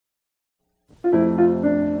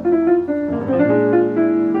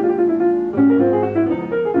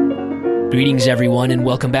Greetings, everyone, and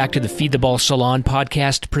welcome back to the Feed the Ball Salon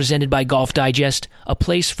podcast presented by Golf Digest, a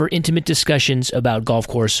place for intimate discussions about golf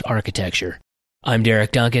course architecture. I'm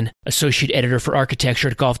Derek Duncan, Associate Editor for Architecture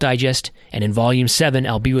at Golf Digest, and in Volume 7,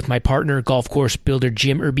 I'll be with my partner, golf course builder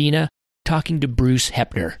Jim Urbina, talking to Bruce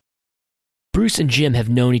Hepner. Bruce and Jim have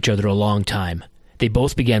known each other a long time. They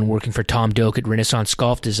both began working for Tom Doak at Renaissance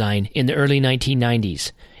Golf Design in the early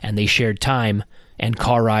 1990s, and they shared time and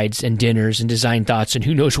car rides and dinners and design thoughts and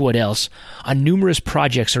who knows what else on numerous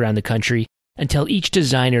projects around the country until each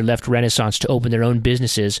designer left Renaissance to open their own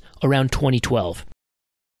businesses around 2012.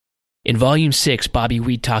 In Volume 6, Bobby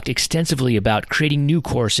Weed talked extensively about creating new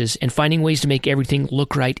courses and finding ways to make everything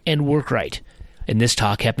look right and work right. In this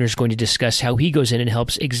talk, Hepner's going to discuss how he goes in and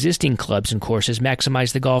helps existing clubs and courses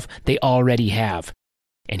maximize the golf they already have.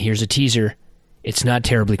 And here's a teaser. It's not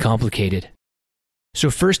terribly complicated. So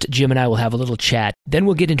first, Jim and I will have a little chat, then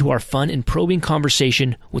we'll get into our fun and probing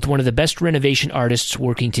conversation with one of the best renovation artists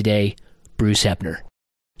working today, Bruce Hepner.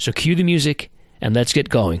 So cue the music, and let's get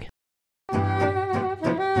going.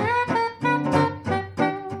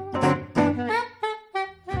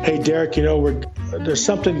 Hey, Derek, there's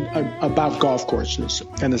something about golf courses,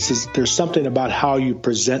 and there's something about how you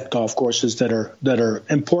present golf courses that are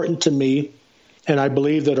important to me, and I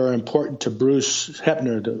believe that are important to Bruce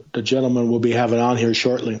Hepner, the gentleman we'll be having on here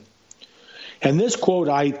shortly. And this quote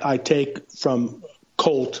I take from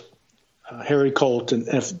Colt, Harry Colt, and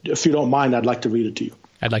if you don't mind, I'd like to read it to you.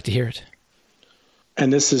 I'd like to hear it.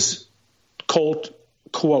 And this is Colt,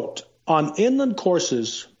 quote, "On inland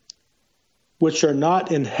courses which are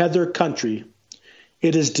not in heather country,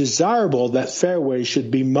 it is desirable that fairways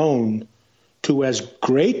should be mown to as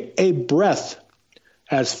great a breadth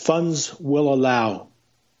as funds will allow,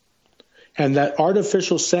 and that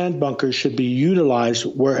artificial sand bunkers should be utilized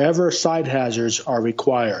wherever side hazards are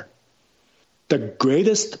required. The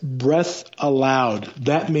greatest breadth allowed,"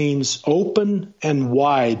 that means open and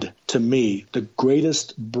wide to me, the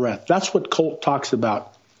greatest breadth. That's what Colt talks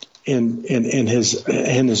about in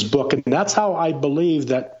his book, and that's how I believe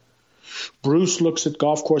that Bruce looks at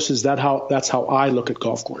golf courses. That's how I look at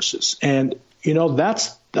golf courses, and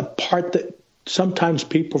that's the part that sometimes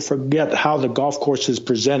people forget, how the golf course is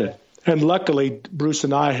presented. And luckily, Bruce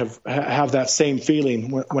and I have that same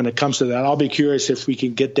feeling when it comes to that. I'll be curious if we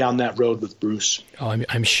can get down that road with Bruce. Oh,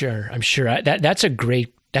 I'm sure. That's a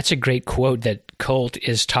great quote that Colt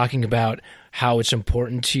is talking about, how it's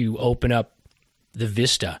important to open up the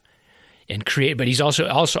vista and create. But he's also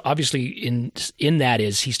obviously in that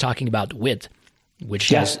is he's talking about width, which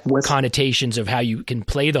has connotations of how you can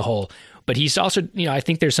play the hole. But he's also, I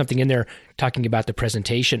think there's something in there talking about the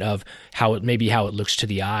presentation of how it looks to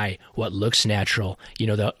the eye, what looks natural.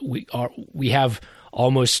 We have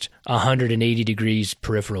almost 180 degrees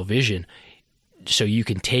peripheral vision, so you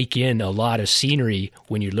can take in a lot of scenery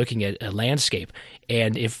when you're looking at a landscape.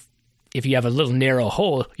 And if you have a little narrow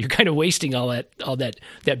hole, you're kind of wasting all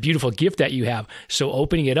that beautiful gift that you have. So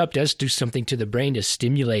opening it up does do something to the brain to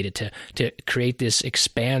stimulate it, to create this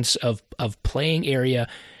expanse of playing area.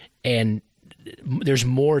 And there's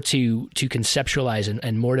more to conceptualize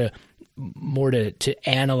and more to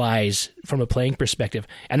analyze from a playing perspective.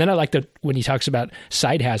 And then I like when he talks about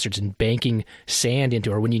side hazards and banking sand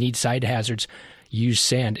into, or when you need side hazards, use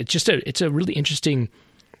sand. It's a really interesting,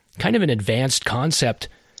 kind of an advanced concept.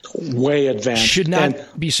 Way advanced. Should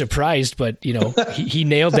not be surprised, but he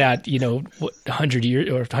nailed that 100 years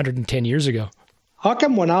or 110 years ago. How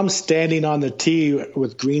come when I'm standing on the tee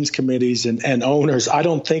with greens committees and owners, I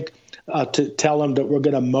don't think to tell them that we're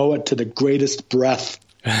going to mow it to the greatest breadth?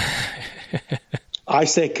 I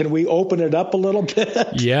say, can we open it up a little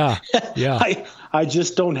bit? Yeah. I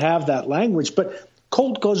just don't have that language. But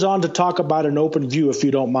Colt goes on to talk about an open view, if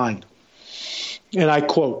you don't mind. And I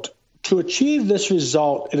quote, "To achieve this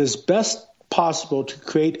result, it is best possible to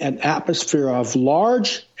create an atmosphere of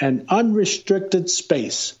large and unrestricted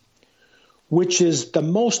space, which is the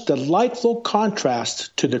most delightful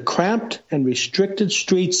contrast to the cramped and restricted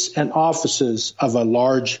streets and offices of a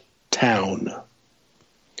large town."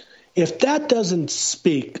 If that doesn't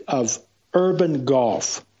speak of urban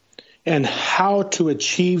golf and how to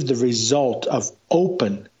achieve the result of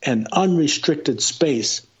open and unrestricted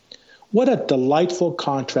space, what a delightful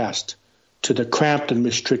contrast to the cramped and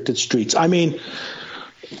restricted streets. I mean,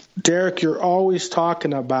 Derek, you're always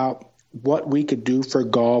talking about what we could do for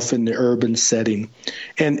golf in the urban setting.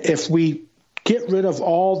 And if we get rid of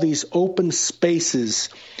all these open spaces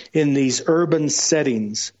in these urban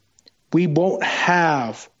settings, we won't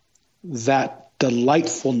have that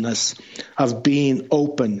delightfulness of being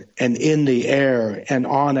open and in the air and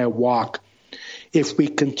on a walk. If we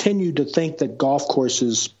continue to think that golf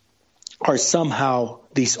courses are somehow,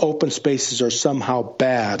 these open spaces are somehow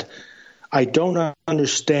bad, I don't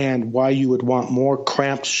understand why you would want more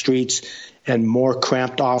cramped streets and more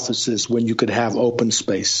cramped offices when you could have open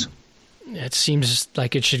space. It seems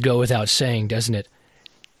like it should go without saying, doesn't it?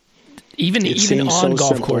 Even on so golf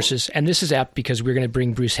simple. courses, and this is apt because we're going to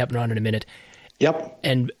bring Bruce Hepner on in a minute. Yep.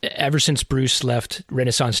 And ever since Bruce left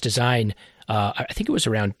Renaissance Design, I think it was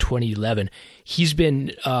around 2011, he's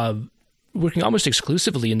been working almost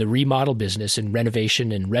exclusively in the remodel business and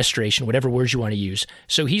renovation and restoration, whatever words you want to use.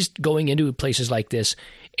 So he's going into places like this,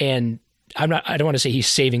 and I don't want to say he's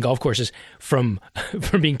saving golf courses from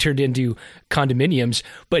being turned into condominiums,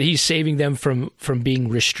 but he's saving them from being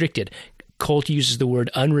restricted. Colt uses the word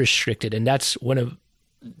unrestricted, and that's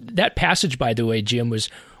that passage, by the way, Jim, was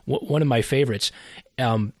one of my favorites.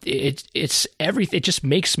 It's everything. It just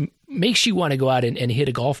makes you want to go out and hit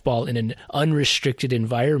a golf ball in an unrestricted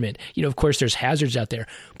environment. You know, of course, there's hazards out there,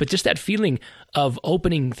 but just that feeling of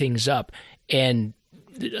opening things up and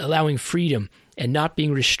allowing freedom and not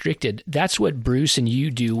being restricted. That's what Bruce and you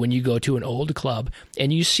do when you go to an old club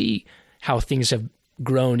and you see how things have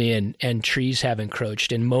grown in and trees have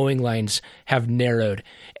encroached and mowing lines have narrowed.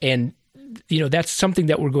 And, you know, that's something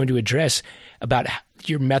that we're going to address about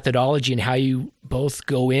your methodology and how you both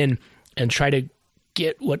go in and try to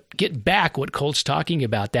get back what Colt's talking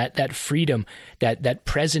about, that freedom, that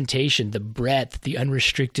presentation, the breadth, the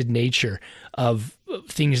unrestricted nature of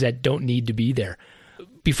things that don't need to be there.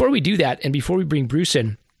 Before we do that, and before we bring Bruce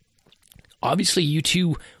in, obviously you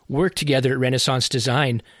two worked together at Renaissance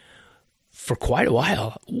Design for quite a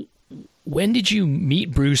while. When did you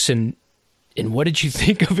meet Bruce, and what did you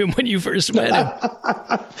think of him when you first met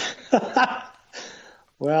him?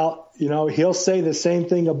 Well, you know, he'll say the same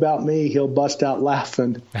thing about me. He'll bust out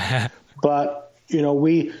laughing. But, you know,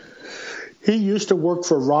 he used to work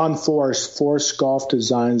for Ron Forrest Golf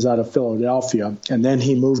Designs out of Philadelphia, and then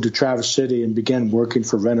he moved to Traverse City and began working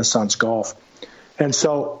for Renaissance Golf. And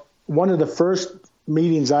so one of the first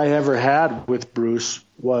meetings I ever had with Bruce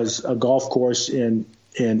was a golf course in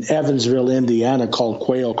Evansville, Indiana, called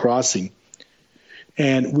Quail Crossing.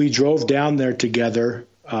 And we drove down there together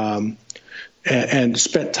and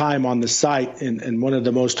spent time on the site in one of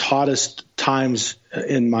the most hottest times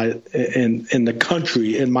in the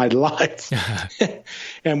country in my life.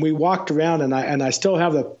 And we walked around, and I still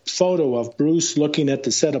have a photo of Bruce looking at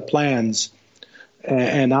the set of plans,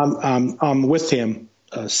 and I'm with him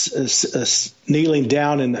kneeling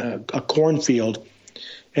down in a cornfield,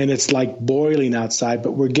 and it's like boiling outside,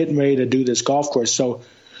 but we're getting ready to do this golf course. So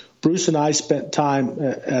Bruce and I spent time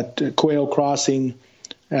at Quail Crossing,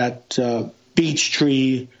 at Beech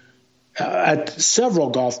Tree, at several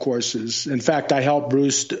golf courses. In fact, I helped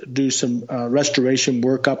Bruce do some restoration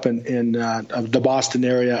work up in the Boston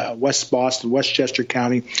area, West Boston, Westchester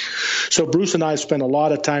County. So Bruce and I spent a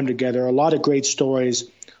lot of time together, a lot of great stories,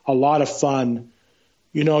 a lot of fun.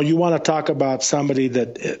 You know, you want to talk about somebody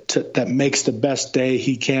that makes the best day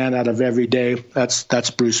he can out of every day.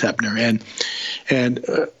 That's Bruce Hepner, and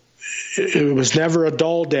it was never a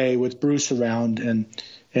dull day with Bruce around.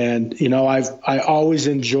 And you know, I always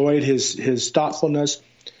enjoyed his thoughtfulness.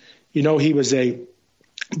 You know,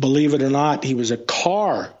 believe it or not, he was a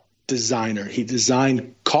car designer. He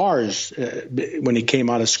designed cars when he came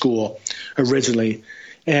out of school originally.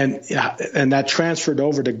 And that transferred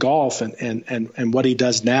over to golf and what he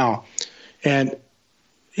does now. And,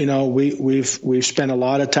 you know, we've spent a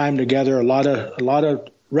lot of time together, a lot of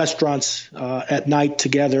restaurants at night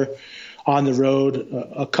together, on the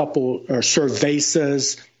road, a couple or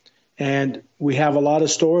cervezas, and we have a lot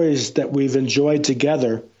of stories that we've enjoyed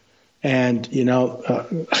together. And, you know,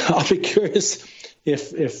 I'll be curious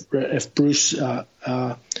if Bruce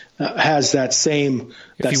has that same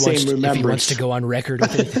remembrance. If he wants to go on record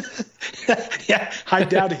with it. Yeah, I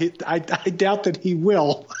doubt that he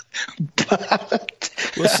will. But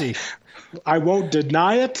we'll see. I won't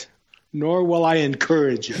deny it, nor will I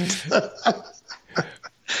encourage it.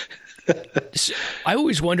 I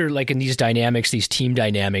always wonder, like in these dynamics, these team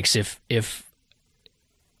dynamics, if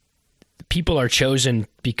people are chosen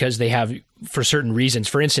because they have, for certain reasons.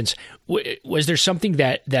 For instance, was there something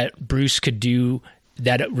that Bruce could do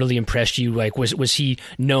that really impressed you? Like, was he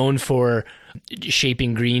known for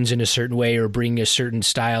shaping greens in a certain way or bringing a certain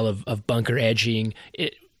style of bunker edging?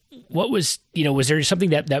 Was there something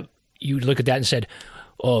that you look at that and said,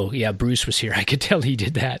 oh yeah, Bruce was here, I could tell he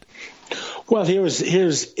did that? Well, it was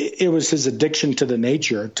his addiction to the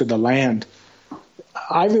nature, to the land.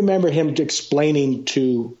 I remember him explaining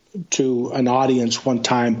to an audience one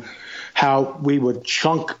time how we would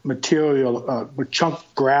chunk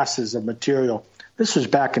grasses of material. This was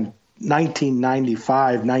back in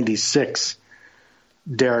 1995, 96,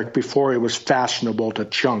 Derek, before it was fashionable to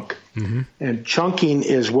chunk. Mm-hmm. And chunking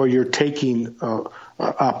is where you're taking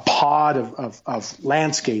a pod of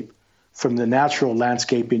landscape from the natural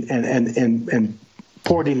landscaping and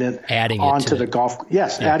porting it onto the golf.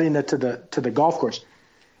 Yes, yeah. Adding it to the golf course.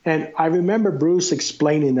 And I remember Bruce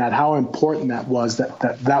explaining that, how important that was,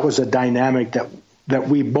 that was a dynamic that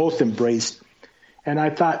we both embraced. And I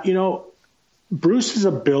thought, Bruce's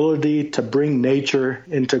ability to bring nature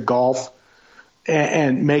into golf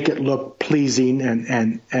and make it look pleasing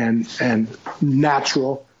and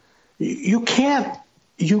natural, you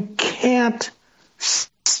can't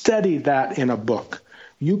study that in a book.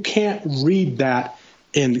 You can't read that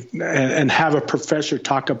and have a professor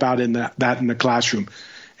talk about that in the classroom.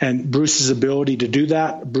 And Bruce's ability to do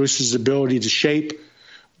that, Bruce's ability to shape,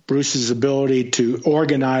 Bruce's ability to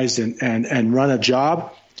organize and run a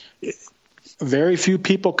job, very few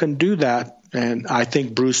people can do that. And I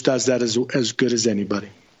think Bruce does that as good as anybody.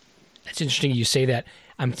 That's interesting you say that.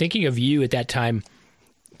 I'm thinking of you at that time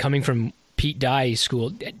coming from Pete Dye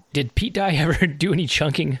school. Did Pete Dye ever do any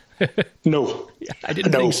chunking? No. I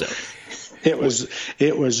didn't think so. It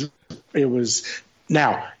was.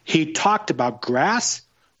 Now, he talked about grass.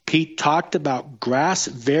 Pete talked about grass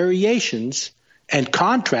variations and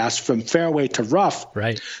contrast from fairway to rough.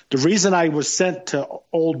 Right. The reason I was sent to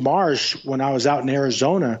Old Marsh when I was out in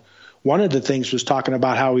Arizona, one of the things was talking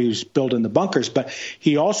about how he was building the bunkers, but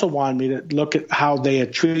he also wanted me to look at how they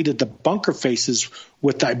had treated the bunker faces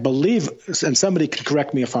with, I believe, and somebody can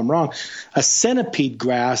correct me if I'm wrong, a centipede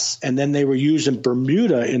grass, and then they were using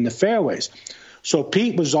Bermuda in the fairways. So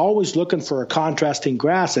Pete was always looking for a contrasting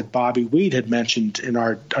grass that Bobby Weed had mentioned in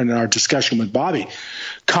our discussion with Bobby,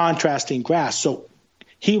 contrasting grass. So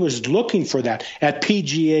he was looking for that. At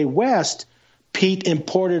PGA West, Pete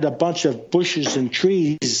imported a bunch of bushes and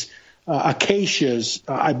trees, acacias,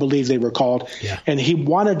 I believe they were called, and he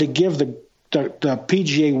wanted to give the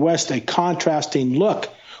PGA West a contrasting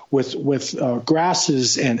look with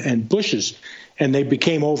grasses and bushes. And they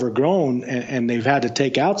became overgrown, and they've had to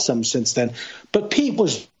take out some since then. But Pete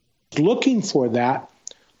was looking for that,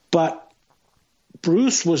 but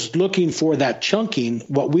Bruce was looking for that chunking,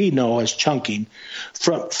 what we know as chunking,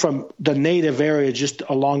 from the native area just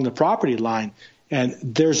along the property line. And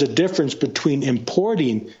there's a difference between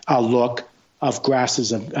importing a look of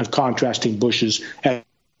grasses of contrasting bushes, as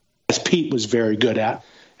Pete was very good at,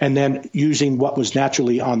 and then using what was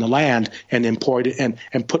naturally on the land and import it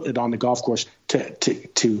and putting it on the golf course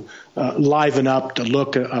to liven up the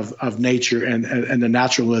look of nature and the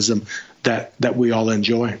naturalism that we all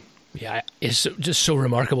enjoy. Yeah, it's just so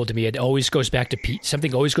remarkable to me. It always goes back to Pete.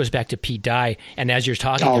 Something always goes back to Pete Dye. And as you're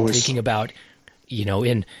talking, I'm thinking about,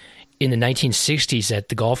 in the 1960s at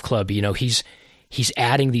the golf club, he's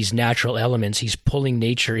adding these natural elements. He's pulling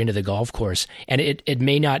nature into the golf course, and it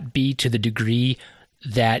may not be to the degree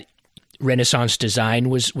that Renaissance design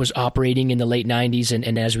was operating in the late 90s,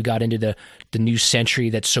 and as we got into the new century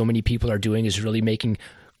that so many people are doing, is really making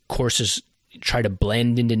courses try to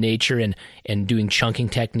blend into nature and doing chunking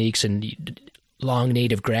techniques and long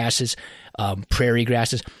native grasses, prairie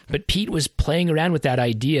grasses. But Pete was playing around with that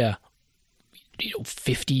idea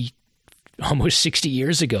 50, almost 60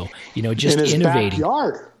 years ago, just in his innovating.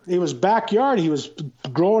 Backyard. He was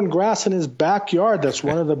growing grass in his backyard. That's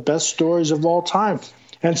one of the best stories of all time.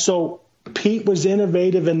 And so Pete was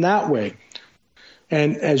innovative in that way.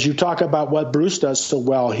 And as you talk about what Bruce does so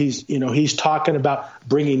well, he's talking about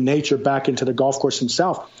bringing nature back into the golf course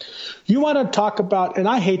himself. You want to talk about, and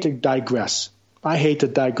I hate to digress,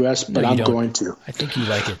 but I'm going to. I think you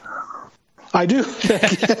like it. I do.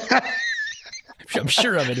 I'm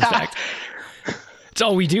sure of it, in fact. It's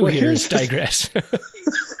all we do here is digress.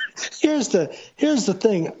 Here's the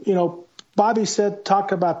thing. Bobby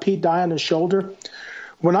talk about Pete Dye on his shoulder.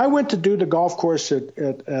 When I went to do the golf course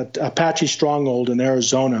at Apache Stronghold in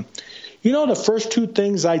Arizona, the first two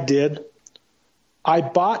things I did, I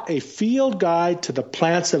bought a field guide to the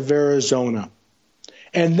plants of Arizona.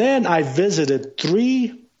 And then I visited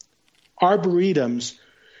 3 arboretums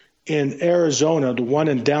in Arizona, the one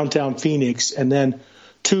in downtown Phoenix, and then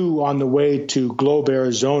 2 on the way to Globe,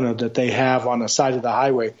 Arizona, that they have on the side of the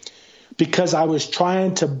highway, because I was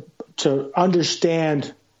trying to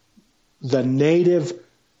understand the native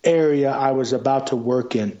area I was about to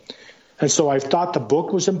work in. And so I thought the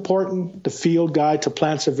book was important, the Field Guide to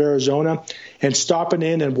Plants of Arizona, and stopping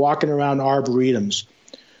in and walking around arboretums.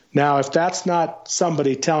 Now, if that's not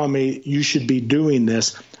somebody telling me you should be doing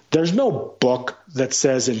this, there's no book that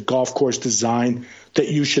says in golf course design that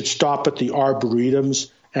you should stop at the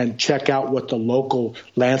arboretums and check out what the local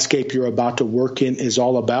landscape you're about to work in is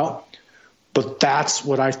all about. But that's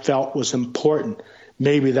what I felt was important.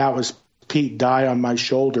 Maybe that was Pete Dye on my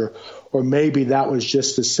shoulder, or maybe that was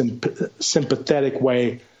just a sympathetic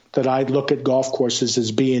way that I look at golf courses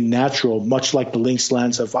as being natural, much like the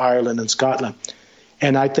linkslands of Ireland and Scotland.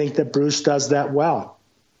 And I think that Bruce does that well.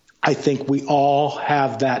 I think we all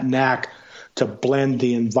have that knack to blend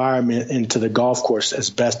the environment into the golf course as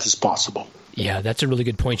best as possible. Yeah, that's a really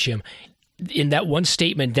good point, Jim. In that one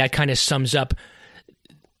statement, that kind of sums up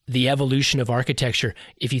the evolution of architecture.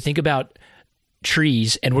 If you think about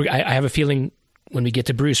trees, and I have a feeling when we get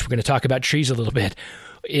to Bruce, we're going to talk about trees a little bit.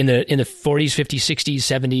 In the 40s, 50s, 60s,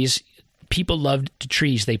 70s, people loved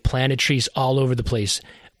trees. They planted trees all over the place.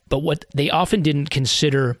 But what they often didn't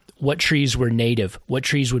consider what trees were native, what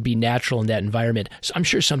trees would be natural in that environment. So I'm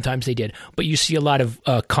sure sometimes they did, but you see a lot of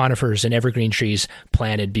conifers and evergreen trees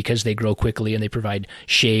planted because they grow quickly and they provide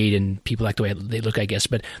shade and people like the way they look, I guess.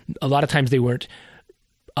 But a lot of times they weren't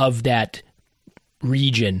of that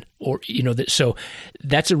region, or, so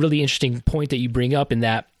that's a really interesting point that you bring up, in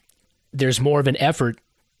that there's more of an effort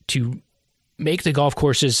to make the golf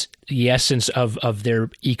courses the essence of their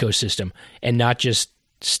ecosystem and not just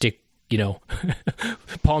stick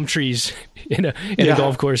palm trees in a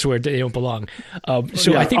golf course where they don't belong. I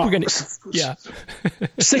think we're going to,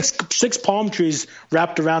 six palm trees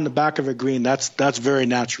wrapped around the back of a green. That's very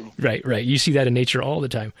natural. Right. You see that in nature all the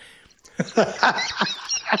time.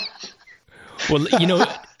 Well,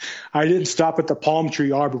 I didn't stop at the palm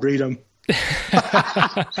tree arboretum.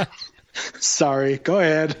 Sorry. Go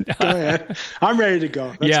ahead. I'm ready to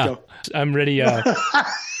go. Let's go. I'm ready. I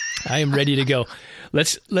am ready to go.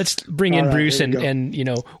 Let's bring in Bruce, and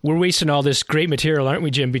we're wasting all this great material, aren't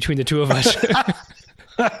we, Jim, between the two of us?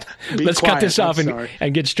 Let's cut this off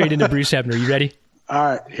and get straight into Bruce Hebner. You ready? All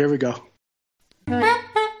right, here we go.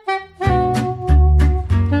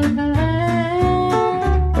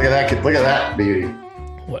 Look at that beauty.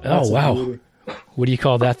 Wow. Beauty. What do you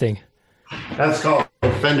call that thing? That's called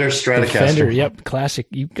a Fender Stratocaster. Fender, yep, classic.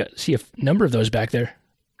 You see a number of those back there.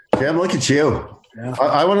 Jim, look at you. Yeah.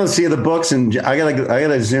 I want to see the books, and I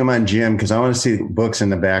gotta zoom on Jim because I want to see books in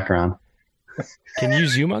the background. Can you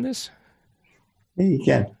zoom on this? Yeah, you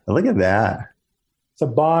can. Look at that.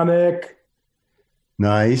 Sabonic.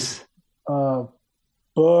 Nice.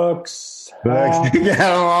 Books. You got them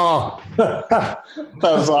all. That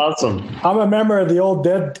was awesome. I'm a member of the Old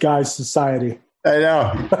Dead Guys Society. I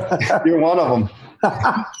know. You're one of them.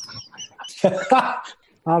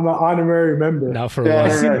 I'm an honorary member. Now for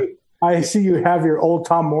a I see you have your old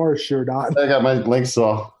Tom Morris shirt on. I got my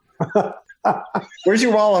Linksaw. Where's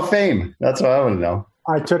your Wall of Fame? That's what I want to know.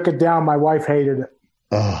 I took it down. My wife hated it.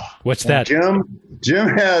 Oh, what's that? Jim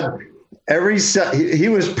had he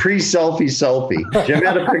was pre-selfie. Jim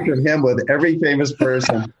had a picture of him with every famous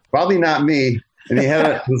person, probably not me, and he had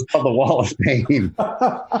it was called the Wall of Fame.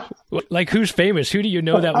 Like, who's famous? Who do you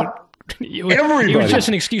know that would? Everybody. It was just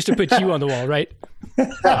an excuse to put you on the wall, right?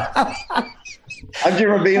 I'm Jim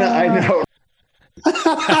Rabina. I know.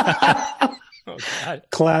 Oh, God.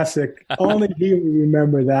 Classic. Only he would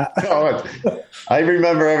remember that. I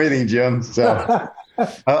remember everything, Jim. So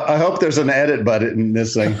I hope there's an edit button in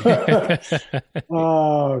this thing. Thanks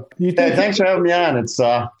for having me on.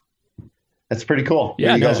 It's pretty cool.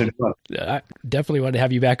 Yeah, you guys are doing. I definitely wanted to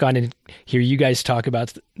have you back on and hear you guys talk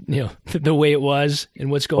about the way it was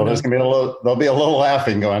and what's going on. There'll be a little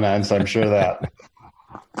laughing going on, so I'm sure of that.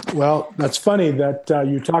 Well, that's funny that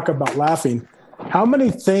you talk about laughing. How many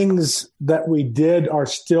things that we did are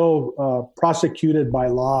still prosecuted by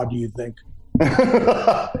law, do you think?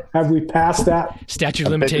 Have we passed that? Statute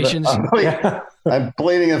of limitations? I'm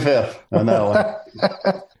pleading a fifth on that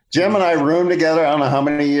one. Jim and I roomed together. I don't know how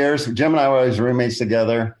many years. Jim and I were always roommates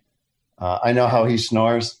together. I know how he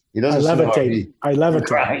snores. He doesn't snore. I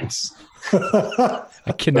levitate.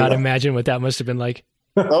 I cannot imagine what that must have been like.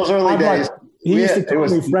 Those early days. He used to call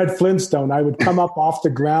me Fred Flintstone. I would come up off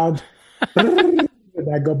the ground and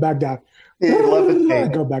I'd go back down.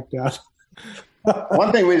 I'd go back down.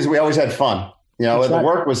 One thing we always had fun. The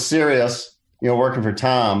work was serious, working for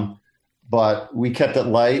Tom, but we kept it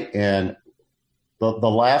light, and the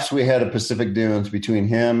laughs we had at Pacific Dunes between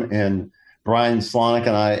him and Brian Slonick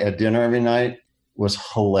and I at dinner every night was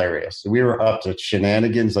hilarious. We were up to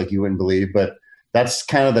shenanigans like you wouldn't believe, but that's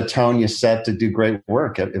kind of the tone you set to do great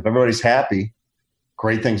work. If everybody's happy,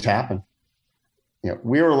 great things happen.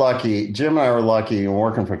 We were lucky. Jim and I were lucky in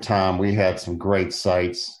working for Tom. We had some great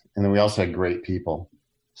sites, and then we also had great people.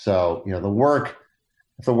 So, you know,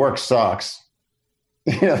 if the work sucks,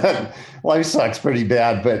 you know, life sucks pretty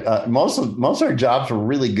bad, but most of our jobs were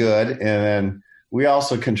really good. And then we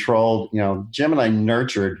also controlled, you know, Jim and I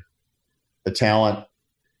nurtured the talent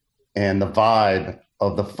and the vibe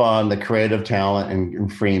of the fun, the creative talent,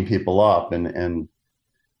 and freeing people up. And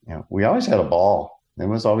you know, we always had a ball. It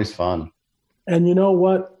was always fun. And you know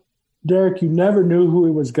what, Derek, you never knew who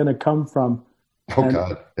he was going to come from. Oh,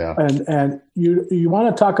 God, yeah. And you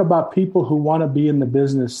want to talk about people who want to be in the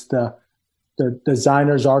business, the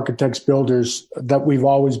designers, architects, builders that we've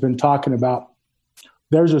always been talking about.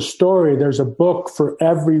 There's a story, there's a book for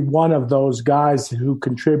every one of those guys who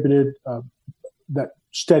contributed, that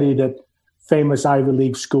studied at famous Ivy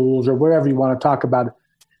League schools or wherever you want to talk about it.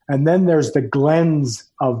 And then there's the Glens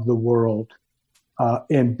of the world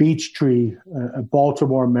in Beechtree,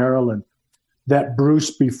 Baltimore, Maryland, that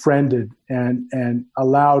Bruce befriended and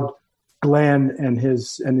allowed Glenn and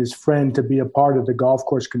his friend to be a part of the golf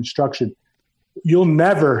course construction. You'll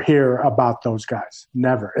never hear about those guys.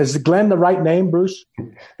 Never. Is Glenn the right name, Bruce?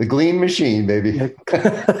 The Glean Machine, baby.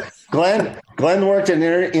 Glenn worked in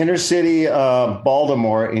inner city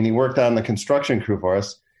Baltimore, and he worked on the construction crew for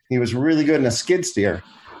us. He was really good in a skid steer.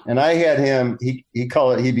 And I had him, he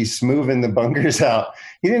called it, he'd be smoothing the bunkers out.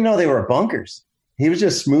 He didn't know they were bunkers. He was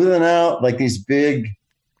just smoothing out like these big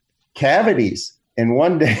cavities. And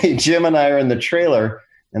one day, Jim and I are in the trailer,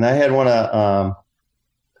 and I had I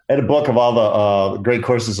had a book of all the great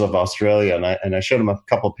courses of Australia, and I showed him a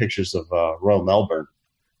couple of pictures of Royal Melbourne.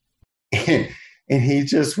 And he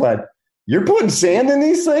just went, "You're putting sand in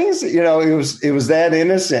these things?" You know, it was that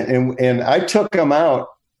innocent. And I took him out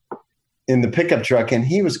in the pickup truck, and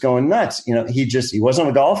he was going nuts. You know, he wasn't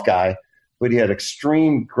a golf guy, but he had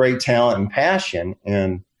extreme great talent and passion.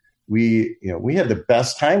 And we had the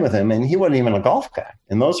best time with him, and he wasn't even a golf guy.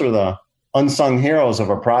 And those are the unsung heroes of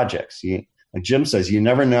our projects. Like Jim says, you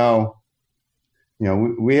never know. You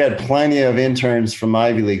know, we had plenty of interns from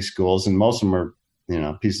Ivy League schools, and most of them are, you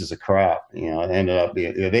know, pieces of crap. You know, it ended up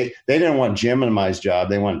being, they didn't want Jim and my job;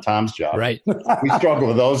 they wanted Tom's job. Right. We struggle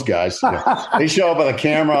with those guys. You know, they show up with a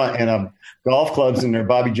camera and a golf clubs in their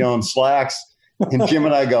Bobby Jones slacks, and Jim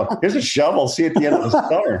and I go, "Here's a shovel. See at the end of the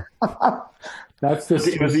summer."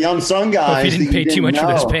 It was the unsung guys. If he didn't pay too much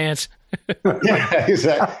for his pants. Yeah,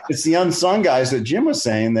 exactly. It's the unsung guys that Jim was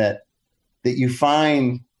saying that you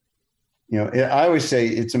find. You know, I always say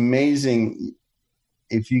it's amazing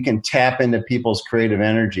if you can tap into people's creative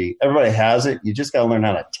energy. Everybody has it. You just got to learn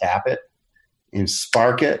how to tap it and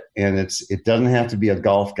spark it. And it doesn't have to be a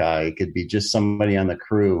golf guy. It could be just somebody on the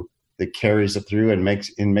crew that carries it through and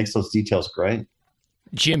makes those details great.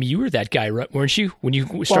 Jim, you were that guy, weren't you? When you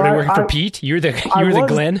started working for Pete, you were the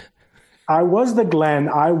Glenn. I was the Glenn.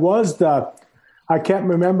 I can't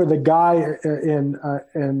remember the guy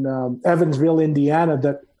in Evansville, Indiana,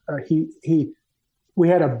 that we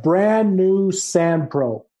had a brand new Sand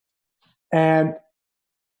Pro, and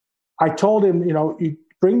I told him, you know, you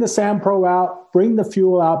bring the Sand Pro out, bring the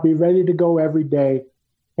fuel out, be ready to go every day.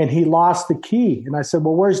 And he lost the key. And I said,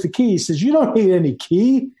 "Well, where's the key?" He says, "You don't need any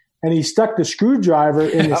key." And he stuck the screwdriver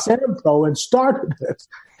in the Sand Pro and started it.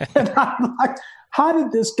 And I'm like, how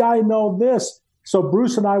did this guy know this? So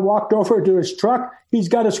Bruce and I walked over to his truck. He's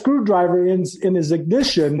got a screwdriver in his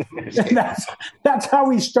ignition, and that's how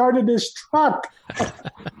he started his truck.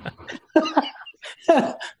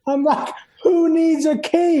 I'm like, who needs a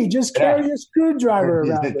key? Just carry a screwdriver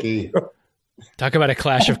around. Talk about a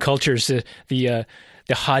clash of cultures.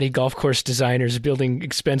 The haughty golf course designers building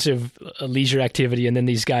expensive leisure activity, and then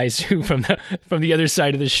these guys who from the other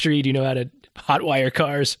side of the street, you know how to hotwire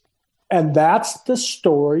cars. And that's the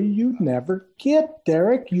story you never get,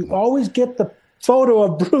 Derek. You always get the photo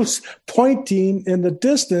of Bruce pointing in the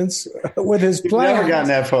distance with his plans. I've never gotten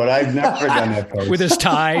that photo. I've never done that photo. With his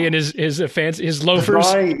tie and his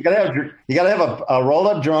loafers. You gotta have a rolled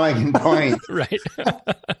up drawing and point. Right.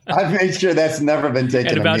 I've made sure that's never been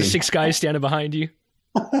taken. And about 6 guys standing behind you.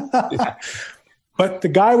 But the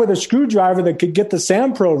guy with a screwdriver that could get the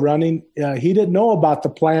Sand Pro running, he didn't know about the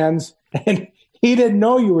plans, and he didn't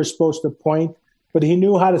know you were supposed to point, but he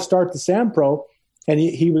knew how to start the Sand Pro, and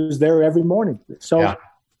he was there every morning. So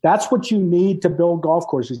that's what you need to build golf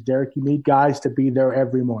courses, Derek. You need guys to be there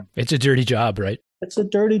every morning. It's a dirty job, right? It's a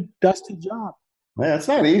dirty, dusty job. Yeah, it's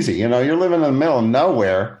not easy. You know, you're living in the middle of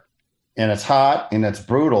nowhere, and it's hot and it's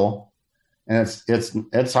brutal, and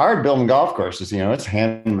it's hard building golf courses. You know, it's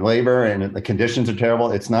hand labor, and the conditions are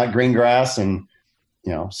terrible. It's not green grass, and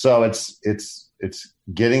you know, so it's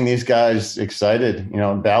getting these guys excited. You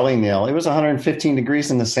know, Ballynail, it was 115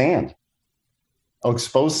 degrees in the sand.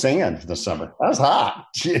 Exposed sand this summer. That was hot,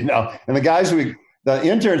 you know. And the guys the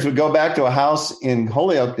interns would go back to a house in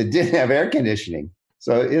Holyoke that didn't have air conditioning.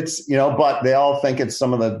 So it's, but they all think it's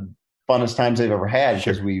some of the funnest times they've ever had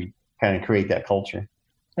because we kind of create that culture.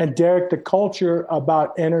 And Derek, the culture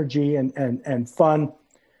about energy and fun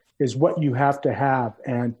is what you have to have.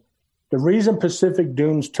 And the reason Pacific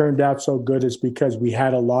Dunes turned out so good is because we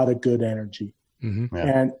had a lot of good energy. Mm-hmm. Yeah.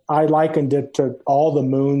 And I likened it to all the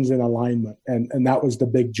moons in alignment. And that was the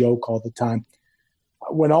big joke all the time.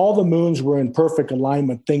 When all the moons were in perfect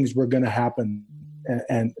alignment, things were going to happen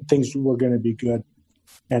and things were going to be good.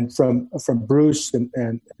 And from Bruce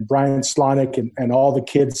and Brian Slonick and all the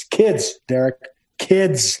kids, Derek,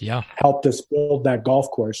 helped us build that golf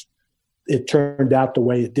course. It turned out the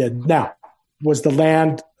way it did. Now, was the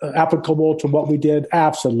land applicable to what we did?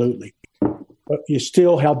 Absolutely. But you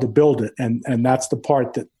still had to build it. And that's the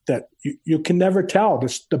part that you can never tell.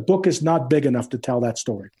 The book is not big enough to tell that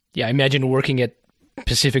story. Yeah, I imagine working at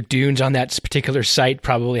Pacific Dunes on that particular site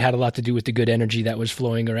probably had a lot to do with the good energy that was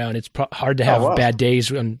flowing around. It's hard to have bad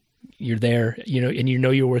days when you're there, and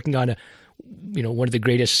you're working on one of the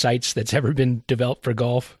greatest sites that's ever been developed for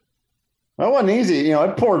golf. Well, it wasn't easy.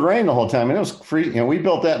 It poured rain the whole time, and it was free. We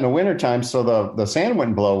built that in the wintertime so the sand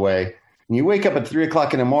wouldn't blow away. And you wake up at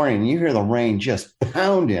 3:00 in the morning and you hear the rain just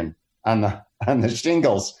pounding on the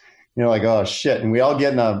shingles. You're like, oh shit! And we all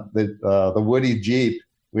get in the Woody Jeep.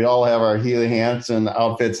 We all have our Healy Hansen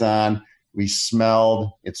outfits on. It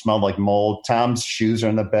smelled like mold. Tom's shoes are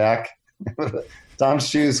in the back. Tom's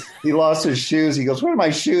shoes. He lost his shoes. He goes, "Where are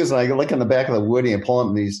my shoes?" And I look in the back of the Woody and pull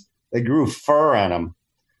them. They grew fur on them.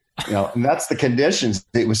 And that's the conditions.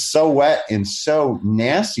 It was so wet and so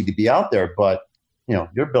nasty to be out there. But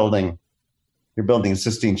you're building a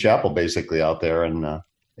Sistine Chapel basically out there, and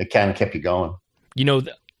it kind of kept you going.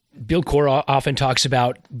 Bill Core often talks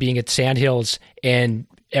about being at Sandhills, and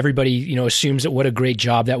everybody assumes that what a great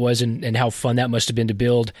job that was and how fun that must have been to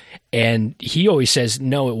build. And he always says,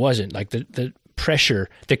 no, it wasn't. Like the pressure,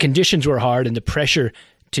 the conditions were hard, and the pressure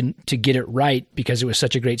to get it right because it was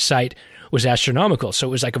such a great site was astronomical. So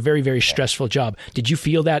it was like a very, very stressful job. Did you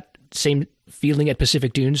feel that same feeling at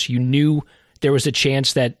Pacific Dunes? You knew there was a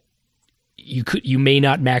chance that you may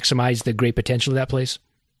not maximize the great potential of that place?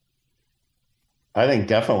 I think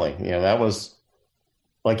definitely. That was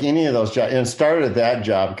like any of those jobs. And it started at that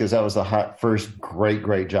job because that was the first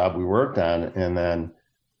great job we worked on. And then,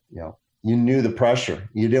 you knew the pressure.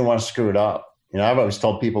 You didn't want to screw it up. I've always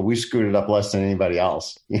told people we screwed it up less than anybody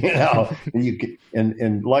else.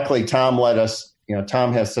 And luckily Tom let us.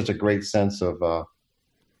 Tom has such a great sense of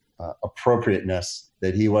appropriateness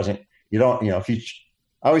that he wasn't.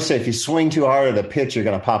 I always say if you swing too hard at a pitch, you're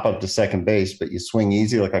going to pop up to second base. But you swing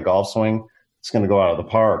easy like a golf swing, it's going to go out of the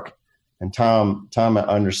park. And Tom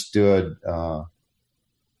understood.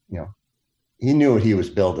 He knew what he was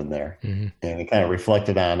building there, mm-hmm. and it kind of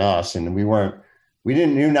reflected on us. And we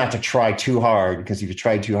didn't knew not to try too hard, because if you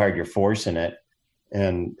try too hard, you're forcing it.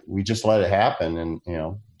 And we just let it happen.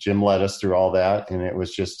 And, Jim led us through all that. And it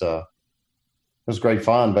was just, it was great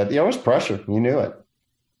fun, but it was pressure. You knew it.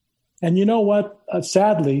 And you know what?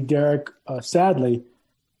 Sadly, Derek,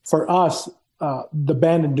 for us, the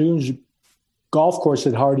Bandon Dunes golf course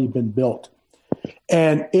had already been built.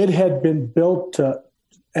 And it had been built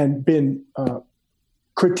and been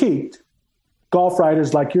critiqued. Golf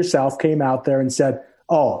writers like yourself came out there and said,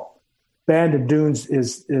 oh, Bandon Dunes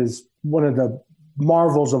is one of the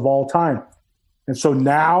marvels of all time. And so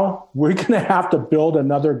now we're going to have to build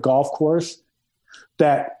another golf course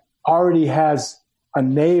that already has a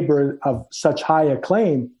neighbor of such high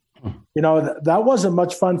acclaim. That wasn't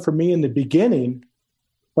much fun for me in the beginning,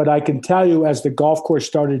 but I can tell you as the golf course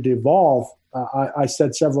started to evolve, I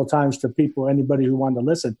said several times to people, anybody who wanted to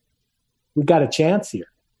listen, we got a chance here.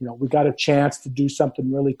 We got a chance to do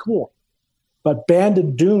something really cool. But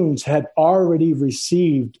Bandon Dunes had already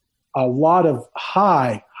received a lot of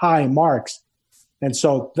high marks. And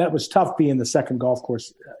so that was tough being the second golf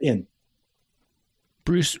course in.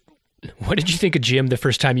 Bruce, what did you think of Jim the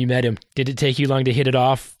first time you met him? Did it take you long to hit it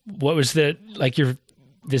off? What was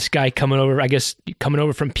this guy coming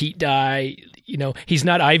over from Pete Dye? He's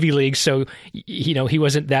not Ivy League, so he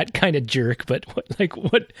wasn't that kind of jerk. But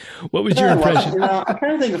what was your impression? I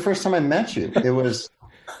kind of think the first time I met you, it was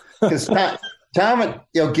because Tom,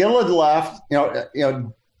 Gil had left.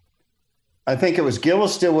 I think it was Gil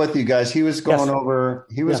was still with you guys. He was going over.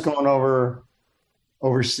 He was going over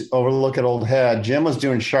look at Old Head. Jim was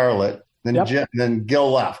doing Charlotte. Then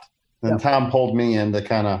Gil left. Then Tom pulled me in to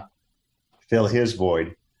kind of fill his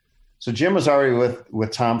void. So Jim was already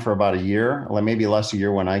with Tom for about a year, maybe less a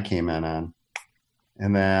year when I came in on.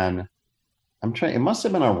 And then It must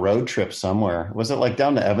have been a road trip somewhere. Was it like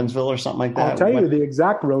down to Evansville or something like that? I'll tell you the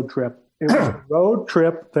exact road trip. It was a road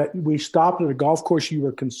trip that we stopped at a golf course you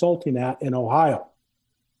were consulting at in Ohio.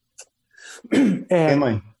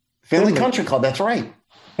 Finley Country Club, that's right.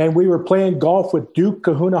 And we were playing golf with Duke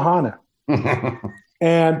Kahunahana.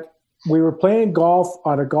 And we were playing golf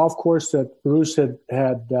on a golf course that Bruce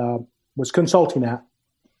was consulting at.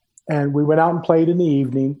 And we went out and played in the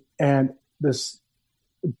evening. And this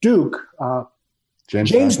Duke,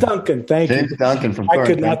 James Duncan, thank you. James Duncan from I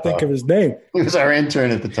could not think of his name. He was our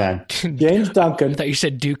intern at the time. James Duncan. I thought you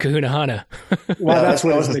said Duke Kahunahana. Well, that's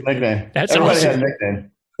what was his nickname. That's Everybody awesome. had a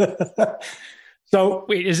nickname. So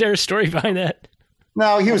wait, is there a story behind that?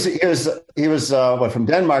 No, he was from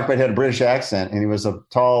Denmark, but had a British accent, and he was a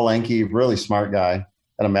tall, lanky, really smart guy,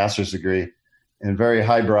 had a master's degree, and very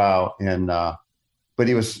highbrow. And but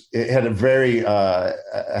it had a very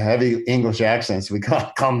heavy English accent, so we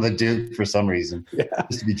call him the Duke for some reason,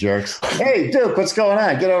 just to be jerks. Hey, Duke, what's going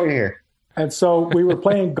on? Get over here. And so we were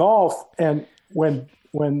playing golf, and when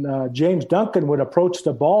James Duncan would approach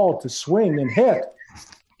the ball to swing and hit,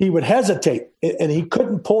 he would hesitate, and he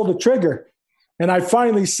couldn't pull the trigger. And I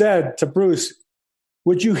finally said to Bruce,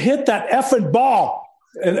 "Would you hit that effing ball?"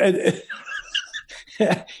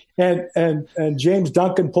 And James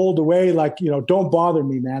Duncan pulled away like, "Don't bother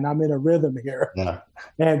me, man. I'm in a rhythm here." Yeah.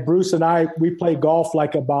 And Bruce and I, we played golf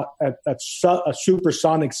like about at a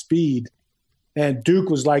supersonic speed. And Duke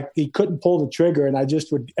was like, he couldn't pull the trigger. And I just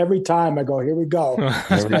would, every time I go, here we go.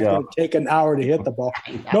 It's going to take an hour to hit the ball.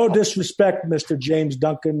 No disrespect, Mr. James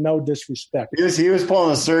Duncan. No disrespect. He was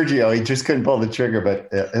pulling a Sergio. He just couldn't pull the trigger, but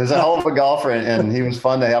it was a hell of a golfer, and he was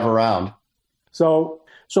fun to have around. So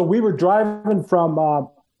we were driving from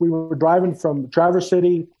Traverse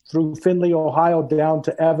City through Findlay, Ohio, down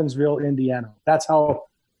to Evansville, Indiana. That's how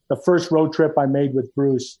the first road trip I made with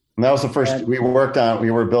Bruce. And that was the first we were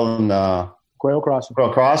building Quail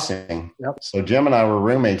Crossing. Yep. So Jim and I were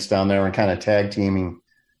roommates down there and kind of tag teaming,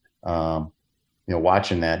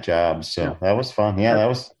 watching that job. So that was fun.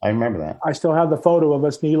 Yeah, I remember that. I still have the photo of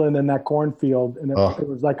us kneeling in that cornfield, and it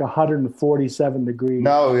was like 147 degrees.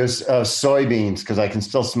 No, it was soybeans, because I can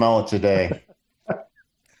still smell it today.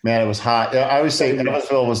 Man, it was hot. I always say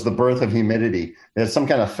Evansville was the birth of humidity. There's some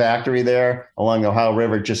kind of factory there along the Ohio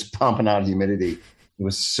River just pumping out humidity. It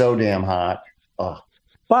was so damn hot. Oh.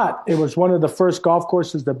 But it was one of the first golf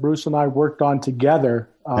courses that Bruce and I worked on together,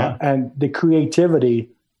 and the creativity,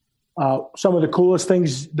 some of the coolest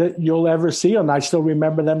things that you'll ever see, and I still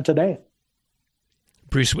remember them today.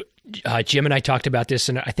 Bruce, Jim and I talked about this,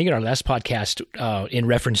 and I think in our last podcast, in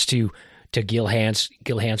reference to Gil Hanse.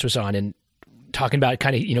 Gil Hanse was on, and talking about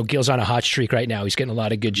kind of, Gil's on a hot streak right now. He's getting a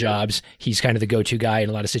lot of good jobs. He's kind of the go-to guy in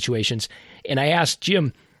a lot of situations. And I asked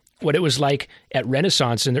Jim what it was like at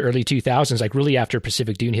Renaissance in the early 2000s, like really after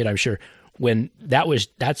Pacific Dune hit, I'm sure, when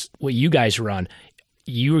that's what you guys were on.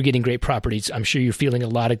 You were getting great properties. I'm sure you're feeling a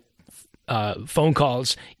lot of phone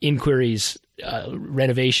calls, inquiries,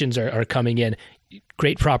 renovations are coming in,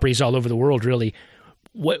 great properties all over the world, really.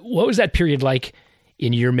 What was that period like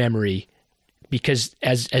in your memory? Because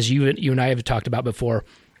as you and I have talked about before,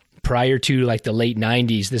 prior to like the late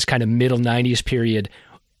 90s, this kind of middle 90s period,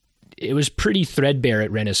 it was pretty threadbare at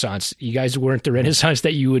Renaissance. You guys weren't the Renaissance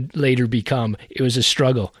that you would later become. It was a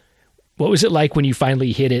struggle. What was it like when you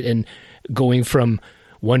finally hit it and going from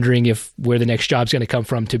wondering where the next job's going to come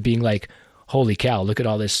from to being like, holy cow, look at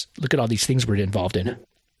all this, look at all these things we're involved in?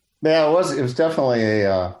 Yeah, it was definitely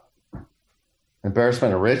a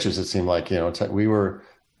embarrassment of riches. It seemed like, we were,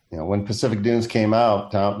 when Pacific Dunes came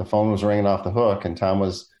out, Tom, the phone was ringing off the hook, and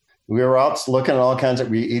we were out looking at all kinds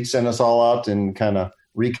we each sent us all out and kind of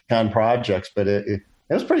recon projects, but it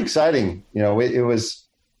was pretty exciting. We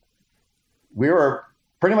were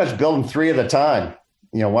pretty much building three at a time.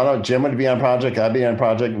 Jim would be on project, I'd be on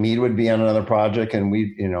project, Mead would be on another project, and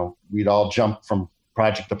we'd all jump from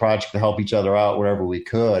project to project to help each other out wherever we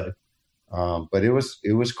could. But it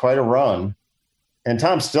was quite a run, and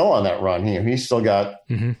Tom's still on that run. He's still got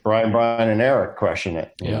Brian, and Eric crushing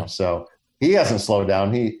it. So he hasn't slowed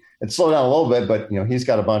down. It slowed down a little bit, but he's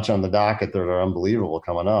got a bunch on the docket that are unbelievable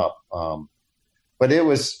coming up. But it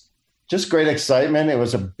was just great excitement. It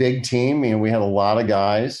was a big team. We had a lot of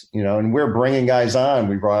guys, and we're bringing guys on.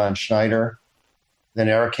 We brought on Schneider, then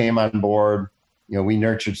Eric came on board. We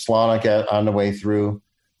nurtured Slonick on the way through.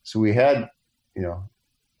 So we had,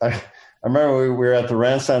 I remember we were at the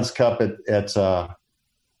Renaissance Cup at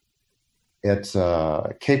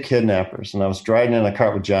Cape Kidnappers, and I was driving in a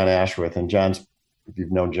cart with John Ashworth, and John's, if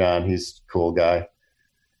you've known John, he's a cool guy.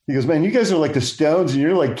 He goes, man, you guys are like the Stones and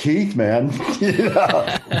you're like Keith, man. And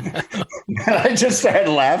I just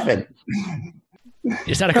started laughing.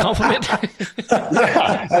 Is that a compliment?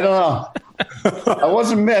 Yeah, I don't know. I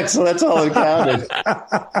wasn't mixed, so that's all that counted.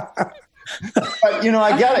 But,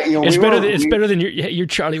 I got it. It's better than your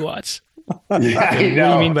Charlie Watts. Yeah, What do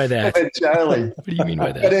you mean by that? Charlie. What do you mean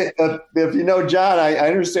by that? But if you know John, I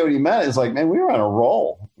understand what he meant. It's like, man, we were on a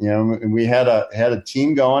roll. And we had a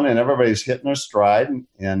team going, and everybody's hitting their stride,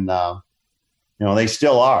 and they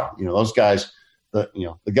still are. Those guys,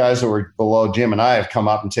 the guys that were below Jim and I have come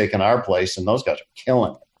up and taken our place, and those guys are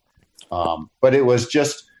killing it. But it was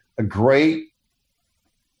just a great,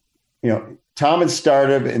 Tom had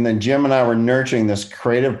started, and then Jim and I were nurturing this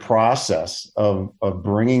creative process of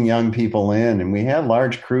bringing young people in. And we had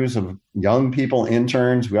large crews of young people,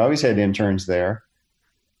 interns. We always had interns there.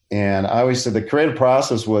 And I always said the creative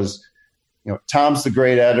process was, Tom's the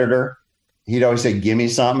great editor. He'd always say, give me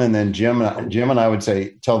something. And then Jim and I would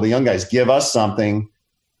say, tell the young guys, give us something,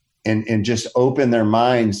 and just open their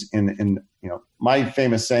minds. And my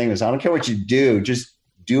famous saying is, I don't care what you do, just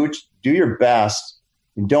do your best.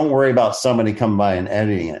 And don't worry about somebody coming by and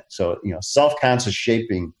editing it. So, self-conscious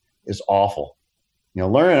shaping is awful.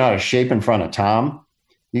 Learning how to shape in front of Tom,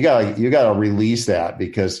 you gotta release that,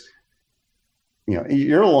 because,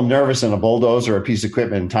 you're a little nervous in a bulldozer or a piece of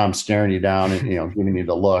equipment and Tom's staring you down and, giving you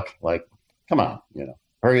the look like, come on,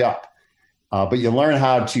 hurry up. But you learn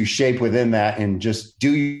how to shape within that and just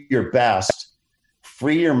do your best,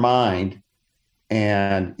 free your mind.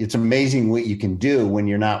 And it's amazing what you can do when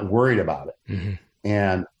you're not worried about it. Mm-hmm.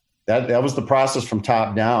 And that was the process from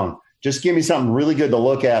top down. Just give me something really good to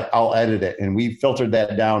look at. I'll edit it. And we filtered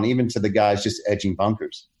that down even to the guys just edging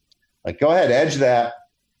bunkers. Like, go ahead, edge that,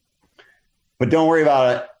 but don't worry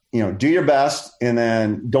about it. Do your best, and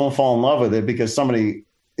then don't fall in love with it, because somebody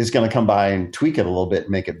is going to come by and tweak it a little bit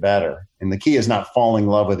and make it better. And the key is not falling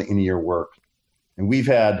in love with any of your work. And we've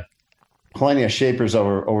had plenty of shapers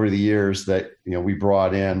over the years that, we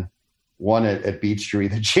brought in. One at Beach Tree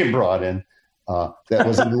that Jim brought in. That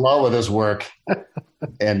was in love with his work,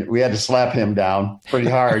 and we had to slap him down pretty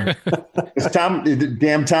hard.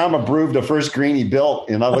 Tom approved the first green he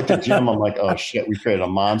built, and I looked at Jim. I'm like, oh shit, we created a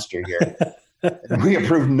monster here. And we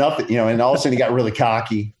approved nothing, and all of a sudden he got really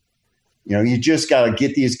cocky. You just got to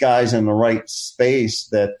get these guys in the right space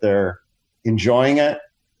that they're enjoying it.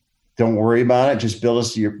 Don't worry about it. Just build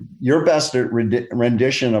us your best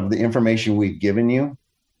rendition of the information we've given you.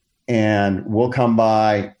 And we'll come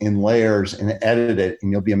by in layers and edit it,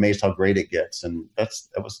 and you'll be amazed how great it gets. And that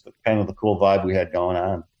was kind of the cool vibe we had going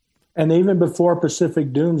on. And even before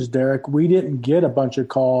Pacific Dunes, Derek, we didn't get a bunch of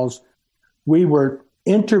calls. We were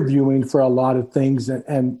interviewing for a lot of things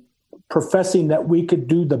and professing that we could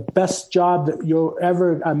do the best job that you'll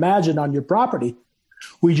ever imagine on your property.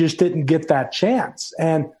 We just didn't get that chance.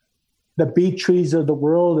 And the Beach Trees of the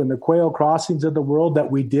world and the Quail Crossings of the world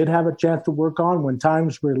that we did have a chance to work on when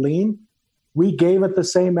times were lean, we gave it the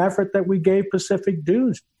same effort that we gave Pacific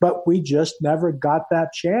Dunes, but we just never got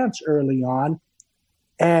that chance early on.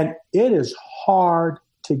 And it is hard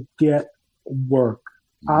to get work.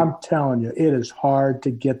 I'm telling you, it is hard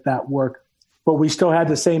to get that work. But we still had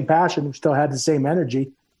the same passion. We still had the same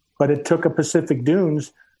energy. But it took a Pacific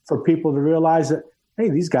Dunes for people to realize that, hey,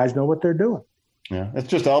 these guys know what they're doing. Yeah, it's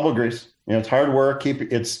just elbow grease. It's hard work.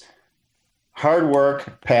 It's hard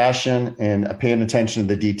work, passion, and paying attention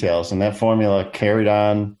to the details. And that formula carried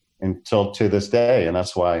on until to this day. And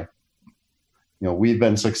that's why, we've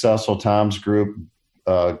been successful. Tom's group,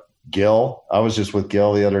 Gil. I was just with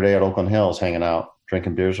Gil the other day at Oakland Hills, hanging out,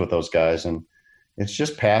 drinking beers with those guys. And it's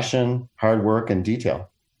just passion, hard work, and detail.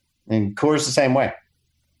 And Coors the same way.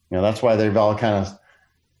 That's why they've all kind of,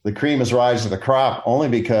 the cream has rise to the crop, only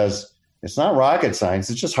because it's not rocket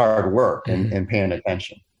science. It's just hard work and paying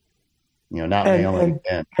attention, not mailing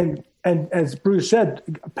it in. And as Bruce said,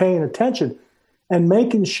 paying attention and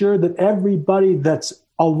making sure that everybody that's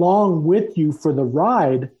along with you for the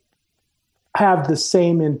ride have the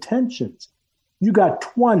same intentions. You got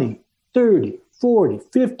 20, 30, 40,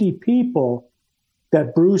 50 people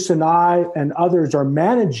that Bruce and I and others are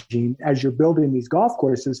managing as you're building these golf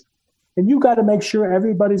courses. And you got to make sure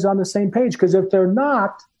everybody's on the same page, because if they're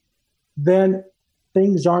not, then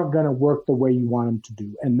things aren't going to work the way you want them to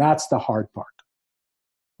do. And that's the hard part.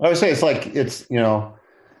 I would say it's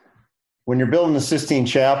when you're building the Sistine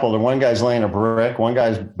Chapel, and one guy's laying a brick, one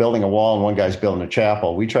guy's building a wall, and one guy's building a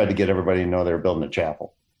chapel. We tried to get everybody to know they were building a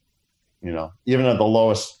chapel. Even at the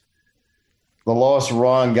lowest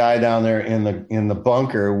rung guy down there in the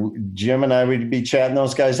bunker, Jim and I would be chatting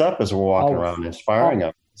those guys up as we're walking around, inspiring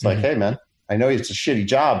them. It's like, hey man, I know it's a shitty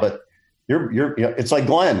job, but it's like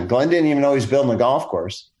Glenn. Glenn didn't even know he was building a golf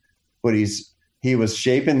course, but he was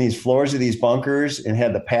shaping these floors of these bunkers and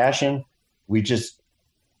had the passion. You're just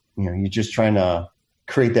trying to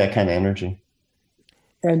create that kind of energy.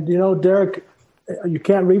 And, Derek, you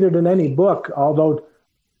can't read it in any book, although,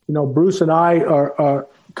 Bruce and I are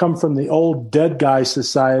come from the old dead guy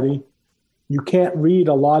society. You can't read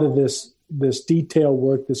a lot of this detail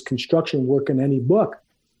work, this construction work in any book.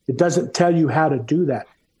 It doesn't tell you how to do that.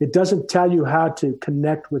 It doesn't tell you how to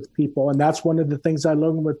connect with people. And that's one of the things I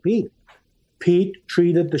learned with Pete. Pete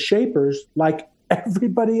treated the shapers like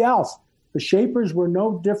everybody else. The shapers were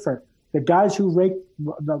no different. The guys who raked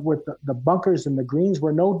with the bunkers and the greens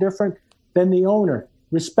were no different than the owner,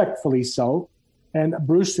 respectfully so. And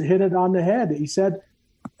Bruce hit it on the head. He said,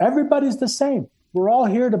 everybody's the same. We're all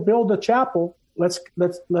here to build a chapel. Let's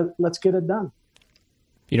get it done.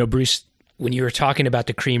 Bruce, when you were talking about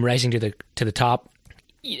the cream rising to the top,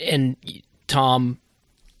 and Tom,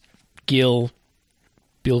 Gil,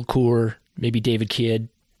 Bill Coor, maybe David Kidd,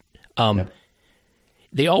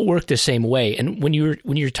 they all work the same way. And when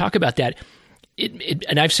you talk about that,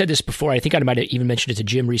 and I've said this before, I think I might have even mentioned it to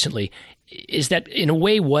Jim recently, is that in a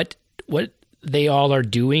way what they all are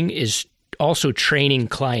doing is also training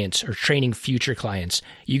clients or training future clients.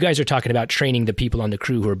 You guys are talking about training the people on the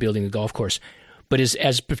crew who are building the golf course. But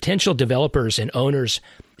as potential developers and owners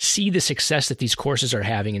see the success that these courses are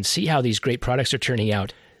having and see how these great products are turning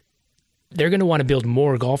out, they're going to want to build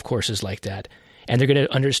more golf courses like that. And they're going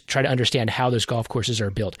to try to understand how those golf courses are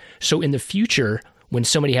built. So in the future, when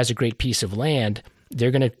somebody has a great piece of land,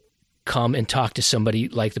 they're going to come and talk to somebody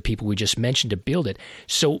like the people we just mentioned to build it.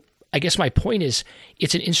 So I guess my point is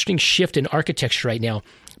it's an interesting shift in architecture right now,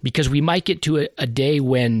 because we might get to a day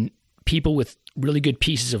when people with really good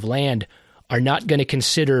pieces of land are not going to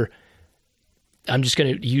consider, I'm just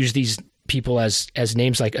going to use these people as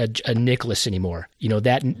names like a Nicholas anymore.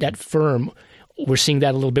 That firm, we're seeing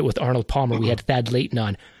that a little bit with Arnold Palmer. We had Thad Layton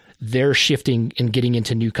on. They're shifting and getting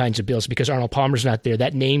into new kinds of builds because Arnold Palmer's not there.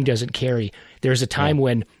 That name doesn't carry. There's a time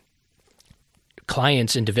when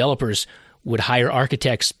clients and developers would hire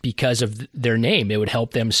architects because of their name. It would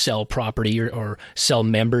help them sell property or sell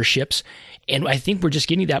memberships. And I think we're just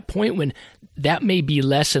getting to that point when that may be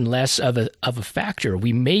less and less of a factor.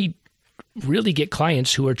 We may really get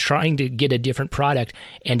clients who are trying to get a different product,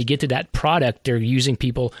 and to get to that product, they're using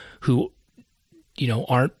people who,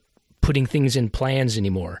 aren't putting things in plans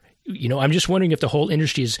anymore. I'm just wondering if the whole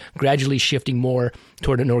industry is gradually shifting more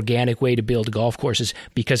toward an organic way to build golf courses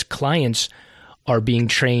because clients are being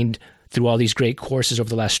trained through all these great courses over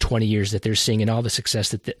the last 20 years that they're seeing and all the success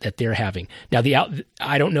that they're having. Now,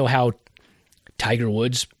 I don't know how Tiger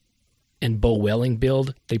Woods and Bo Welling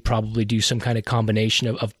build. They probably do some kind of combination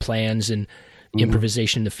of plans and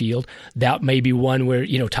improvisation in the field. That may be one where,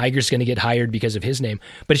 Tiger's going to get hired because of his name.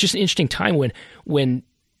 But it's just an interesting time when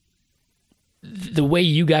the way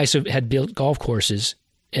you guys had built golf courses,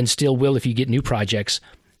 and still will if you get new projects,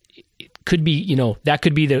 could be, that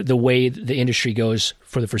could be the way the industry goes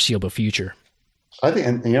for the foreseeable future. I think,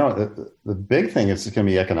 and the big thing is it's going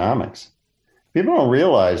to be economics. People don't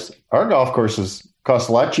realize our golf courses cost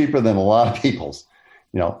a lot cheaper than a lot of people's.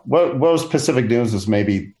 What was Pacific Dunes was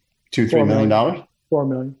maybe $2-3 million. $4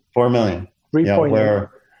 million. $4 million. 3.8.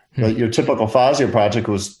 Where your typical Fazio project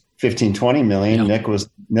was $15-20 million. Yep.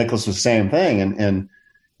 Nicholas was the same thing, and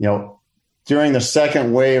during the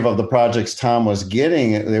second wave of the projects Tom was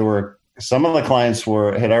getting, some of the clients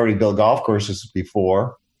had already built golf courses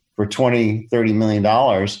before for $20-30 million.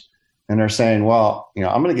 And they're saying, well,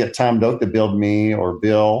 I'm going to get Tom Doak to build me, or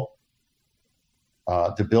Bill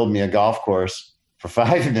to build me a golf course for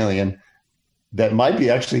 $5 million that might be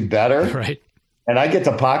actually better. Right. And I get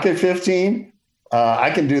to pocket 15.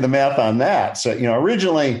 I can do the math on that. So,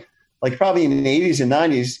 originally, like probably in the 80s and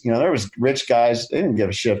 90s, there was rich guys. They didn't give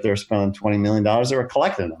a shit if they were spending $20 million. They were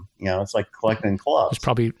collecting them. It's like collecting clubs. It's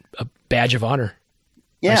probably a badge of honor.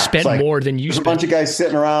 Yeah. I spent more than you spent. There's a bunch of guys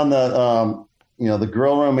sitting around the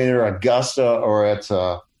grill room either at Augusta or at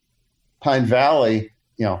Pine Valley,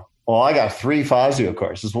 well, I got 3 Fazio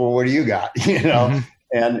courses. Well, what do you got?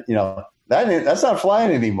 And that's not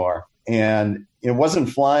flying anymore. And it wasn't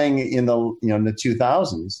flying in the in the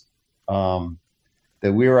 2000s.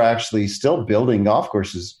 That we were actually still building golf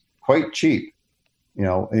courses quite cheap.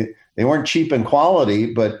 They weren't cheap in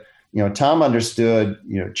quality, but Tom understood.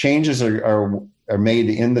 Changes are made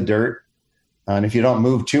in the dirt. And if you don't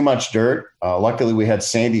move too much dirt, luckily we had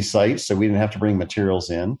sandy sites, so we didn't have to bring materials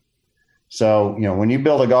in. So, when you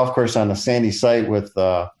build a golf course on a sandy site with,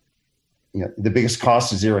 the biggest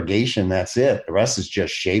cost is irrigation, that's it. The rest is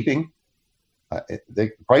just shaping.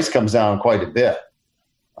 The price comes down quite a bit.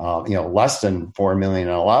 less than $4 million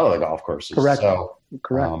on a lot of the golf courses. Correct. So,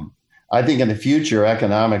 correct. I think in the future,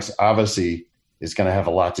 economics obviously is going to have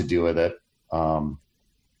a lot to do with it.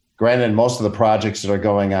 Granted, most of the projects that are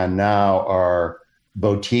going on now are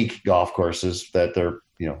boutique golf courses that they're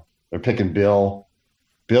picking Bill,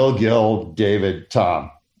 Gil, David,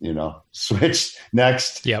 Tom, switch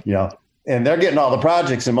next, yep. And they're getting all the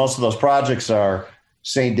projects, and most of those projects are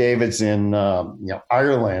St. David's in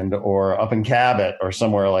Ireland or up in Cabot or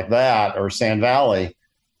somewhere like that, or Sand Valley.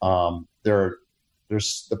 New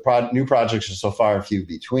projects are so far and few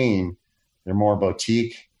between. They're more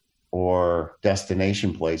boutique or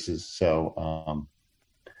destination places. So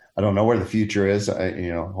I don't know where the future is.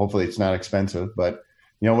 Hopefully it's not expensive, but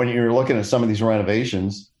when you're looking at some of these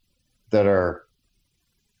renovations that are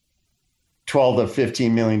 $12 to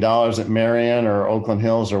 $15 million at Marion or Oakland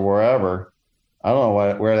Hills or wherever, I don't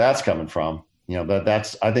know where that's coming from.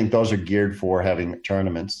 I think those are geared for having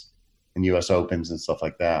tournaments and U.S. Opens and stuff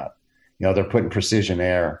like that. They're putting precision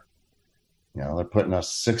air. They're putting a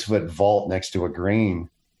 6-foot vault next to a green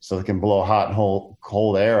so they can blow hot and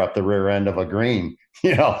cold air up the rear end of a green.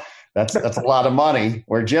 That's a lot of money.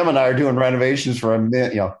 Where Jim and I are doing renovations for $1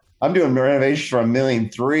 million. I'm doing renovations for $1.3 million.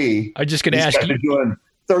 I'm just going to ask you. Doing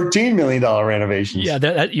 $13 million renovations.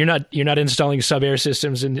 Yeah, you're not installing sub-air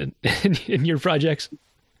systems in your projects.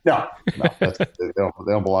 No, they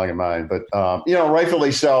don't belong in mine. But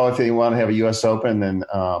rightfully so. If they want to have a U.S. Open, then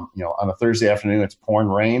on a Thursday afternoon it's pouring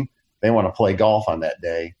rain, they want to play golf on that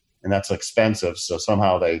day, and that's expensive. So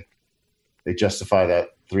somehow they justify that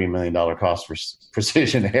 $3 million cost for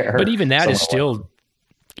precision air. But even that is still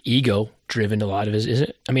ego driven. A lot of it, isn't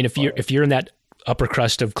it? I mean, if you're in that upper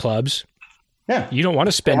crust of clubs, yeah, you don't want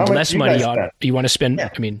to spend less money on. You want to spend. Yeah.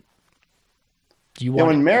 I mean.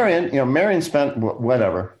 When Marion spent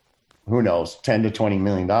whatever, who knows, $10 to $20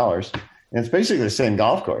 million. And it's basically the same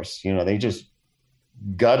golf course. They just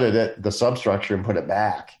gutted it, the substructure, and put it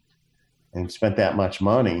back, and spent that much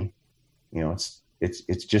money.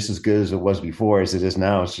 It's just as good as it was before as it is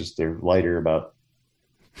now. It's just they're lighter about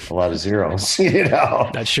a lot of zeros.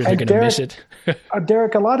 Not sure they're going to miss it.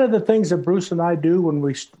 Derek, a lot of the things that Bruce and I do when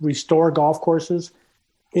we restore golf courses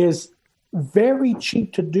is very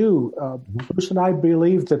cheap to do. Bruce and I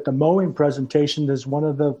believe that the mowing presentation is one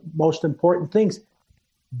of the most important things.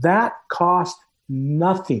 That costs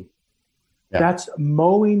nothing. Yeah. That's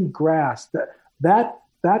mowing grass. That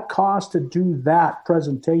cost to do that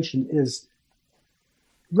presentation is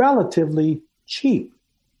relatively cheap.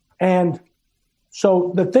 And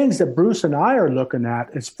so the things that Bruce and I are looking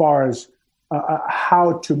at as far as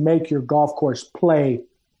how to make your golf course play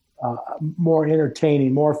more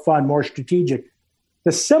entertaining, more fun, more strategic.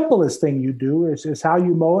 The simplest thing you do is how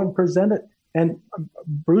you mow and present it. And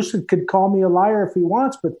Bruce could call me a liar if he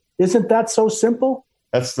wants, but isn't that so simple?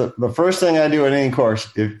 That's the first thing I do at any course.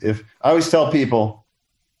 If I always tell people,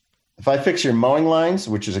 if I fix your mowing lines,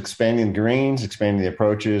 which is expanding the greens, expanding the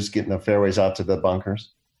approaches, getting the fairways out to the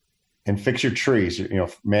bunkers, and fix your trees,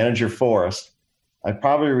 manage your forest, I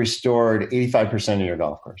probably restored 85% of your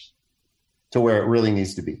golf course to where it really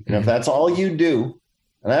needs to be. And if that's all you do,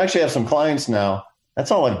 and I actually have some clients now,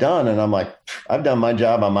 that's all I've done. And I'm like, I've done my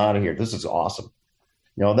job. I'm out of here. This is awesome.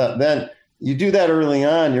 Then you do that early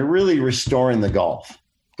on, you're really restoring the golf.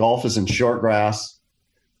 Golf is in short grass.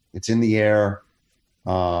 It's in the air.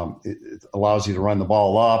 It allows you to run the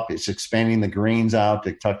ball up. It's expanding the greens out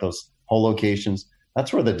to tuck those hole locations.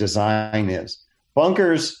 That's where the design is.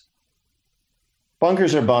 Bunkers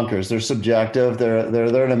are bunkers. They're subjective. They're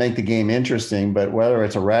there to make the game interesting. But whether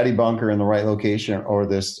it's a ratty bunker in the right location or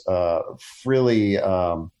this really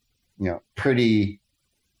pretty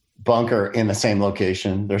bunker in the same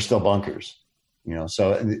location, they're still bunkers.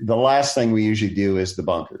 So the last thing we usually do is the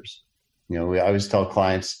bunkers. We always tell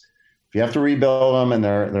clients, if you have to rebuild them and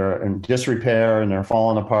they're in disrepair and they're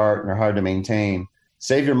falling apart and they're hard to maintain,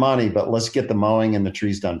 save your money, but let's get the mowing and the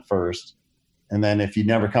trees done first. And then if you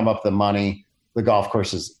never come up with the money, the golf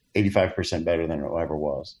course is 85% better than it ever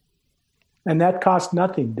was. And that costs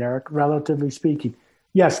nothing, Derek, relatively speaking.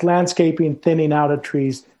 Yes, landscaping, thinning out of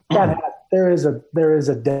trees, there is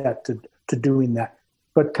a debt to doing that.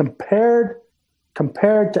 But compared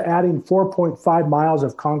to adding 4.5 miles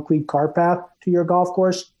of concrete car path to your golf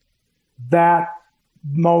course, that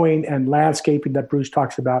mowing and landscaping that Bruce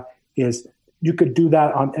talks about is you could do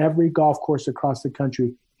that on every golf course across the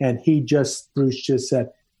country. And Bruce just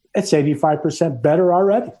said, it's 85% better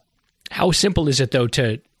already. How simple is it though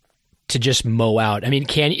to just mow out? I mean,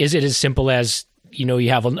 is it as simple as, you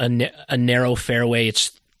have a narrow fairway,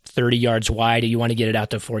 it's 30 yards wide, and you want to get it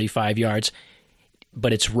out to 45 yards.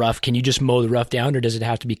 but it's rough. Can you just mow the rough down, or does it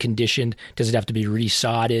have to be conditioned? Does it have to be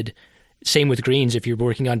resodded? Same with greens. If you're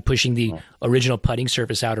working on pushing the original putting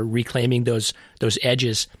surface out or reclaiming those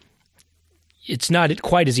edges, it's not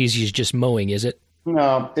quite as easy as just mowing, is it?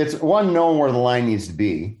 No, it's one, knowing where the line needs to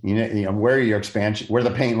be, you know, where your expansion, where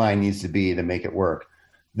the paint line needs to be to make it work.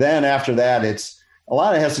 Then after that, it's a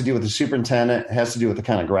lot of it has to do with the superintendent. It has to do with the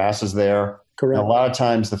kind of grasses there. Correct. And a lot of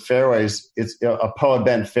times the fairways, it's a POA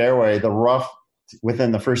bent fairway. The rough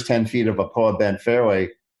within the first 10 feet of a POA bent fairway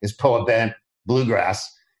is POA bent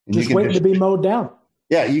bluegrass. And just waiting to be mowed down.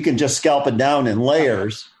 Yeah, you can just scalp it down in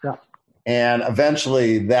layers. Yeah. And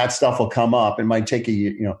eventually that stuff will come up. It might take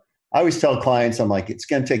I always tell clients, I'm like, it's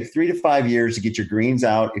going to take 3 to 5 years to get your greens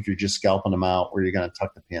out if you're just scalping them out, where you're going to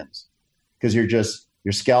tuck the pins. Because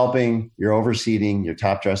you're scalping, you're overseeding, you're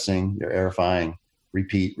top dressing, you're aerifying,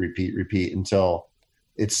 repeat until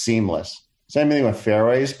it's seamless. Same thing with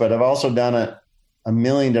fairways, but I've also done it a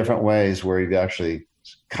million different ways where you've actually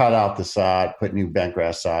cut out the sod, put new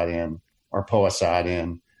bentgrass sod in or POA sod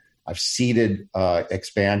in. I've seeded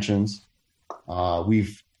expansions.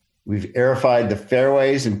 We've aerified the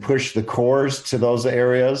fairways and pushed the cores to those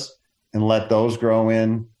areas and let those grow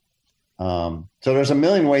in. So there's a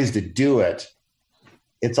million ways to do it.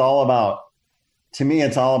 To me,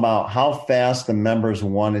 it's all about how fast the members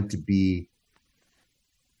want it to be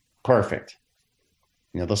perfect.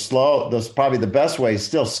 You know, probably the best way is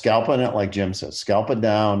still scalping it, like Jim says, scalp it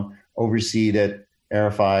down, overseed it,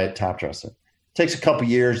 aerify it, top dress it. It takes a couple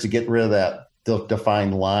years to get rid of that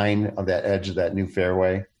defined line of that edge of that new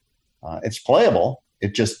fairway. It's playable.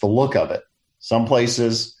 It's just the look of it. Some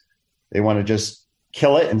places they want to just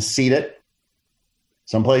kill it and seed it.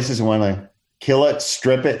 Some places want to kill it,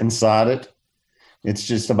 strip it, and sod it. It's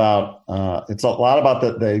just about it's a lot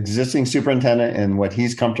about the existing superintendent and what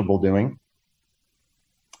he's comfortable doing,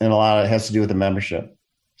 and a lot of it has to do with the membership.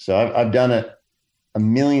 So I've done it a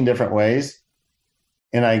million different ways,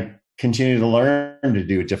 and I continue to learn to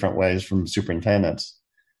do it different ways from superintendents.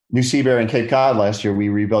 New Seabury and Cape Cod last year, we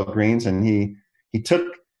rebuilt greens, and he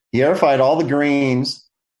aerified all the greens,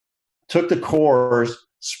 took the cores,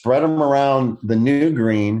 spread them around the new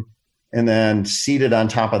green, and then seeded on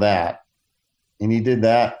top of that. And he did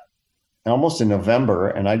that almost in November,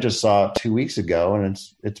 and I just saw it 2 weeks ago, and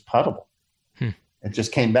it's puttable. It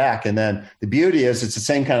just came back. And then the beauty is it's the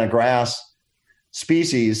same kind of grass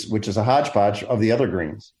species, which is a hodgepodge of the other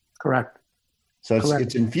greens. Correct. So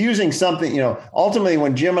it's infusing something, ultimately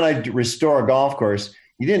when Jim and I restore a golf course,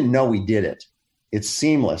 you didn't know we did it. It's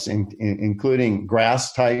seamless, including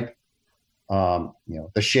grass type, the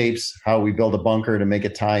shapes, how we build a bunker to make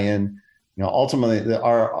it tie in. Ultimately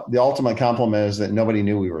the ultimate compliment is that nobody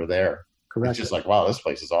knew we were there. Correct. It's just like, wow, this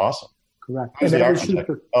place is awesome. Correct. Who's the architect?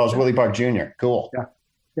 It was Willie Park Jr. Cool. Yeah.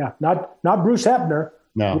 Yeah. Not Bruce Hebner.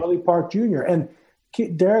 No. Willie Park Jr. And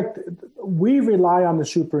Derek, we rely on the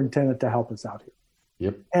superintendent to help us out here.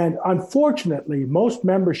 Yep. And unfortunately, most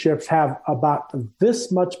memberships have about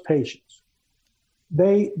this much patience.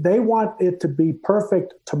 They want it to be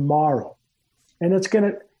perfect tomorrow. And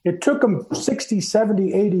it took them 60,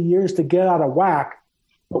 70, 80 years to get out of whack.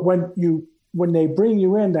 But when they bring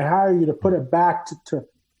you in to hire you to put it back to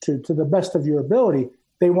the best of your ability,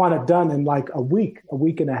 they want it done in like a week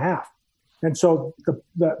and a half. And so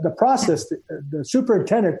the process, the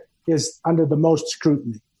superintendent is under the most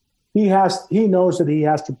scrutiny. He knows that he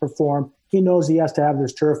has to perform. He knows he has to have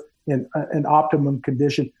this turf in optimum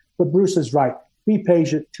condition. But Bruce is right. Be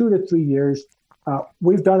patient, 2 to 3 years.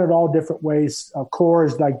 We've done it all different ways.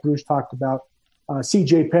 Cores, like Bruce talked about.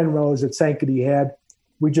 C.J. Penrose at Sankaty Head.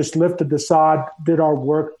 We just lifted the sod, did our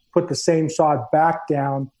work, put the same sod back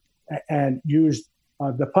down, and used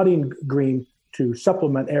the putting green to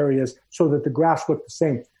supplement areas so that the grass looked the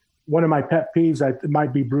same. One of my pet peeves, it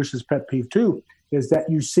might be Bruce's pet peeve too, is that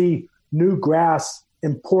you see new grass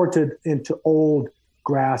imported into old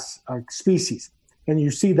grass species. And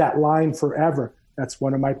you see that line forever. That's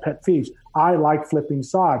one of my pet peeves. I like flipping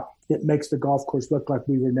sod. It makes the golf course look like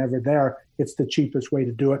we were never there. It's the cheapest way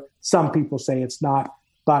to do it. Some people say it's not.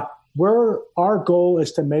 But our goal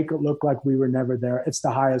is to make it look like we were never there. It's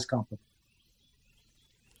the highest compliment.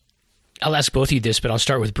 I'll ask both of you this, but I'll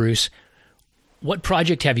start with Bruce. What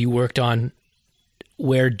project have you worked on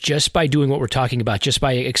where just by doing what we're talking about, just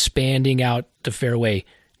by expanding out the fairway,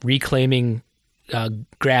 reclaiming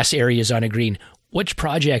grass areas on a green, which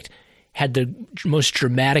project had the most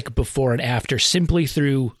dramatic before and after simply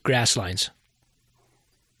through grass lines?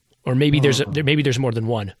 Or maybe there's more than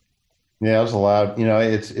one. Yeah, it was a lot.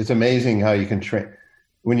 It's amazing how you can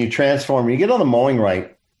when you transform, you get on the mowing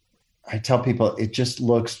right. I tell people it just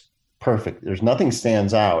looks perfect. There's nothing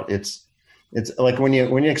stands out. It's like when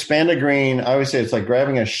you expand a green, I always say it's like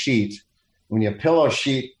grabbing a sheet. When you pillow a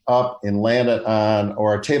sheet up and land it on,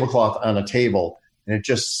 or a tablecloth on a table, and it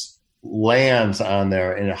just lands on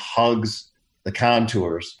there and it hugs the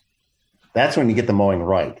contours, that's when you get the mowing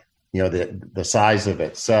right, the size of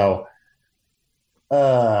it. So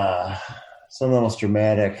some of the most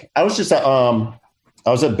dramatic. I was just I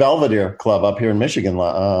was at Belvedere Club up here in Michigan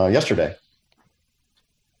yesterday.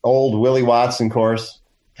 Old Willie Watson course.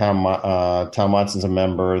 Tom Watson's a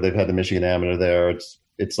member. They've had the Michigan Amateur there.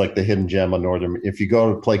 It's like the hidden gem of Northern. If you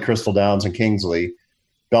go to play Crystal Downs and Kingsley,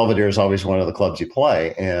 Belvedere is always one of the clubs you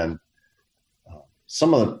play. And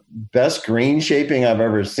some of the best green shaping I've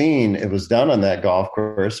ever seen, it was done on that golf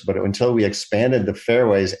course. But until we expanded the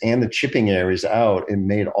fairways and the chipping areas out, it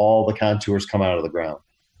made all the contours come out of the ground.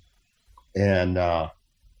 And I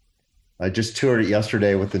just toured it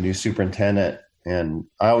yesterday with the new superintendent. And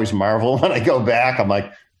I always marvel when I go back. I'm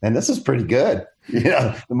like, man, this is pretty good.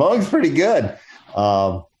 The mowing's pretty good.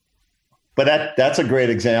 But that's a great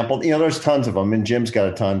example. There's tons of them, and Jim's got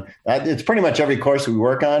a ton. It's pretty much every course we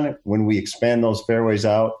work on when we expand those fairways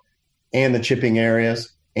out and the chipping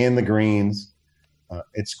areas and the greens.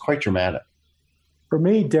 It's quite dramatic. For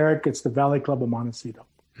me, Derek, it's the Valley Club of Montecito.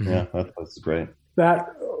 Yeah, that's great.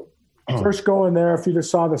 That first going there, if you just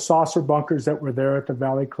saw the saucer bunkers that were there at the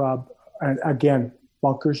Valley Club, and again,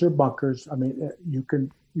 bunkers are bunkers. I mean, you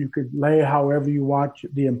could lay however you want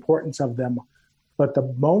the importance of them. But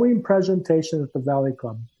the mowing presentation at the Valley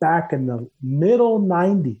Club back in the middle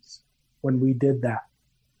 90s when we did that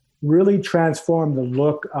really transformed the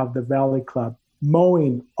look of the Valley Club,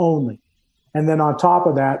 mowing only. And then on top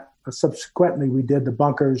of that, subsequently, we did the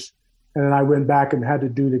bunkers. And then I went back and had to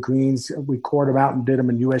do the greens. We cored them out and did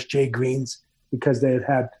them in USJ greens because they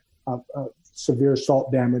had severe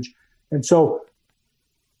salt damage. And so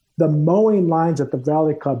the mowing lines at the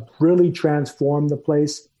Valley Club really transformed the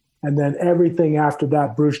place. And then everything after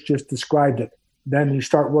that, Bruce just described it. Then you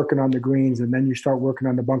start working on the greens, and then you start working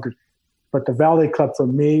on the bunkers. But the Valley Club for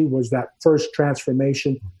me was that first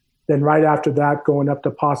transformation. Then right after that, going up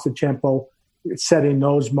to Pasatiempo, setting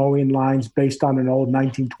those mowing lines based on an old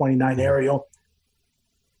 1929 aerial.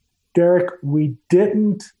 Derek, we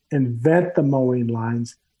didn't invent the mowing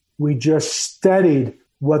lines. We just studied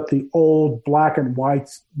what the old black and white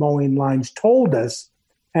mowing lines told us,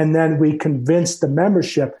 and then we convinced the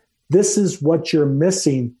membership, this is what you're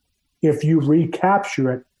missing. If you recapture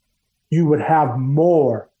it, you would have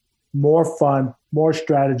more fun, more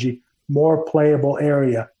strategy, more playable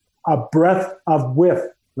area, a breadth of width.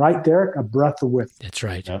 Right, Derek? A breadth of width. That's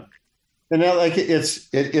right. Yeah. And now, like,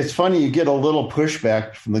 it's funny, you get a little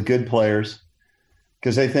pushback from the good players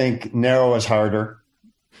because they think narrow is harder.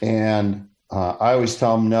 And I always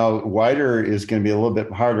tell them, no, wider is going to be a little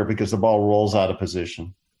bit harder because the ball rolls out of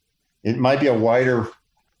position. It might be a wider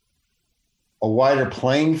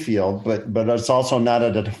playing field, but it's also not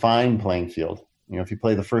a defined playing field. If you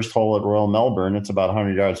play the first hole at Royal Melbourne, it's about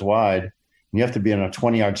 100 yards wide. And you have to be in a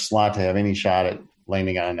 20-yard slot to have any shot at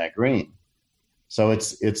landing on that green. So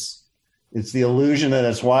it's the illusion that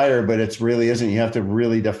it's wider, but it really isn't. You have to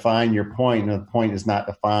really define your point, and the point is not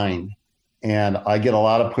defined. And I get a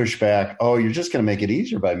lot of pushback. Oh, you're just going to make it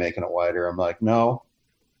easier by making it wider. I'm like, no.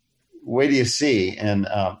 Wait till you see. And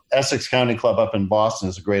Essex County Club up in Boston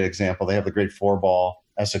is a great example. They have the great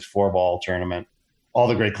Essex 4-ball tournament. All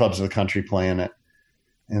the great clubs of the country playing it.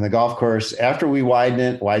 And the golf course, after we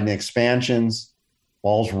widen the expansions,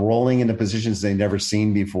 balls rolling into positions they'd never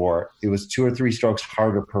seen before, it was 2 or 3 strokes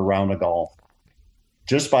harder per round of golf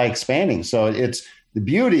just by expanding. So the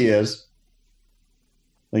beauty is,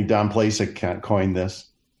 I think Don Plasek coined this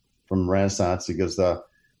from Renaissance. He goes,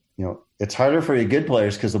 it's harder for your good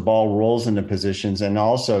players because the ball rolls into positions and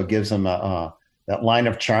also gives them that line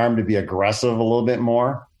of charm to be aggressive a little bit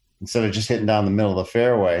more instead of just hitting down the middle of the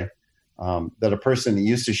fairway. That a person that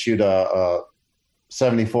used to shoot a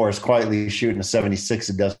 74 is quietly shooting a 76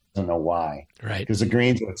 and doesn't know why. Right. Because the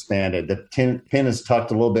greens have expanded. The pin is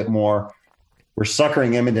tucked a little bit more. We're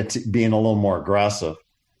suckering him into being a little more aggressive.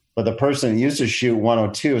 But the person that used to shoot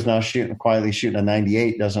 102 is now quietly shooting a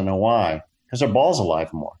 98, doesn't know why. Because their ball's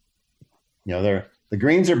alive more. The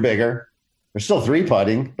greens are bigger. They're still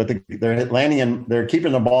 3-putting, but they're landing and they're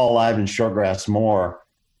keeping the ball alive in short grass more.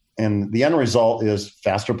 And the end result is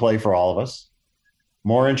faster play for all of us,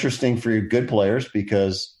 more interesting for your good players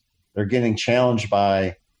because they're getting challenged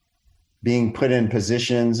by being put in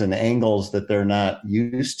positions and angles that they're not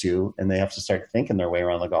used to, and they have to start thinking their way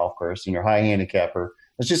around the golf course. And your high handicapper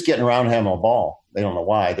is just getting around having a ball. They don't know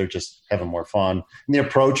why. They're just having more fun. And the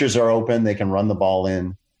approaches are open. They can run the ball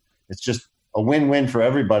in. It's just a win-win for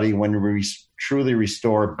everybody when we truly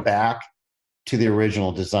restore back to the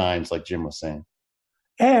original designs, like Jim was saying.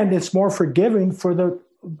 And it's more forgiving for the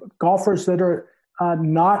golfers that are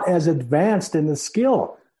not as advanced in the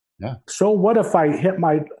skill. Yeah. So what if I hit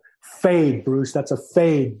my fade, Bruce? That's a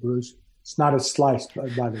fade, Bruce. It's not a slice,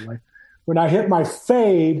 by the way. When I hit my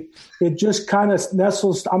fade, it just kind of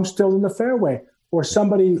nestles. I'm still in the fairway. Or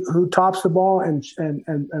somebody who tops the ball and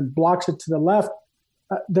blocks it to the left,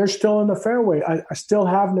 they're still in the fairway. I still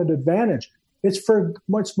have an advantage. It's for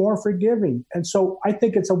much more forgiving. And so I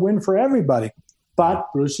think it's a win for everybody. But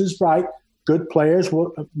Bruce is right. Good players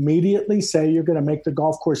will immediately say you're going to make the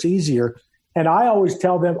golf course easier. And I always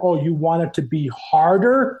tell them, oh, you want it to be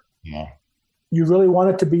harder? Yeah. You really want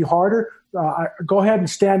it to be harder? Go ahead and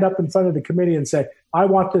stand up in front of the committee and say, I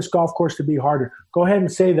want this golf course to be harder. Go ahead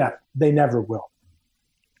and say that. They never will.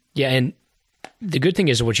 Yeah, and the good thing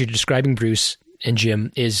is what you're describing, Bruce and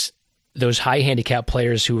Jim, is those high handicap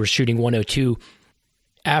players who were shooting 102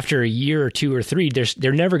 after a year or two or three,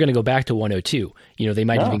 they're never going to go back to 102. They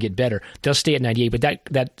might even get better. They'll stay at 98, but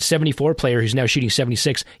that 74 player who's now shooting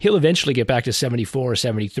 76, he'll eventually get back to 74 or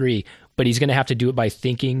 73, but he's going to have to do it by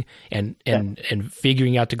thinking and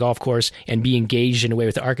figuring out the golf course and be engaged in a way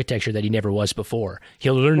with the architecture that he never was before.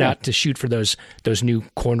 He'll learn not to shoot for those new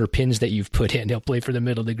corner pins that you've put in. He'll play for the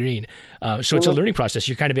middle of the green. So it's a learning process.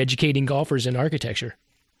 You're kind of educating golfers in architecture.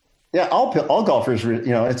 Yeah, all golfers,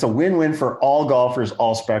 it's a win-win for all golfers,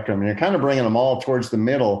 all spectrum. And you're kind of bringing them all towards the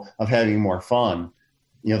middle of having more fun.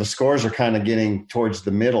 The scores are kind of getting towards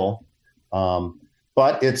the middle.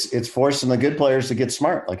 But it's forcing the good players to get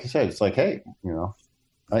smart. Like you said, it's like, hey,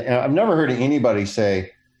 I've never heard anybody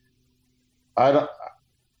say, I'm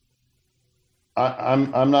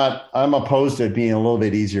opposed to it being a little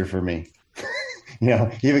bit easier for me.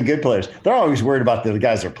 Even good players, they're always worried about the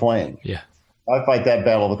guys they're playing. Yeah. I fight that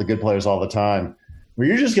battle with the good players all the time. Well,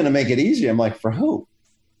 you're just going to make it easy. I'm like, for who?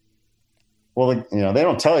 Well, they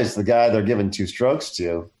don't tell you it's the guy they're giving 2 strokes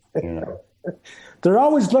to. They're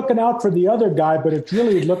always looking out for the other guy, but it's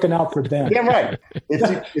really looking out for them. Yeah, right.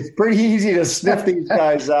 It's pretty easy to sniff these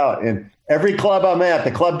guys out. And every club I'm at,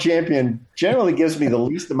 the club champion generally gives me the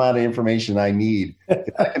least amount of information I need.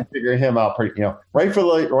 I can figure him out pretty.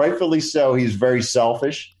 Rightfully so. He's very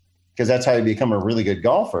selfish because that's how you become a really good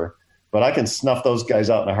golfer. But I can snuff those guys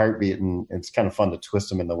out in a heartbeat, and it's kind of fun to twist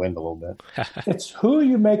them in the wind a little bit. It's who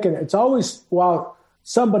you make it. It's always,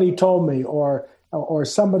 somebody told me or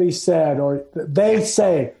somebody said or they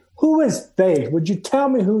say. Who is they? Would you tell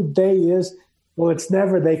me who they is? Well,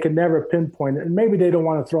 they can never pinpoint it. And maybe they don't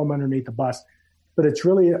want to throw them underneath the bus. But it's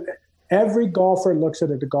really every golfer looks at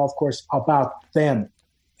the golf course about them.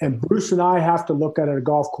 And Bruce and I have to look at a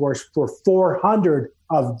golf course for 400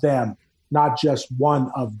 of them. Not just one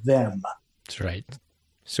of them. That's right.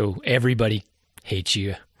 So everybody hates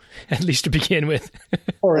you, at least to begin with.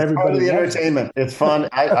 Or everybody. It's part of the entertainment. It's fun.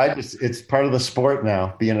 It's part of the sport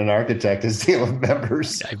now. Being an architect is dealing with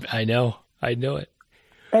members. I know it.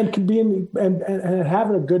 And and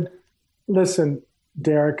having a good listen,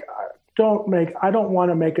 Derek. I don't want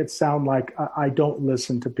to make it sound like I don't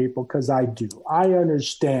listen to people, because I do. I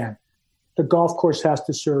understand the golf course has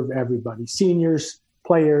to serve everybody: seniors,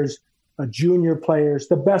 players, junior players,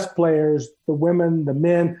 the best players, the women, the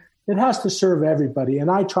men. It has to serve everybody,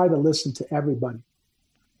 and I try to listen to everybody.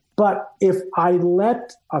 But if I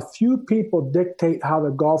let a few people dictate how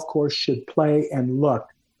the golf course should play and look,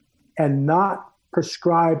 and not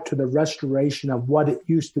prescribe to the restoration of what it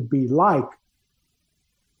used to be like,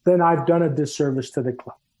 then I've done a disservice to the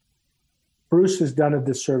club. Bruce has done a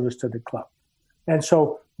disservice to the club. And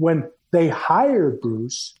so when they hire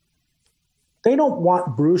Bruce, they don't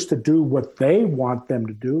want Bruce to do what they want them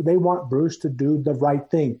to do. They want Bruce to do the right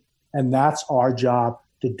thing. And that's our job,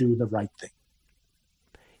 to do the right thing.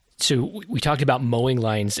 So we talked about mowing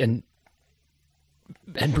lines, and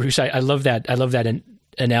Bruce, I love that. I love that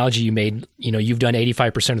analogy you made. You've done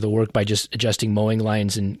 85% of the work by just adjusting mowing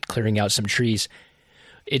lines and clearing out some trees.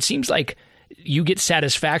 It seems like you get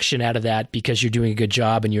satisfaction out of that because you're doing a good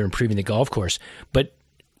job and you're improving the golf course. But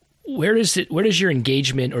where does your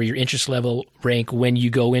engagement or your interest level rank when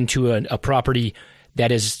you go into a property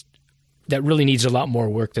that really needs a lot more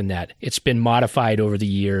work than that? It's been modified over the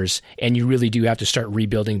years, and you really do have to start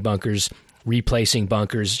rebuilding bunkers, replacing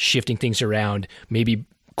bunkers, shifting things around, maybe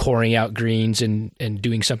coring out greens and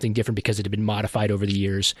doing something different because it had been modified over the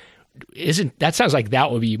years. That sounds like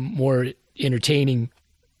that would be more entertaining,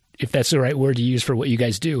 if that's the right word to use for what you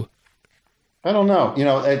guys do. I don't know.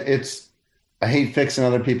 I hate fixing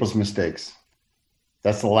other people's mistakes.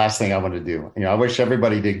 That's the last thing I want to do. I wish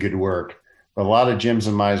everybody did good work, but a lot of Jim's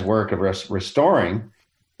and my work of restoring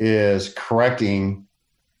is correcting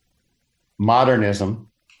modernism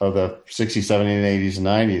of the 60s, 70s, 80s, and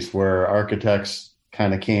 90s, where architects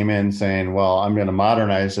kind of came in saying, well, I'm going to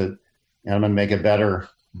modernize it and I'm going to make it better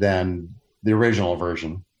than the original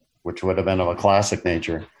version, which would have been of a classic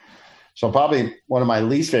nature. So probably one of my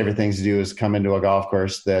least favorite things to do is come into a golf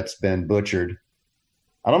course that's been butchered.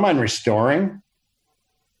 I don't mind restoring,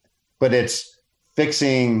 but it's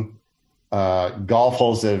fixing golf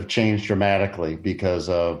holes that have changed dramatically because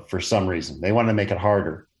of, for some reason, they want to make it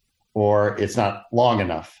harder or it's not long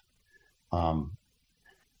enough.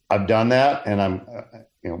 I've done that and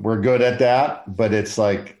we're good at that, but it's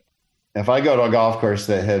like, if I go to a golf course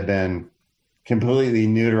that had been completely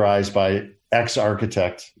neuterized by X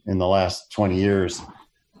architect in the last 20 years,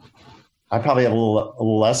 I probably have a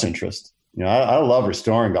little less interest. I love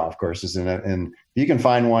restoring golf courses, and if you can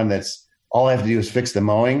find one that's all I have to do is fix the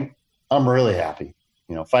mowing, I'm really happy.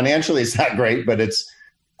 Financially it's not great, but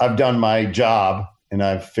I've done my job and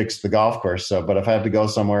I've fixed the golf course. So, but if I have to go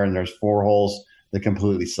somewhere and there's 4 holes that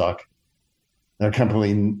completely suck, they're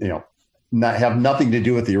completely, have nothing to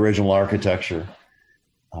do with the original architecture.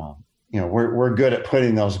 We're good at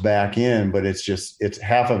putting those back in, but it's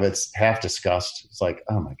half of it's half disgust. It's like,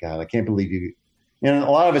 oh my God, I can't believe you. And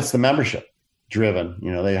a lot of it's the membership driven.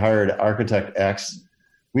 They hired architect X.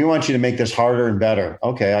 We want you to make this harder and better.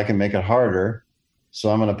 Okay, I can make it harder.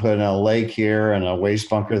 So I'm going to put in a lake here and a waste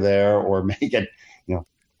bunker there, or make it,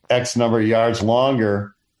 X number of yards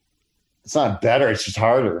longer. It's not better. It's just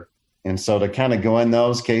harder. And so to kind of go in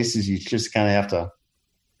those cases, you just kind of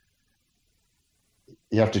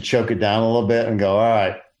have to choke it down a little bit and go, all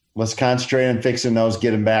right, let's concentrate on fixing those,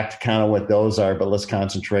 get them back to kind of what those are, but let's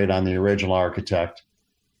concentrate on the original architect.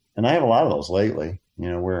 And I have a lot of those lately,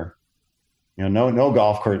 where, no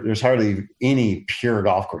golf course, there's hardly any pure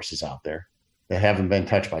golf courses out there that haven't been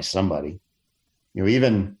touched by somebody.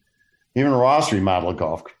 Even Ross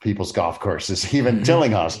remodeled people's golf courses, even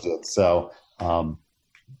Tillinghast did. So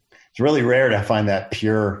it's really rare to find that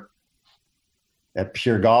pure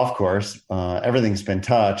golf course. Everything's been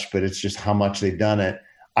touched, but it's just how much they've done it.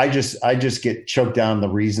 I just get choked down the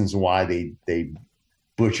reasons why they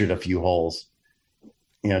butchered a few holes.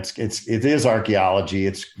 It is archaeology.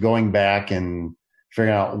 It's going back and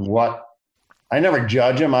figuring out what. I never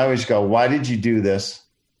judge them. I always go, why did you do this?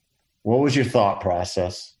 What was your thought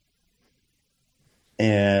process?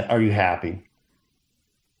 And are you happy?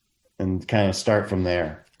 And kind of start from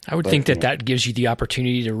there. I would think that gives you the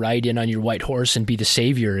opportunity to ride in on your white horse and be the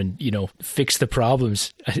savior and, fix the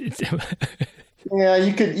problems. Yeah,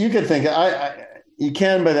 you could think you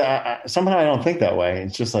can, but somehow I don't think that way.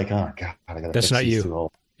 It's just like, oh God, I gotta. That's fix not these you. 2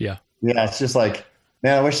 holes. Yeah. It's just like,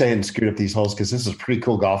 man, I wish I hadn't screwed up these holes because this is a pretty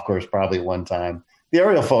cool golf course probably at one time. The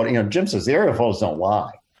aerial photo, Jim says the aerial photos don't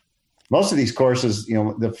lie. Most of these courses,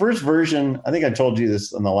 the first version, I think I told you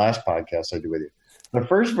this on the last podcast I did with you. The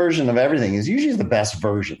first version of everything is usually the best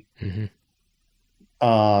version.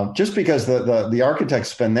 Mm-hmm. Just because the architects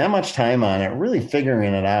spend that much time on it, really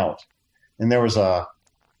figuring it out. And there was a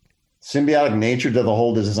symbiotic nature to the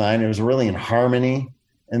whole design. It was really in harmony.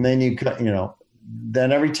 And then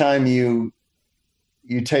then every time you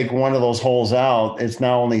take one of those holes out, it's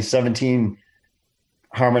now only 17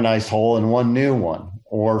 harmonized hole and 1 new one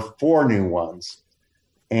or 4 new ones.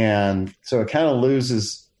 And so it kind of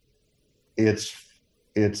loses its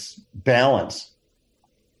balance.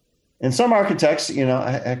 And some architects, when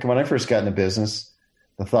I first got into business,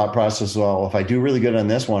 the thought process was, well, if I do really good on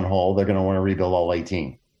this 1 hole, they're going to want to rebuild all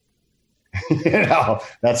 18.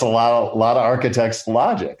 That's a lot of architects'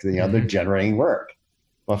 logic. They're generating work.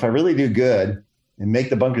 Well, if I really do good and make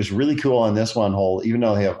the bunkers really cool on this 1 hole, even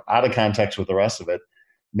though they have out of context with the rest of it,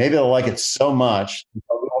 maybe they'll like it so much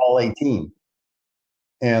they'll go all 18.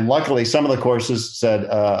 And luckily, some of the courses said,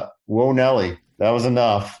 whoa, Nelly, that was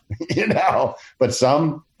enough, but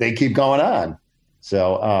some, they keep going on.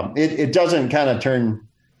 So it doesn't kind of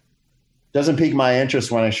doesn't pique my interest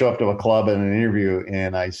when I show up to a club in an interview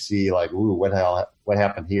and I see like, ooh, what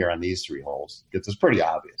happened here on these 3 holes? It's pretty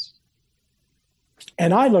obvious.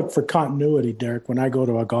 And I look for continuity, Derek, when I go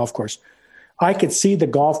to a golf course. I could see the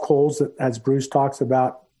golf holes that, as Bruce talks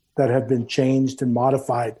about, that have been changed and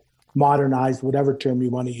modified, modernized, whatever term you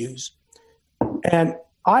want to use. And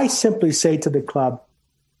I simply say to the club,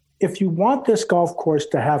 if you want this golf course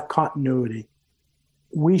to have continuity,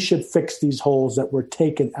 we should fix these holes that were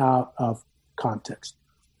taken out of context.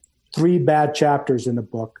 3 bad chapters in a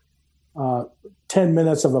book, 10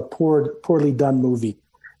 minutes of a poorly done movie.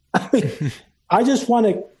 I mean, I just want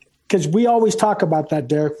to, because we always talk about that,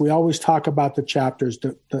 Derek. We always talk about the chapters,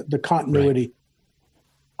 the continuity.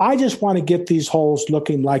 Right. I just want to get these holes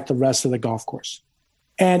looking like the rest of the golf course.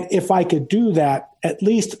 And if I could do that, at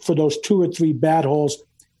least for those 2 or 3 bad holes,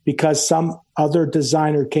 because some other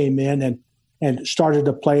designer came in and started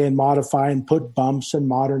to play and modify and put bumps and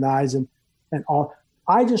modernize and all.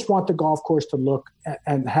 I just want the golf course to look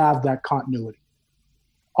and have that continuity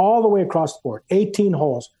all the way across the board, 18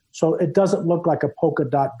 holes. So it doesn't look like a polka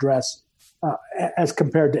dot dress as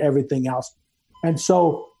compared to everything else. And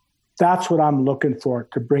so that's what I'm looking for,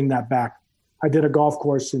 to bring that back. I did a golf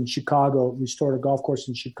course in Chicago, restored a golf course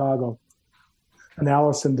in Chicago, an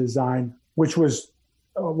Allison design, which was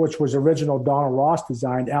original Donald Ross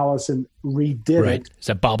design. Allison redid right. it. Is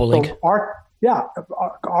that bobolink? So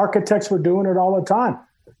architects were doing it all the time.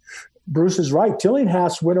 Bruce is right.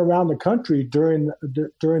 Tillinghast went around the country during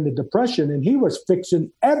the Depression, and he was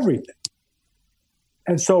fixing everything.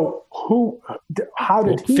 And so, how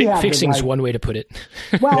did he have fixing's the one way to put it.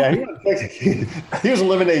 Well, yeah, he was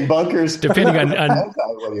eliminating bunkers, depending on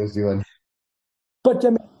what he was doing. But I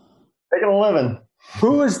mean, making a living.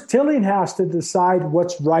 Who is Tillinghast to decide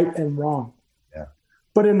what's right and wrong? Yeah.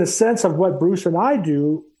 But in the sense of what Bruce and I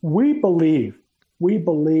do, we believe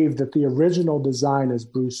that the original design, as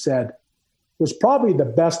Bruce said, was probably the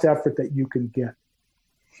best effort that you can get.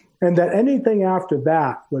 And that anything after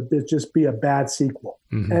that would just be a bad sequel.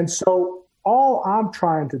 Mm-hmm. And so all I'm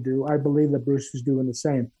trying to do, I believe that Bruce is doing the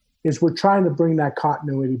same, is we're trying to bring that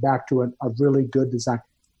continuity back to a really good design.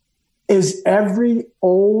 Is every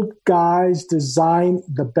old guy's design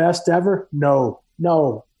the best ever? No.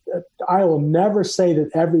 I will never say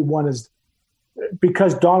that everyone is,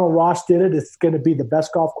 because Donald Ross did it, it's going to be the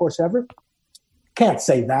best golf course ever. Can't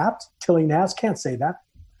say that. Tillinghast can't say that.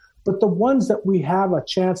 But the ones that we have a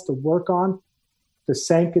chance to work on, the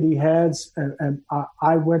Sankaty Heads, and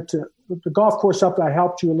I went to the golf course up. I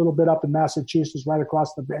helped you a little bit up in Massachusetts, right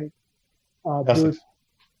across the bay.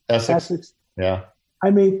 Essex. Yeah.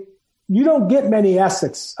 I mean, you don't get many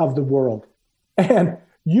Essex of the world, and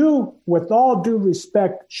you, with all due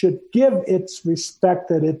respect, should give its respect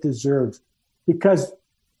that it deserves, because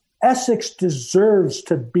Essex deserves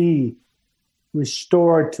to be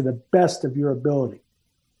restored to the best of your ability.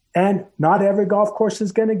 And not every golf course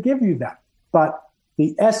is going to give you that. But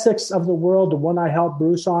the Essex of the world, the one I helped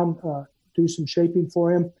Bruce on, do some shaping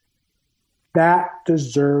for him, that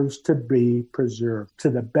deserves to be preserved to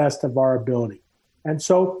the best of our ability. And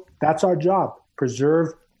so that's our job: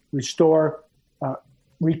 preserve, restore,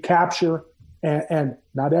 recapture. And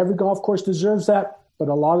not every golf course deserves that, but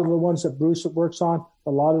a lot of the ones that Bruce works on,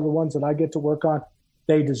 a lot of the ones that I get to work on,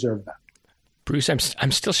 they deserve that. Bruce,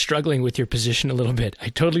 I'm still struggling with your position a little bit. I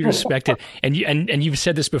totally respect it, and you've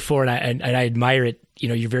said this before, and I admire it. You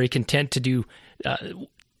know, you're very content to do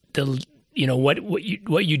what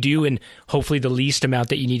you do, and hopefully the least amount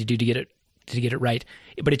that you need to do to get it right.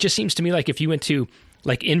 But it just seems to me like if you went to,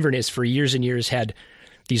 like, Inverness for years and years had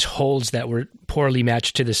these holes that were poorly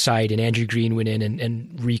matched to the site, and Andrew Green went in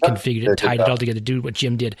and reconfigured it, tied it all together, do what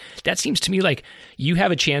Jim did. That seems to me like you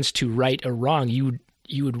have a chance to right a wrong. You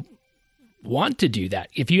would want to do that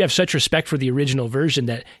if you have such respect for the original version,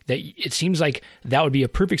 that it seems like that would be a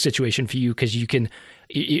perfect situation for you, because you can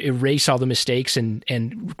erase all the mistakes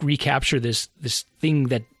and recapture this thing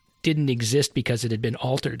that didn't exist because it had been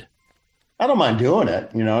altered. I don't mind doing it,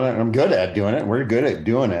 I'm good at doing it. We're good at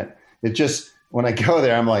doing it. It just, when I go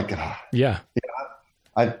there, I'm like, yeah.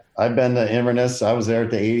 I've been to Inverness. I was there at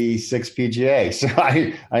the 86 PGA. So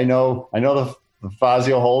I know the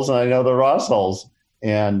Fazio holes, and I know the Ross holes,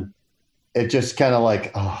 and it just kind of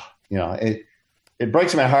like, it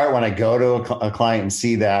breaks my heart when I go to a client and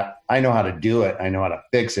see that I know how to do it. I know how to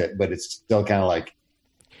fix it, but it's still kind of like,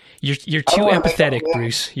 you're too empathetic,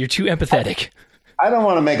 Bruce. You're too empathetic. I don't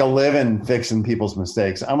want to make a living fixing people's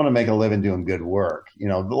mistakes. I'm going to make a living doing good work.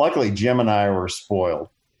 Luckily Jim and I were spoiled.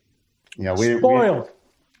 We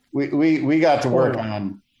got to work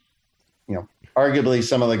on, arguably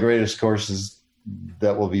some of the greatest courses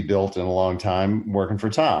that will be built in a long time, working for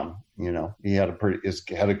Tom. He had a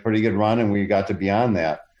pretty good run, and we got to beyond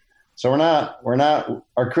that. So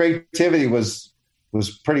our creativity was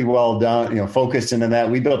pretty well done, focused into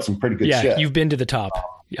that. We built some pretty good shit. Yeah, you've been to the top.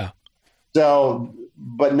 Yeah. So,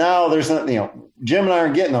 but now there's not, Jim and I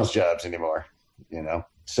aren't getting those jobs anymore,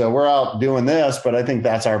 So we're out doing this, but I think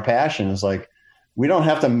that's our passion. Is like, we don't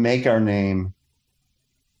have to make our name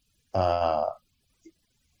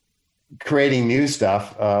creating new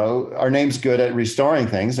stuff. Our name's good at restoring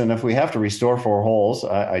things. And if we have to restore 4 holes,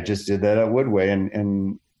 I just did that at Woodway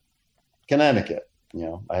in Connecticut.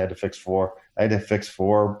 I had to fix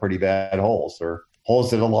 4 pretty bad holes, or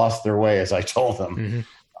holes that had lost their way, as I told them. Mm-hmm.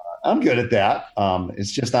 I'm good at that.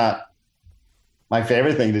 It's just not my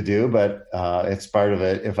favorite thing to do, but it's part of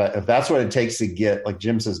it. If that's what it takes to get, like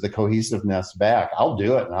Jim says, the cohesiveness back, I'll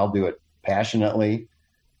do it, and I'll do it passionately.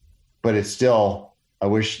 but it's still, I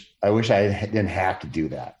wish I didn't have to do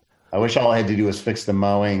that. I wish all I had to do was fix the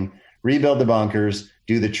mowing, rebuild the bunkers,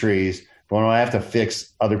 do the trees. But when I have to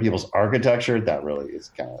fix other people's architecture, that really is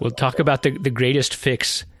kind of... We'll talk about the greatest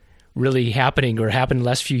fix really happening or happened in the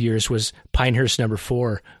last few years was Pinehurst number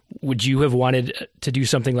 4. Would you have wanted to do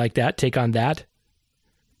something like that, take on that?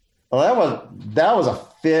 Well, that was a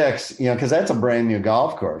fix, because that's a brand new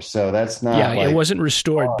golf course. So that's not... Yeah, it wasn't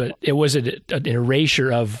restored, but it was an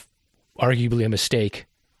erasure of arguably a mistake.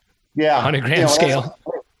 Yeah. On a grand scale.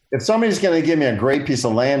 If somebody's going to give me a great piece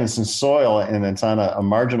of land and some soil and it's on a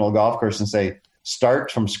marginal golf course and say,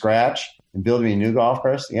 start from scratch and build me a new golf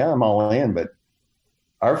course, yeah, I'm all in, but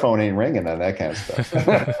our phone ain't ringing on that kind of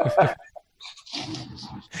stuff.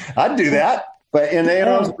 I'd do that. But, it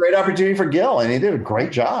was a great opportunity for Gil, and he did a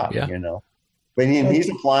great job, But he's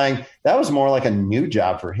applying, that was more like a new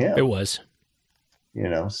job for him. It was.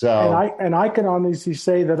 So. And I can honestly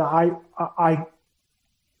say that I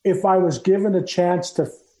if I was given a chance to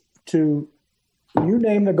you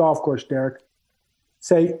name the golf course, Derek,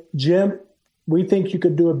 say, Jim, we think you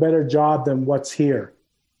could do a better job than what's here.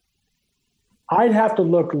 I'd have to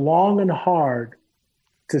look long and hard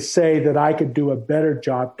to say that I could do a better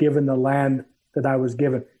job given the land that I was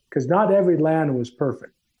given, because not every land was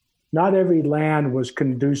perfect. Not every land was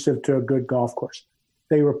conducive to a good golf course.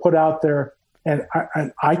 They were put out there, and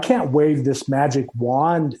I can't wave this magic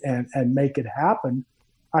wand and make it happen.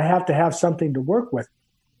 I have to have something to work with.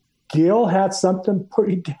 Gil had something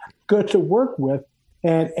pretty good to work with,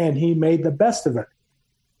 and he made the best of it.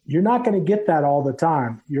 You're not going to get that all the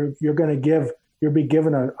time. You'll be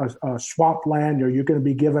given a swamp land, or you're going to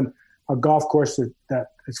be given a golf course that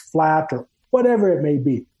is flat, or whatever it may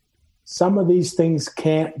be. Some of these things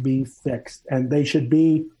can't be fixed, and they should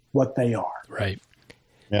be what they are. Right.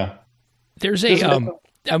 Yeah. There's I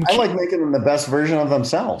like making them the best version of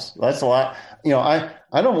themselves. That's a lot.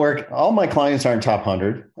 I don't work, all my clients aren't top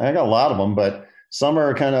 100. I got a lot of them, but some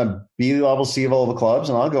are kind of B level, C level clubs.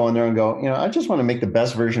 And I'll go in there and go, I just want to make the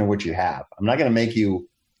best version of what you have. I'm not going to make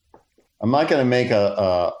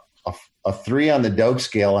a 3 on the Doak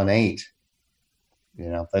scale an 8.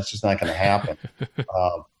 That's just not going to happen.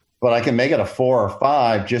 But I can make it a 4 or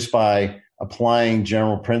 5 just by applying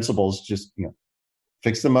general principles. Just,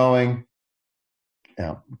 fix the mowing,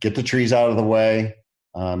 get the trees out of the way,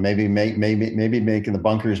 maybe making the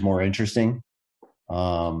bunkers more interesting,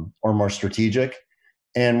 or more strategic,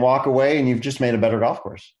 and walk away, and you've just made a better golf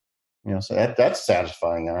course. So that's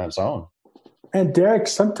satisfying on its own. And Derek,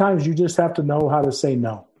 sometimes you just have to know how to say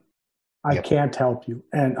no. I can't help you,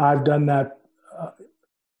 and I've done that.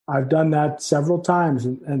 I've done that several times,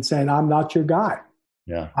 and saying I'm not your guy.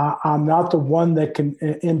 Yeah, I'm not the one that can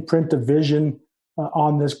imprint a vision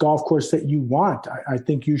on this golf course that you want. I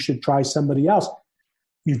think you should try somebody else.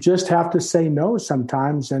 You just have to say no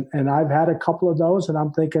sometimes. And I've had a couple of those, and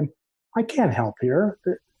I'm thinking, I can't help here.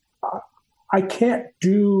 I can't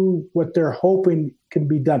do what they're hoping can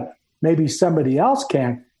be done. Maybe somebody else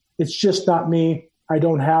can. It's just not me. I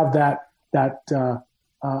don't have that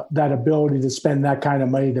ability to spend that kind of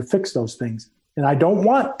money to fix those things. And I don't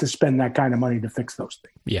want to spend that kind of money to fix those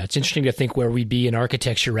things. Yeah, it's interesting to think where we'd be in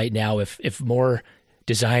architecture right now if more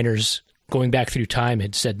designers going back through time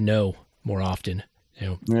had said no more often.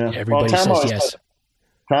 Everybody says yes.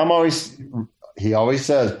 Tom always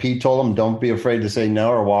says, Pete told him, don't be afraid to say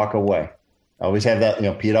no or walk away. I always have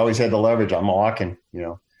that, Pete always had the leverage. I'm walking,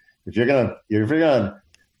 if we're going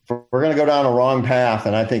to go down a wrong path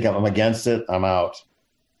and I think I'm against it, I'm out.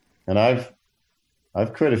 And I've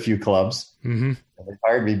quit a few clubs. Mm-hmm. And they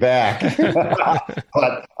hired me back,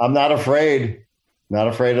 but I'm not afraid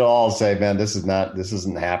at all to say, man, this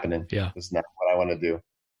isn't happening. Yeah. This is not what I want to do.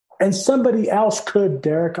 And somebody else could,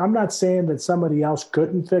 Derek. I'm not saying that somebody else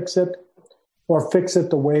couldn't fix it or fix it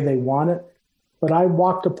the way they want it, but I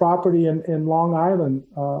walked a property in Long Island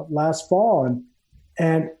last fall,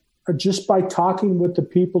 and just by talking with the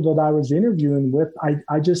people that I was interviewing with,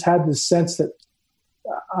 I just had this sense that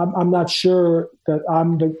I'm not sure that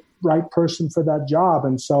I'm the right person for that job.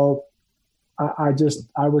 And so I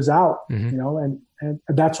was out, mm-hmm. And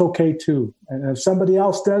that's okay too. And if somebody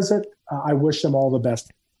else does it, I wish them all the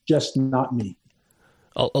best, just not me.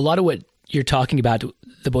 A lot of what you're talking about,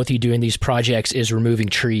 the both of you doing these projects, is removing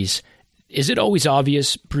trees. Is it always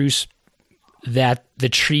obvious, Bruce, that the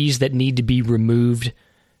trees that need to be removed,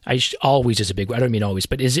 always is a big word, I don't mean always,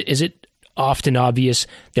 but is it often obvious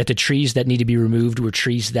that the trees that need to be removed were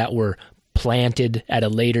trees that were planted at a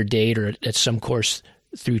later date or at some course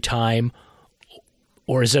through time?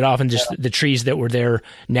 Or is it often just the trees that were there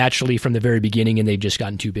naturally from the very beginning and they've just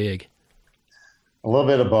gotten too big? A little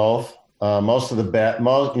bit of both. most of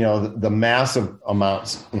the massive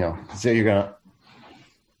amounts, the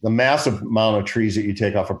massive amount of trees that you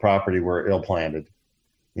take off a property were ill planted.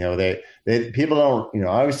 People don't,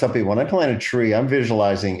 I always tell people when I plant a tree, I'm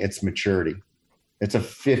visualizing its maturity. It's a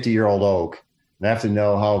 50-year-old oak, and I have to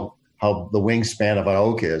know how the wingspan of an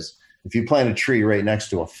oak is. If you plant a tree right next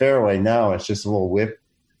to a fairway now, it's just a little whip.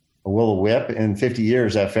 In 50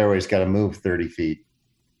 years, that fairway's got to move 30 feet.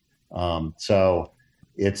 So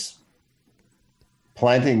it's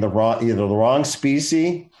planting either the wrong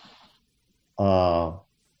species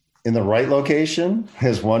in the right location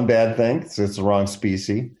is one bad thing. So it's the wrong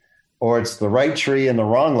species, or it's the right tree in the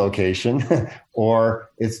wrong location,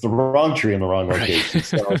 or it's the wrong tree in the wrong location.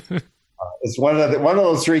 Right. So it's one of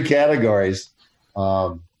those three categories.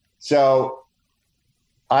 So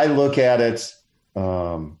I look at it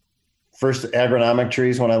first, agronomic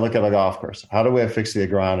trees. When I look at a golf course, how do we fix the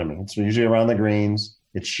agronomy? It's usually around the greens.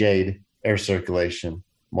 It's shade, air circulation,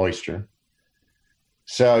 moisture.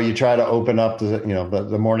 So you try to open up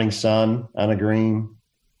the morning sun on a green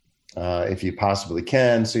if you possibly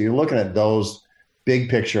can. So you're looking at those big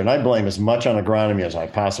picture, and I blame as much on agronomy as I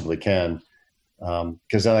possibly can,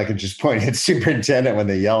 because then I can just point at superintendent when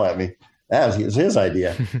they yell at me. That was his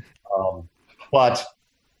idea. But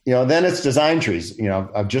then it's design trees.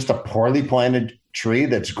 Of just a poorly planted tree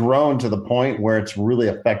that's grown to the point where it's really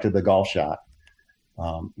affected the golf shot.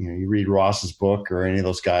 You read Ross's book or any of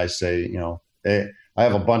those guys say, I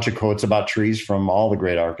have a bunch of quotes about trees from all the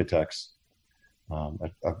great architects. A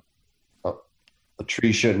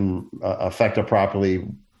tree shouldn't affect a properly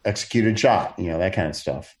executed shot, that kind of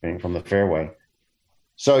stuff from the fairway.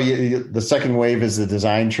 So the second wave is the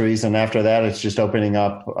design trees. And after that, it's just opening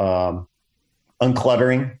up,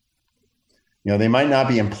 uncluttering. They might not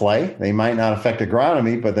be in play. They might not affect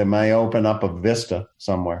agronomy, but they may open up a vista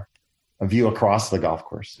somewhere, a view across the golf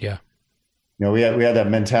course. Yeah. We had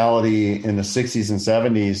that mentality in the 60s and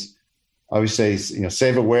 70s. I always say,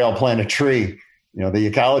 save a whale, plant a tree, the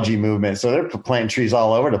ecology movement. So they're planting trees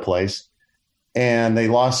all over the place. And they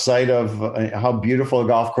lost sight of how beautiful a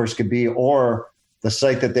golf course could be, or the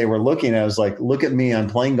site that they were looking at was like, look at me, I'm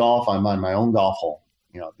playing golf, I'm on my own golf hole.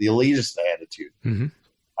 The elitist attitude. Mm-hmm.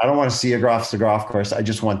 I don't want to see across the golf course. I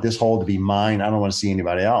just want this hole to be mine. I don't want to see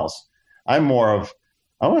anybody else. I'm more of,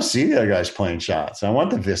 I want to see the other guys playing shots. I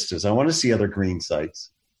want the vistas. I want to see other green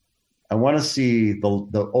sites. I want to see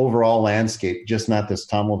the overall landscape, just not this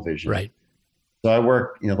tunnel vision. Right. So I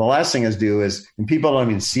work, the last thing I do is, and people don't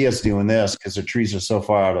even see us doing this because the trees are so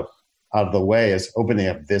far out of the way, is opening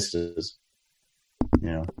up vistas,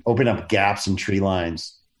 open up gaps in tree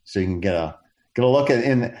lines so you can get a look at,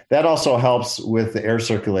 and that also helps with the air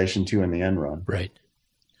circulation too in the end run. Right.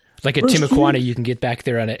 Like at Timuquana, you can get back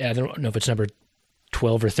there on it. I don't know if it's number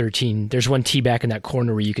 12 or 13. There's one tee back in that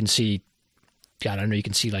corner where you can see, God, I don't know, you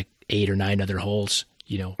can see like 8 or 9 other holes,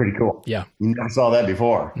 Pretty cool. Yeah. I saw that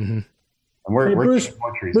before. Mm-hmm. And we're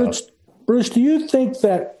Bruce, do you think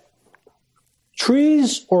that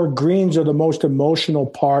trees or greens are the most emotional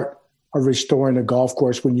part of restoring a golf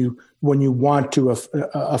course when you want to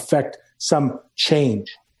affect some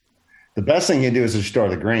change? The best thing you do is restore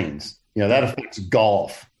the greens. That affects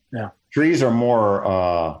golf. Yeah. Trees are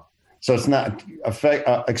more, so it's not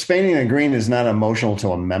expanding a green is not emotional to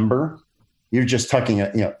a member. You're just tucking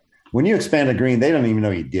it. When you expand a green, they don't even know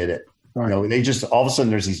you did it. Right. They just, all of a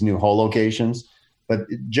sudden there's these new hole locations, but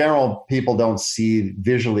general people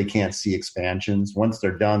visually can't see expansions. Once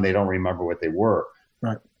they're done, they don't remember what they were.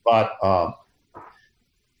 Right. But,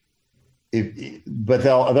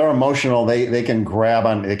 they're emotional. They can grab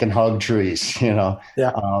on, they can hug trees, Yeah.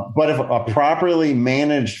 But if a properly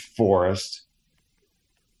managed forest,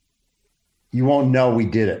 you won't know we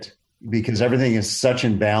did it because everything is such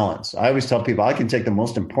in balance. I always tell people I can take the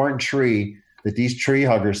most important tree that these tree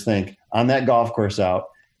huggers think on that golf course out,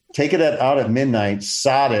 take it out at midnight,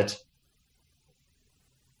 sod it,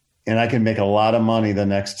 and I can make a lot of money the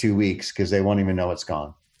next 2 weeks because they won't even know it's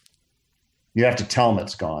gone. You have to tell them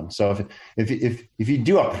it's gone. So if you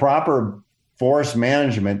do a proper forest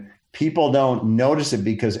management, people don't notice it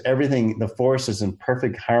because the forest is in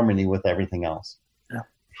perfect harmony with everything else. Yeah.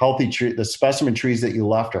 Healthy tree, the specimen trees that you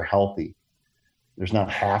left are healthy. There's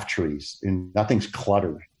not half trees and nothing's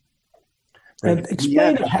cluttered. Right? And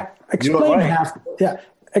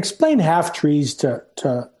explain half trees to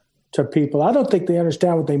people. I don't think they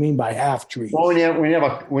understand what they mean by half trees. Well, when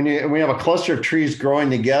you have a cluster of trees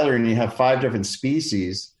growing together and you have 5 different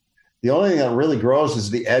species, the only thing that really grows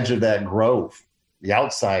is the edge of that grove, the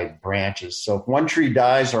outside branches. So if one tree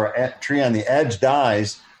dies or a tree on the edge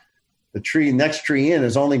dies, the next tree in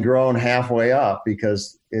is only grown halfway up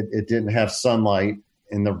because it didn't have sunlight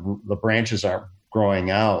and the branches aren't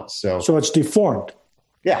growing out. So it's deformed.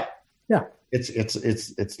 Yeah.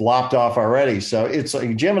 It's lopped off already. So it's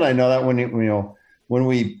like Jim and I know that when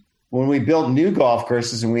we built new golf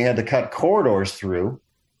courses and we had to cut corridors through,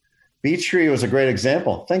 beech tree was a great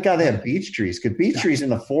example. Thank God they have beech trees, because beech trees in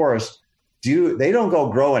the forest they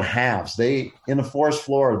don't grow in halves. In the forest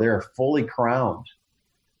floor, they're fully crowned,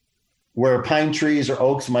 where pine trees or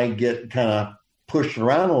oaks might get kind of pushed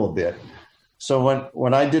around a little bit. So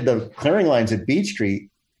when I did the clearing lines at Beech Tree,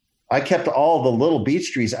 I kept all the little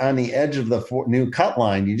beech trees on the edge of the new cut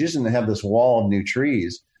line. You just didn't have this wall of new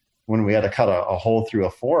trees when we had to cut a hole through a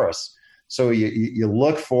forest. So you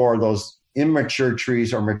look for those immature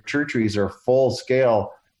trees or mature trees or full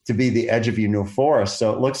scale to be the edge of your new forest.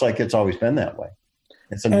 So it looks like it's always been that way.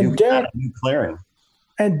 It's a new clearing.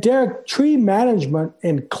 And Derek, tree management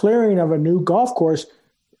and clearing of a new golf course,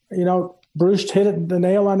 Bruce hit the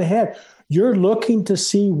nail on the head. You're looking to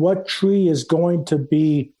see what tree is going to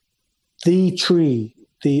be the tree,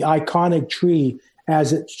 the iconic tree,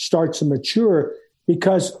 as it starts to mature,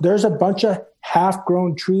 because there's a bunch of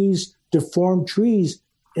half-grown trees, deformed trees,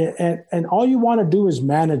 and all you want to do is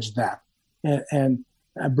manage that. And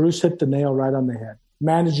Bruce hit the nail right on the head.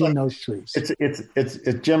 Managing those trees. It's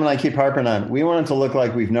Jim and I keep harping on. We want it to look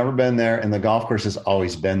like we've never been there, and the golf course has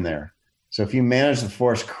always been there. So if you manage the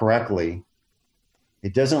forest correctly,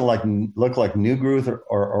 it doesn't look like new growth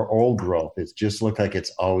or old growth. It's just look like it's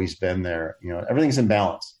always been there. Everything's in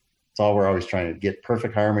balance. It's all we're always trying to get,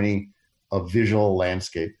 perfect harmony of visual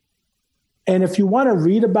landscape. And if you want to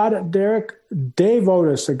read about it, Derek, Dave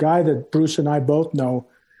Otis, a guy that Bruce and I both know,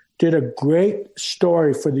 did a great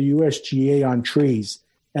story for the USGA on trees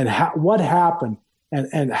and what happened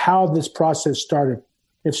and how this process started.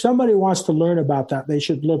 If somebody wants to learn about that, they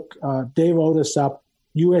should look Dave Otis up,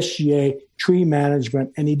 USGA tree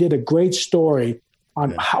management, and he did a great story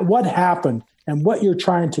on what happened and what you're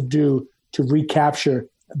trying to do to recapture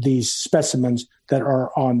these specimens that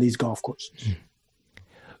are on these golf courses.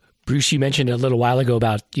 Bruce, you mentioned a little while ago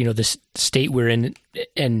about, this state we're in,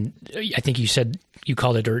 and I think you said you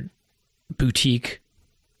called it boutique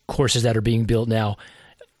courses that are being built now.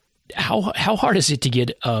 How hard is it to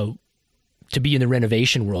get to be in the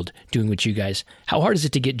renovation world doing what you guys? How hard is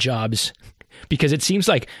it to get jobs? Because it seems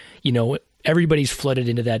like, everybody's flooded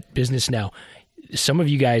into that business now. Some of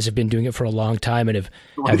you guys have been doing it for a long time and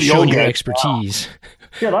have shown your expertise. Wow.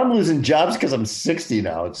 Yeah, I'm losing jobs because I'm 60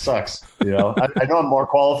 now. It sucks. I know I'm more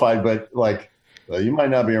qualified, but you might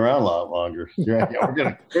not be around a lot longer. We're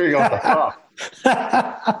gonna go with the top.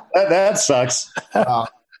 That sucks.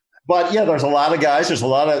 But yeah, there's a lot of guys. There's a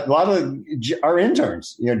lot of our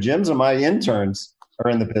interns. Jim's and my interns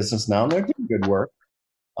are in the business now, and they're doing good work.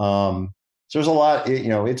 So there's a lot.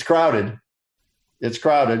 It's crowded.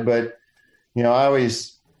 But I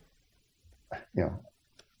always, I don't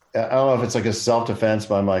know if it's like a self-defense,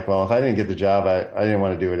 but I'm like, well, if I didn't get the job, I didn't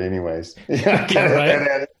want to do it anyways. Yeah,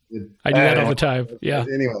 right. I do that all the time. Yeah.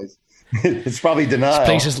 Anyways, it's probably denial. This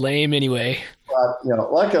place is lame anyway.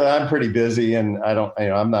 But, luckily I'm pretty busy, and I don't,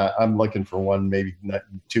 I'm looking for one, maybe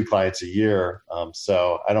 2 clients a year.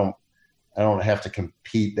 So I don't have to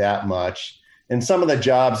compete that much. And some of the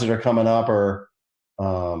jobs that are coming up are,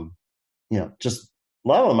 just a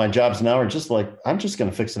lot of my jobs now are just like, I'm just going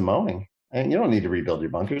to fix the mowing, and you don't need to rebuild your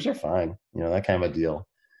bunkers. They're fine. That kind of a deal.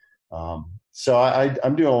 So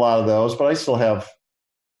I'm doing a lot of those, but I still have,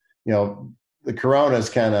 the corona's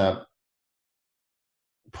kind of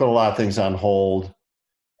put a lot of things on hold.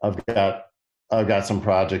 I've got some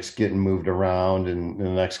projects getting moved around in the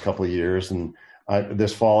next couple of years. And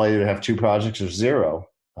this fall, I either have 2 projects or 0.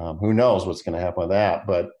 Who knows what's going to happen with that?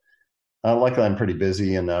 But luckily I'm pretty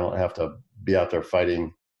busy and I don't have to be out there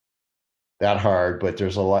fighting that hard, but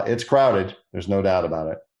there's a lot. It's crowded. There's no doubt about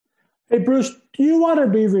it. Hey, Bruce, do you want to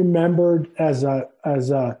be remembered as a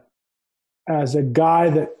guy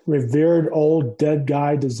that revered old dead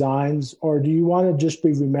guy designs, or do you want to just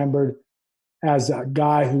be remembered as a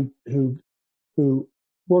guy who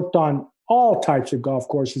worked on all types of golf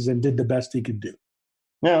courses and did the best he could do?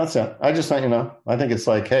 Yeah, that's it. I just think, I think it's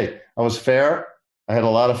like, hey, I was fair. I had a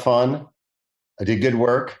lot of fun. I did good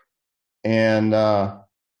work. And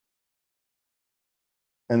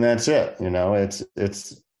that's it.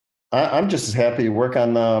 I'm just as happy to work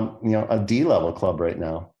on, a D-level club right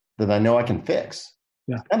now that I know I can fix.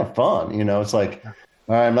 Yeah. It's kind of fun. It's like, all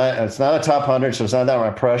right, it's not a top 100, so it's not that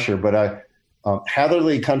much pressure, but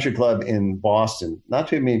Hatherley Country Club in Boston, not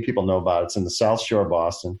too many people know about it. It's in the South Shore of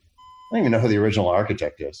Boston. I don't even know who the original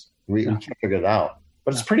architect is. We can't figure it out,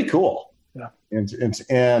 but it's pretty cool. Yeah.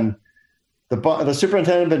 And The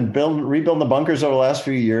superintendent has been rebuilding the bunkers over the last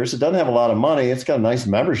few years. It doesn't have a lot of money. It's got a nice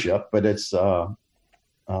membership, but it's.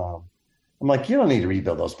 I'm like, you don't need to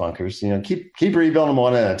rebuild those bunkers. Keep rebuilding them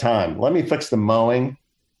one at a time. Let me fix the mowing.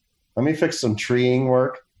 Let me fix some treeing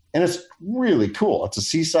work, and it's really cool. It's a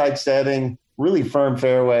seaside setting, really firm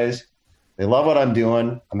fairways. They love what I'm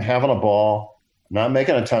doing. I'm having a ball. I'm not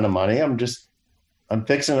making a ton of money. I'm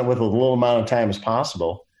fixing it with a little amount of time as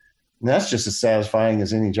possible. And that's just as satisfying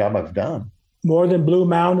as any job I've done. More than Blue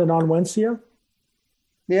Mound and Onwentsia?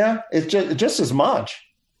 Yeah, it's just as much.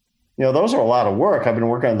 Those are a lot of work. I've been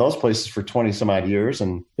working on those places for 20 some odd years,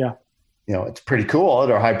 and yeah, it's pretty cool.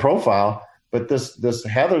 They're high profile, but this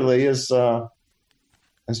Heatherly is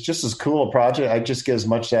just as cool a project. I just get as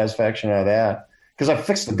much satisfaction out of that because I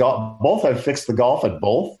fixed the golf. I've fixed the golf at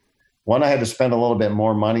both. One I had to spend a little bit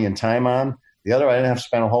more money and time on. The other I didn't have to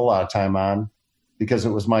spend a whole lot of time on because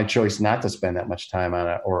it was my choice not to spend that much time on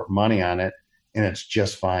it or money on it, and it's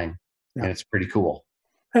just fine. Yeah. And it's pretty cool.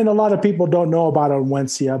 And a lot of people don't know about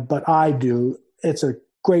Onwentsia, but I do. It's a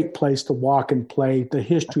great place to walk and play. The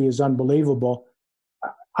history is unbelievable.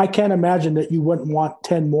 I can't imagine that you wouldn't want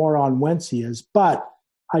 10 more Onwentsias, but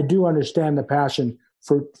I do understand the passion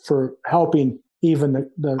for helping even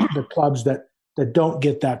the clubs that don't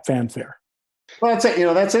get that fanfare. Well, that's it.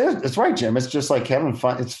 That's it. That's right, Jim. It's just like having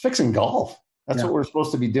fun. It's fixing golf. That's what we're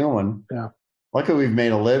supposed to be doing. Yeah. Luckily, we've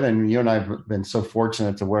made a living. You and I have been so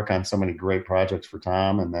fortunate to work on so many great projects for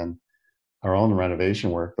Tom and then our own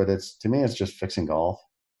renovation work. But to me, it's just fixing golf.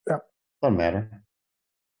 Yeah. Doesn't matter.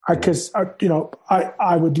 Because,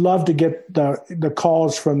 I would love to get the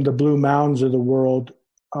calls from the Blue Mounds of the world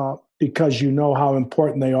because you know how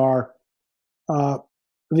important they are.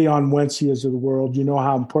 The Onwentsias of the world, you know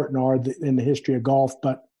how important they are in the history of golf.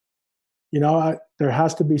 But, there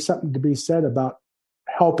has to be something to be said about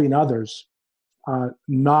helping others.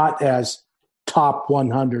 Not as top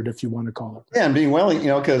 100, if you want to call it. Yeah, and being willing,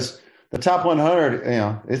 because the top 100,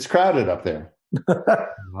 it's crowded up there.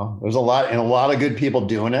 There's a lot of good people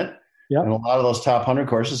doing it. Yep. And a lot of those top 100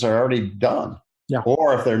 courses are already done. Yeah.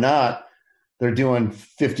 Or if they're not, they're doing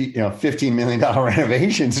 $15 million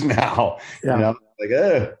renovations now. Yeah.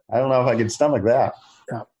 I don't know if I can stomach that.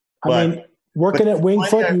 Yeah. I mean, working at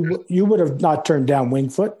Wingfoot, you would have not turned down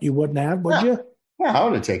Wingfoot. You wouldn't have, would you? Yeah, I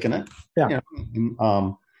would have taken it. Yeah.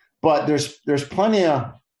 But there's plenty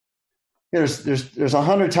of there's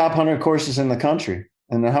 100 top 100 courses in the country.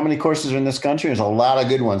 And how many courses are in this country? There's a lot of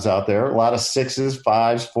good ones out there. A lot of 6s,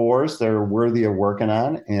 5s, 4s that are worthy of working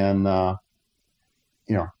on. And not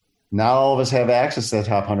all of us have access to the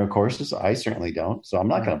top 100 courses. I certainly don't. So I'm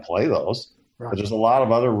not going to play those. Right. But there's a lot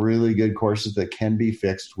of other really good courses that can be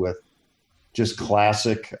fixed with just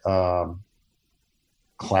classic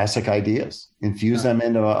ideas, infuse them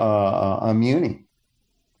into a muni.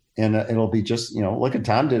 And it'll be just, look at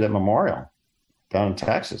Tom did at Memorial down in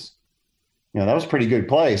Texas. That was a pretty good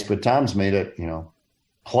place, but Tom's made it,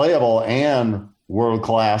 playable and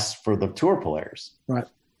world-class for the tour players. Right.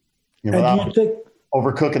 Without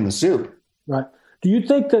overcooking the soup. Right. Do you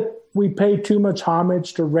think that we pay too much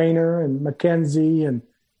homage to Rayner and McKenzie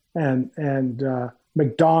and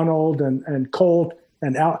McDonald and Colt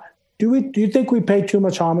and Al? Do you think we pay too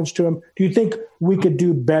much homage to them? Do you think we could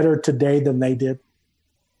do better today than they did?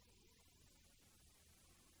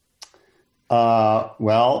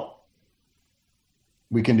 Well,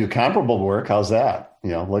 we can do comparable work. How's that?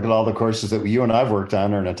 Look at all the courses that you and I've worked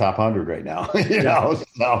on are in the top 100 right now.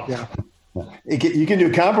 You can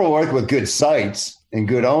do comparable work with good sites and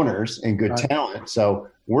good owners and good talent. So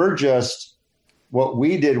we're just what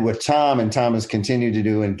we did with Tom, and Tom has continued to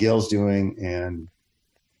do, and Gil's doing, and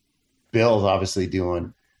Bill's obviously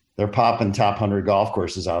doing. They're popping top 100 golf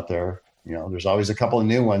courses out there. There's always a couple of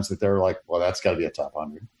new ones that they're like, well, that's got to be a top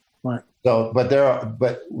 100. Right. So,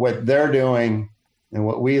 but what they're doing and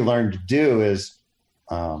what we learned to do is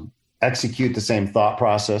execute the same thought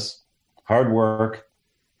process, hard work,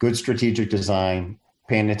 good strategic design,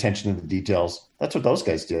 paying attention to the details. That's what those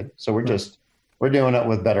guys did. So we're doing it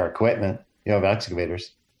with better equipment. You have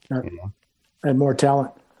excavators, and more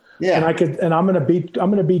talent. Yeah. And I'm going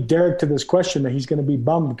to beat Derek to this question that he's going to be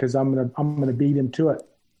bummed because I'm going to beat him to it.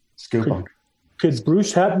 Scoop him. Could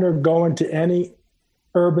Bruce Hepner go into any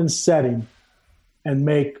urban setting and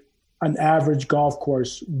make an average golf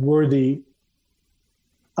course worthy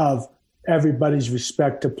of everybody's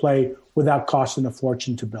respect to play without costing a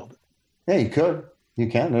fortune to build it? Yeah, you could. You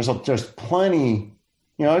can. There's plenty.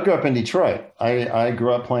 I grew up in Detroit. I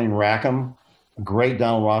grew up playing Rackham, a great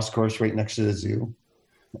Donald Ross course right next to the zoo.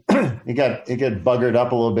 It got buggered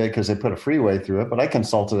up a little bit because they put a freeway through it, but I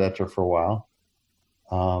consulted after for a while.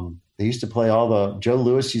 They used to play Joe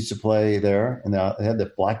Louis used to play there, and they had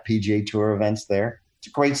the Black PGA Tour events there. It's a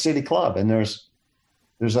great city club, and there's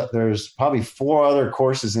probably 4 other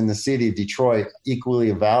courses in the city of Detroit equally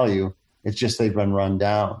of value. It's just they've been run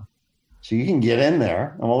down. So you can get in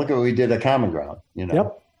there, and we'll look at what we did at Common Ground.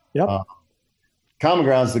 Yep. Common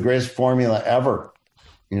Ground is the greatest formula ever.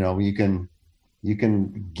 You can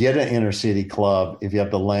get an inner city club if you have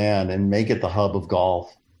the land and make it the hub of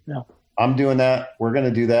golf. Yeah. I'm doing that. We're going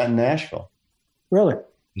to do that in Nashville. Really?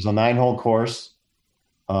 There's a 9-hole course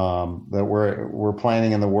that we're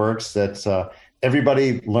planning in the works. That's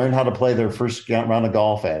everybody learned how to play their first round of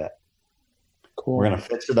golf at it. Cool. We're going to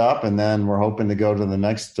fix it up, and then we're hoping to go to the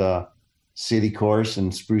next city course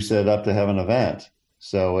and spruce it up to have an event.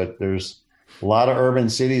 So there's a lot of urban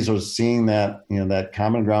cities are seeing that, that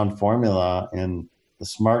Common Ground formula, and the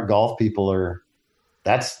smart golf people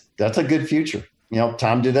that's a good future.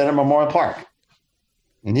 Tom did that at Memorial Park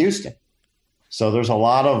in Houston. So there's a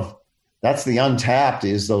lot of, that's the untapped,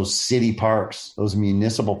 is those city parks, those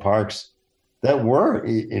municipal parks that were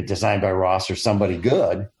designed by Ross or somebody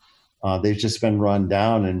good. They've just been run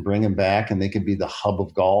down, and bring them back, and they could be the hub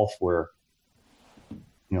of golf where,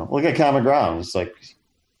 look at Common Ground. It's like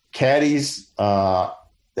caddies.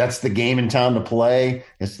 That's the game in town to play.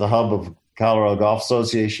 It's the hub of Colorado Golf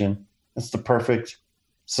Association. It's the perfect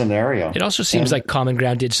scenario. It also seems like Common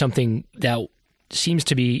Ground did something that seems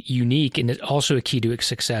to be unique and also a key to its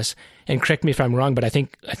success. And correct me if I'm wrong, but I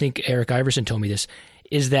think Eric Iverson told me this,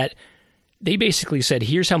 is that they basically said,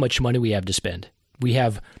 here's how much money we have to spend. We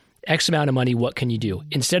have X amount of money. What can you do?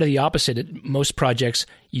 Instead of the opposite, most projects,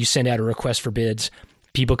 you send out a request for bids.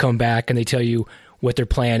 People come back and they tell you what their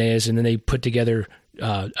plan is, and then they put together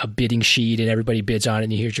a bidding sheet, and everybody bids on it,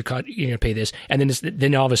 and here's your cut. You're going to pay this, and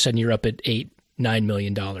then all of a sudden you're up at $8-9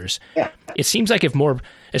 million. Yeah. It seems like if more,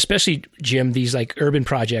 especially Jim, these like urban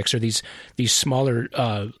projects or these smaller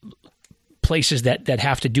places that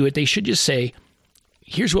have to do it, they should just say,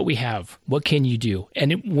 here's what we have. What can you do?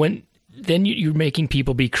 And then you're making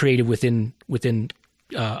people be creative within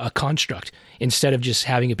a construct, instead of just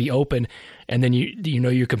having it be open, and then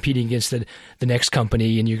you're competing against the next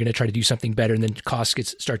company, and you're going to try to do something better, and then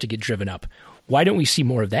costs start to get driven up. Why don't we see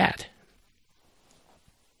more of that?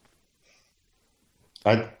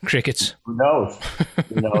 Crickets. Who knows?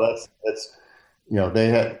 That's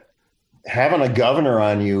having a governor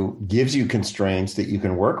on you gives you constraints that you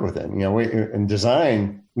can work within. In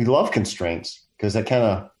design, we love constraints because that kind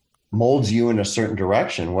of molds you in a certain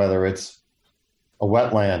direction, whether it's a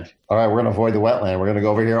wetland. All right, we're going to avoid the wetland. We're going to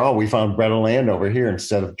go over here. Oh, we found better land over here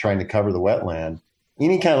instead of trying to cover the wetland.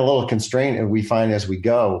 Any kind of little constraint that we find as we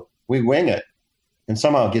go, we wing it, and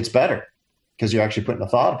somehow it gets better because you're actually putting a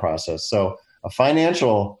thought process. So a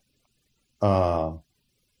financial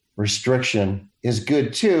restriction is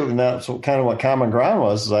good too, and that's kind of what Common Ground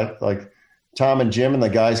was. Like Tom and Jim and the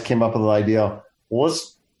guys came up with the idea.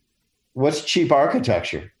 What's cheap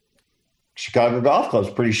architecture? Chicago Golf Club's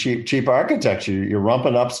pretty cheap architecture. You're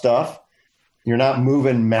rumping up stuff. You're not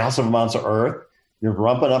moving massive amounts of earth. You're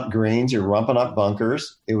rumping up greens. You're rumping up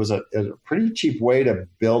bunkers. It was a pretty cheap way to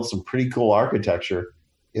build some pretty cool architecture,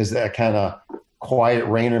 is that kind of quiet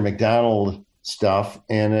Rayner McDonald stuff.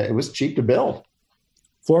 And it was cheap to build.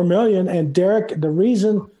 $4 million. And Derek, the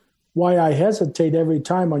reason why I hesitate every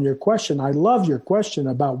time on your question, I love your question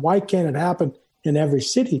about why can't it happen in every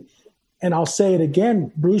city? And I'll say it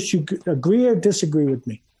again, Bruce, you agree or disagree with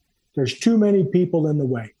me? There's too many people in the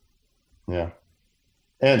way. Yeah.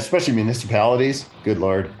 And especially municipalities, good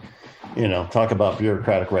Lord, talk about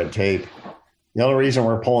bureaucratic red tape. The only reason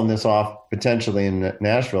we're pulling this off potentially in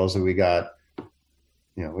Nashville is that we got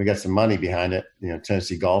some money behind it,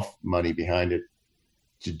 Tennessee Golf money behind it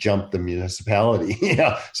to jump the municipality,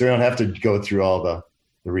 so we don't have to go through all the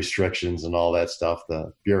restrictions and all that stuff,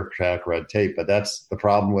 the bureaucratic red tape. But that's the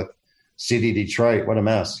problem with City Detroit. What a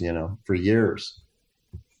mess, for years.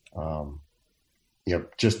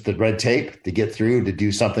 Just the red tape to get through to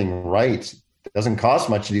do something right. It doesn't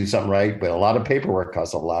cost much to do something right, but a lot of paperwork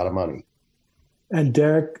costs a lot of money. And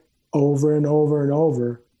Derek, over and over and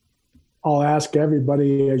over, I'll ask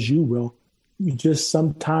everybody, as you will,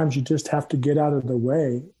 sometimes you just have to get out of the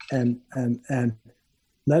way and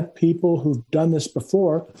let people who've done this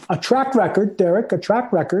before, a track record, Derek, a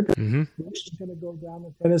track record. Mm-hmm. He's going to go down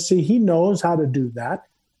to Tennessee. He knows how to do that.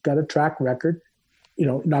 Got a track record.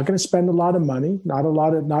 Not going to spend a lot of money, not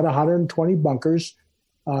 120 bunkers,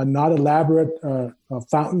 not elaborate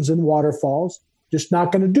fountains and waterfalls. Just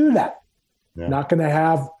not going to do that. Yeah. Not going to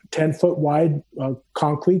have 10-foot wide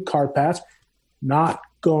concrete car paths. Not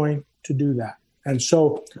going to do that. And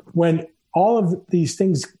so when all of these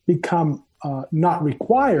things become not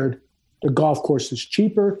required, The golf course is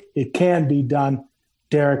cheaper. It can be done.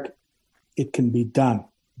 Derek, it can be done.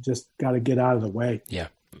 Just got to get out of the way. Yeah.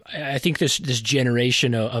 I think this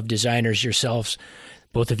generation of designers, yourselves,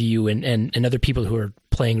 both of you, and other people who are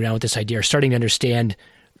playing around with this idea are starting to understand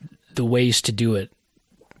the ways to do it.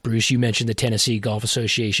 Bruce, you mentioned the Tennessee Golf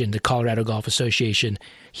Association, the Colorado Golf Association.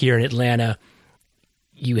 Here in Atlanta,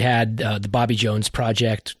 you had the Bobby Jones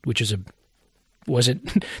Project, which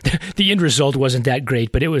wasn't the end result wasn't that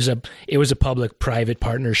great, but it was a public-private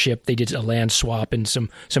partnership. They did a land swap, and some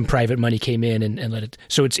private money came in and let it.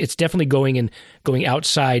 So it's definitely going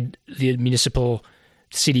outside the municipal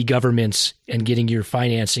city governments and getting your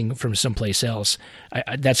financing from someplace else.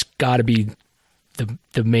 That's got to be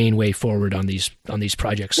the main way forward on these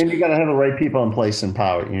projects. And you got to have the right people in place and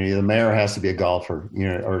power. The mayor has to be a golfer,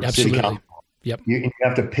 or Absolutely. City council. Yep. You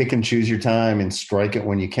have to pick and choose your time and strike it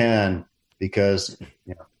when you can, because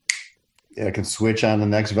it can switch on the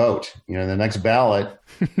next vote. The next ballot,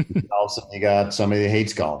 all of a sudden you got somebody that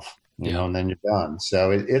hates golf, and then you're done.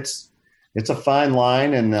 So it's a fine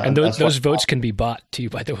line, and those votes can be bought too.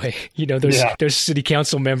 By the way, those city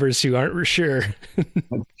council members who aren't sure.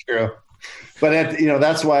 True, but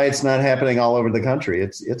that's why it's not happening all over the country.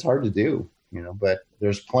 It's hard to do, but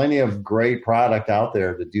there's plenty of great product out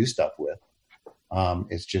there to do stuff with.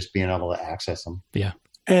 It's just being able to access them. Yeah.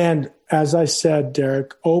 And as I said,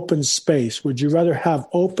 Derek, open space. Would you rather have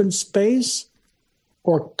open space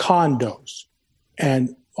or condos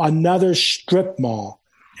and another strip mall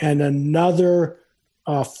and another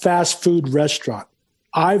fast food restaurant?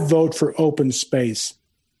 I vote for open space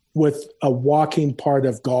with a walking part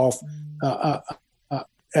of golf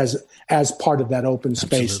as part of that open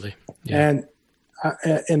space. Absolutely. Yeah. And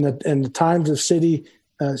in the times of city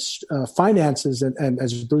finances, and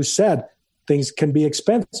as Bruce said, things can be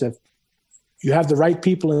expensive. You have the right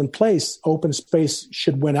people in place, open space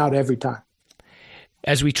should win out every time.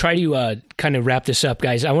 As we try to kind of wrap this up,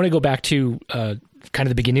 guys, I want to go back to kind of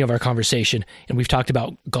the beginning of our conversation, and we've talked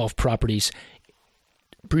about golf properties.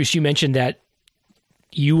 Bruce, you mentioned that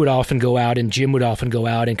you would often go out and Jim would often go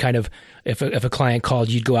out and kind of, if a client called,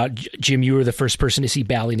 you'd go out. Jim, you were the first person to see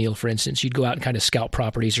Ballyneal, for instance. You'd go out and kind of scout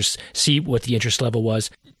properties or see what the interest level was.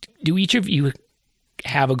 Do each of you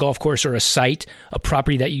have a golf course or a site, a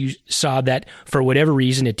property that you saw that for whatever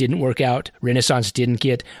reason it didn't work out, Renaissance didn't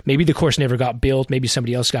get, maybe the course never got built, maybe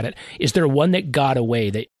somebody else got it? Is there one that got away?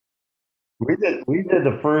 That we did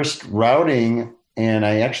the first routing, and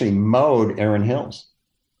I actually mowed Erin Hills.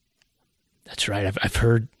 That's right. I've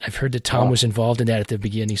heard that Tom was involved in that at the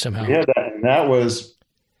beginning somehow. Yeah, that was,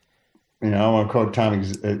 I won't quote Tom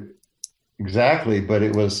exactly, but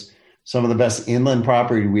it was some of the best inland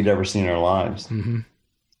property we'd ever seen in our lives. Mm-hmm.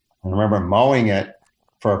 I remember mowing it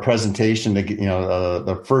for a presentation to get,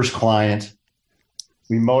 the first client.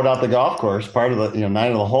 We mowed out the golf course, part of the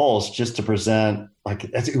 9 of the holes, just to present. Like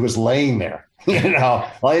it was laying there.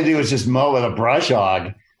 All you do is just mow with a brush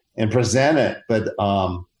hog and present it, but.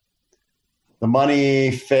 The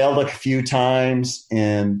money failed a few times,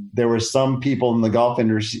 and there were some people in the golf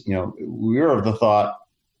industry, we were of the thought,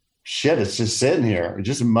 shit, it's just sitting here.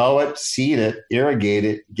 Just mow it, seed it, irrigate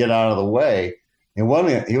it, get out of the way. And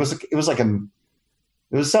it was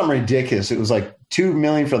something ridiculous. It was like $2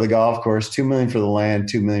 million for the golf course, $2 million for the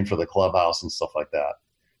land, $2 million for the clubhouse and stuff like that.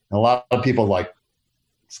 And a lot of people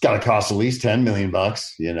it's got to cost at least $10 million,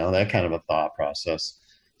 that kind of a thought process.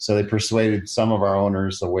 So they persuaded some of our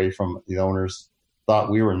owners away from the owners, thought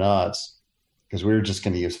we were nuts because we were just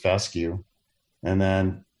going to use fescue. And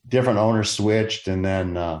then different owners switched. And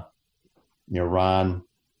then, Ron,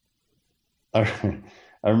 I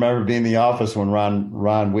remember being in the office when Ron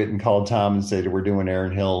Whitten called Tom and said, we're doing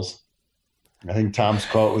Erin Hills. I think Tom's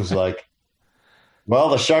quote was like, well,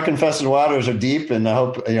 the shark infested waters are deep, and I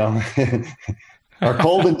hope, are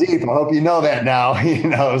cold and deep. I hope you know that now.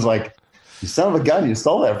 It was like, you son of a gun, you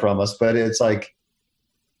stole that from us. But it's like,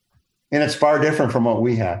 and it's far different from what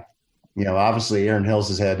we had. Obviously Erin Hills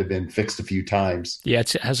has had to been fixed a few times. Yeah,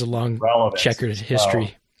 it has a long checkered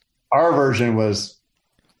history. Our version was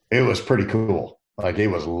pretty cool. Like it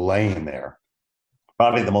was laying there.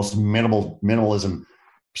 Probably the most minimalism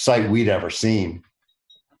site we'd ever seen.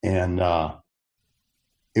 And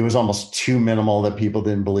it was almost too minimal that people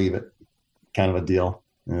didn't believe it, kind of a deal.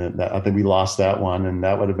 And I think we lost that one, and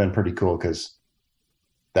that would have been pretty cool because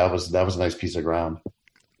that was a nice piece of ground.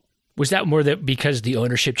 Was that more that because the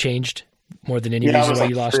ownership changed more than any reason why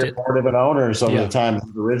you lost it? Four different owners over the time.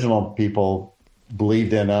 The original people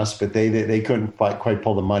believed in us, but they couldn't quite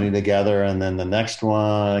pull the money together. And then the next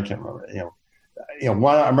one, I can't remember.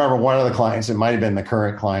 I remember one of the clients. It might have been the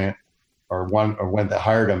current client, or one that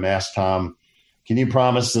hired him, asked Tom, can you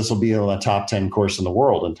promise this will be on the top 10 course in the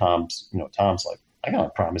world? And Tom's like, I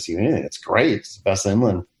can't promise you anything. It's great. It's the best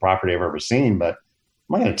inland property I've ever seen, but I'm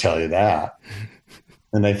not going to tell you that.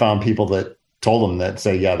 And they found people that told them that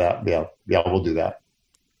say, yeah, we'll do that.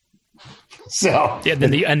 So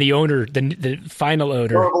then the owner, the final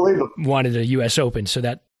owner, wanted a U.S. Open, so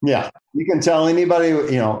that you can tell anybody.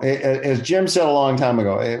 As Jim said a long time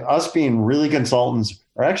ago, us being really consultants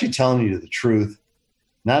are actually telling you the truth,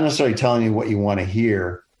 not necessarily telling you what you want to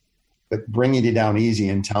hear, but bringing you down easy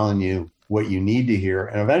and telling you what you need to hear.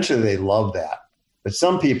 And eventually, they love that. But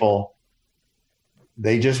some people,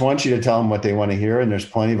 they just want you to tell them what they want to hear, and there's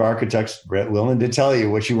plenty of architects willing to tell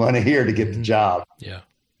you what you want to hear to get the job. Yeah.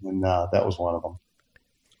 And that was one of them.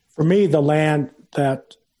 For me, the land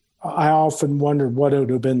that I often wondered what it would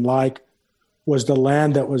have been like was the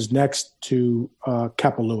land that was next to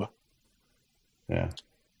Kapalua. Yeah.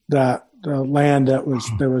 The land that was,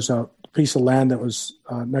 there was a piece of land that was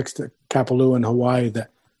next to Kapalua in Hawaii that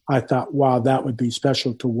I thought, wow, that would be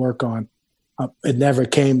special to work on. It never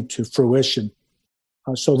came to fruition.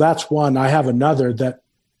 So that's one. I have another that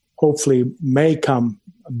hopefully may come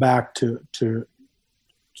back to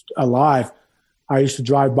alive. I used to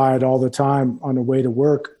drive by it all the time on the way to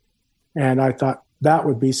work, and I thought that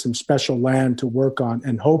would be some special land to work on,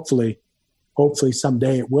 and hopefully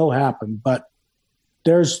someday it will happen. But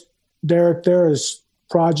there's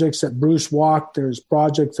projects that Bruce walked, there's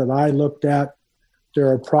projects that I looked at, there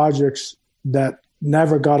are projects that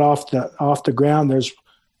never got off the ground. There's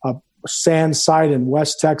a sand site in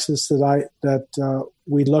West Texas that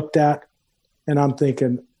we looked at, and I'm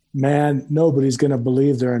thinking, man, nobody's going to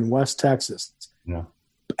believe they're in West Texas. Yeah.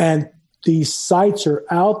 And these sites are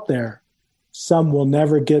out there. Some will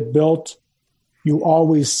never get built. You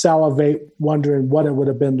always salivate wondering what it would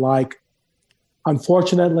have been like.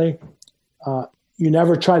 Unfortunately, you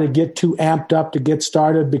never try to get too amped up to get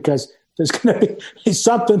started because there's going to be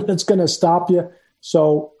something that's going to stop you.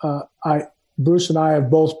 So Bruce and I have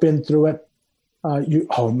both been through it.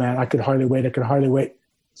 Oh, man, I could hardly wait.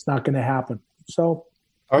 It's not going to happen. So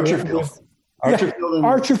Archerfield.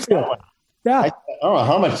 Yeah. I don't know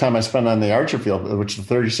how much time I spent on the Archerfield, which is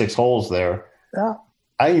 36 holes there. Yeah.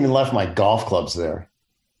 I even left my golf clubs there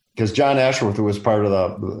because John Ashworth, who was part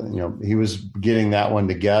of he was getting that one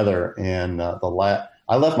together. And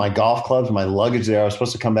I left my golf clubs, my luggage there. I was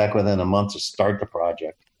supposed to come back within a month to start the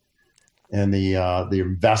project. And the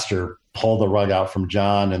investor pulled the rug out from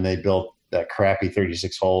John, and they built that crappy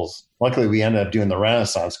 36 holes. Luckily, we ended up doing the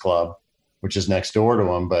Renaissance Club, which is next door to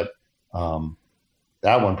him, but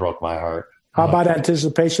that one broke my heart. How about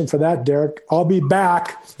anticipation for that, Derek? I'll be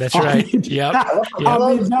back. That's right. Yep.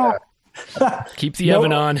 I'll be back. Keep the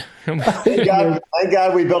oven on. Thank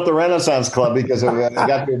God we built the Renaissance Club because I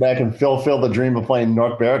got to go back and fulfill the dream of playing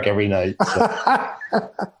North Berwick every night. So.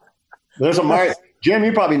 There's a Jim,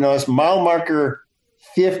 you probably know this, mile marker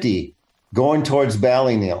 50 going towards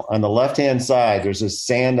Ballyneal. On the left-hand side, there's a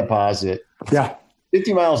sand deposit. Yeah.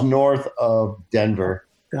 50 miles north of Denver.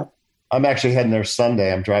 Yep. I'm actually heading there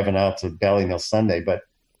Sunday. I'm driving out to Ballyneal Sunday, but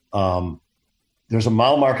there's a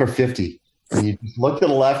mile marker 50. And you look to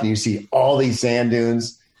the left and you see all these sand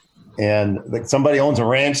dunes. And somebody owns a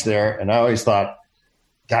ranch there. And I always thought,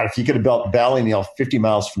 God, if you could have built Ballyneal 50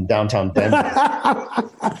 miles from downtown Denver.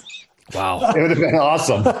 Wow. It would have been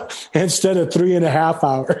awesome. Instead of 3.5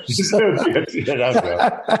 hours.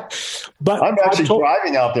 But I'm actually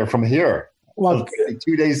driving out there from here. Well,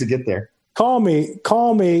 2 days to get there. Call me,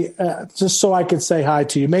 just so I can say hi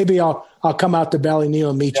to you. Maybe I'll come out to Ballyneal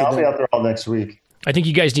and meet you. I'll be out there all next week. I think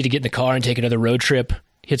you guys need to get in the car and take another road trip,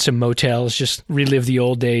 hit some motels, just relive the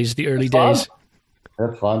old days, the early days.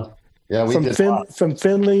 That's fun. Yeah, from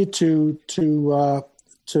Findlay to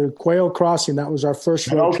Quail Crossing. That was our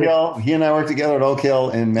first road trip. Oak Hill. He and I worked together at Oak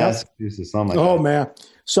Hill in Massachusetts. Oh my God. Man,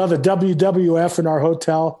 saw the WWF in our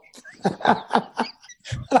hotel.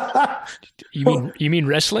 You mean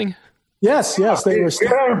wrestling? Yes. We were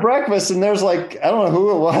having breakfast, and there's I don't know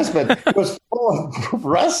who it was, but it was full of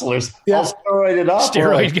wrestlers, all steroided up.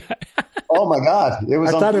 Steroid guy. Oh my God! It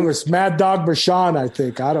was. I thought it was Mad Dog Bashan. I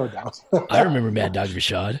think I don't know. I remember Mad Dog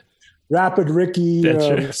Bashan. Rapid Ricky,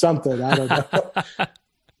 right. Something. I don't know.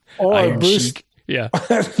 Or Iron Bruce, Cheek. Yeah,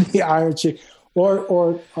 the Iron Cheek,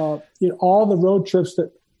 or all the road trips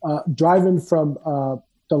that driving from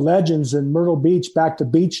the Legends in Myrtle Beach back to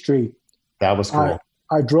Beach Street. That was cool.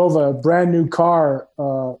 I drove a brand new car,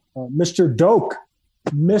 Mr. Doak's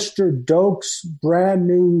brand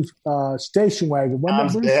new station wagon.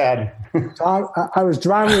 Tom's dad. I was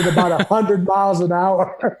driving at about 100 miles an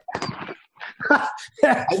hour.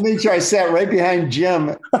 I made sure I sat right behind Jim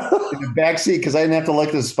in the back seat because I didn't have to look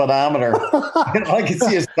at the speedometer. All I could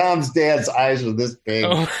see is Tom's dad's eyes were this big.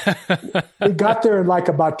 We got there in like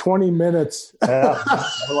about 20 minutes.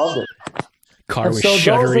 I loved it. Car was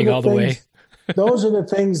shuddering all the way. Those are the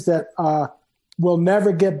things that we'll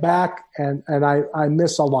never get back, and I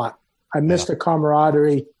miss a lot. I miss the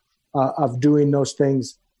camaraderie of doing those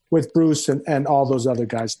things with Bruce and all those other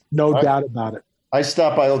guys. No doubt about it. I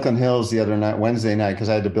stopped by Oakland Hills the other night, Wednesday night, because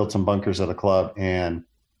I had to build some bunkers at a club, and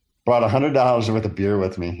brought $100 worth of beer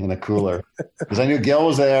with me in a cooler because I knew Gil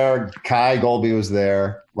was there, Kai Golby was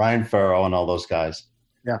there, Ryan Farrow, and all those guys.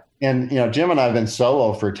 Yeah. And, Jim and I have been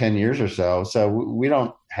solo for 10 years or so, so we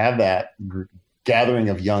don't have that gathering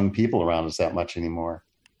of young people around us that much anymore.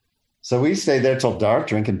 So we stayed there till dark,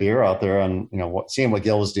 drinking beer out there and, seeing what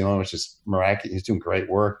Gil was doing, which is miraculous. He's doing great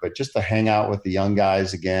work, but just to hang out with the young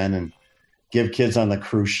guys again and give kids on the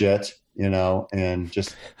crew shit, and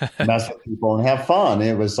just mess with people and have fun.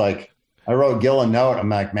 It was like, I wrote Gil a note. I'm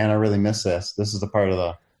like, man, I really miss this. This is the part of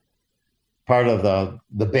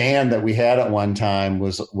the band that we had at one time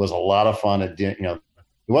was a lot of fun at dinner.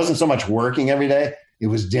 It wasn't so much working every day. It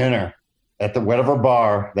was dinner at the whatever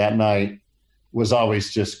bar that night was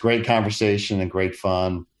always just great conversation and great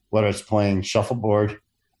fun, whether it's playing shuffleboard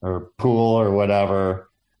or pool or whatever,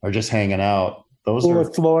 or just hanging out. Those pool are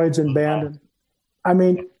with Floyd's and Bandon. I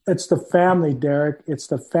mean, it's the family, Derek. It's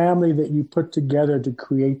the family that you put together to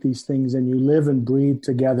create these things, and you live and breathe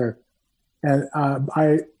together. And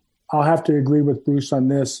I'll have to agree with Bruce on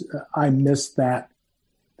this. I miss that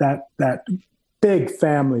big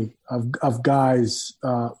family of guys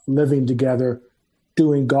living together,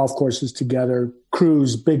 doing golf courses together,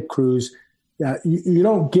 big crews. You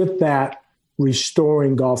don't get that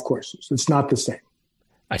restoring golf courses. It's not the same.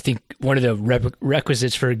 I think one of the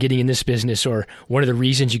requisites for getting in this business, or one of the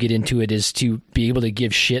reasons you get into it, is to be able to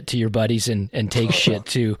give shit to your buddies and take shit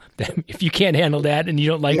too. If you can't handle that and you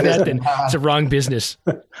don't like that, then it's a wrong business.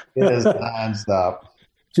 It is nonstop.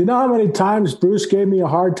 Do you know how many times Bruce gave me a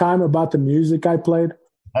hard time about the music I played?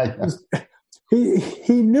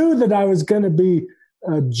 He knew that I was going to be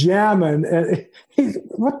jamming. And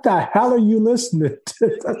what the hell are you listening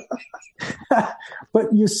to?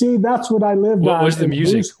 But you see, that's what I lived on. What was the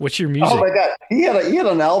music? Bruce, what's your music? Oh my God. He had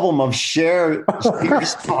an album of Cher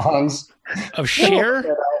songs. Of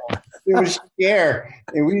Cher? It was Cher.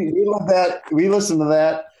 And we loved that. We listened to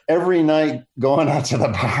that every night going out to the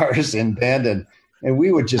bars in Bandon. And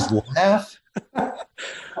we would just laugh. Oh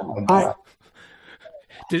my God.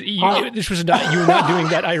 This was not, you were not doing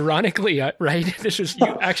that ironically, right? This was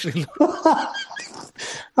you actually.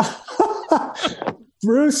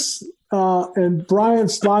 Bruce and Brian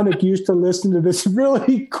Slonick used to listen to this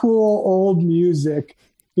really cool old music.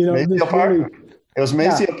 Maceo Parker. It was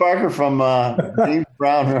Maceo Parker from James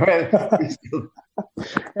Brown, right?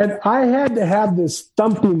 And I had to have this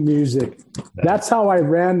thumping music. That's how I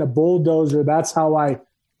ran the bulldozer. That's how I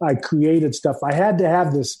created stuff. I had to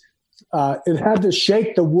have this. It had to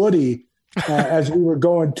shake the Woody as we were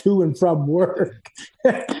going to and from work.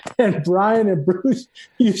 And Brian and Bruce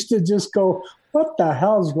used to just go, what the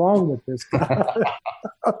hell's wrong with this guy?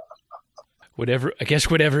 Whatever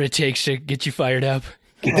it takes to get you fired up,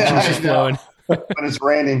 get the juices flowing. When it's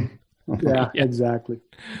raining. Yeah, exactly.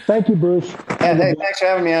 Thank you, Bruce. And hey, thanks for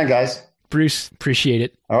having me on, guys. Bruce, appreciate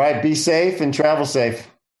it. All right, be safe and travel safe.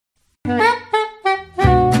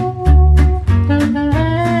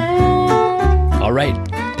 All right,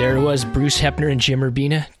 there it was, Bruce Hepner and Jim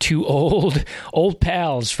Urbina, two old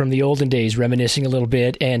pals from the olden days, reminiscing a little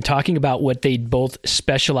bit and talking about what they both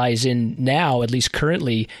specialize in now, at least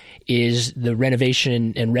currently, is the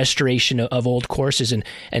renovation and restoration of old courses. And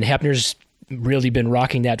Hepner's really been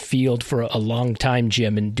rocking that field for a long time,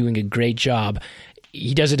 Jim, and doing a great job.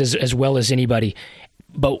 He does it as well as anybody.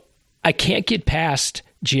 But I can't get past,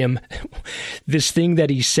 Jim, this thing that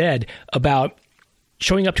he said about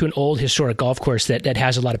showing up to an old historic golf course that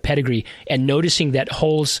has a lot of pedigree and noticing that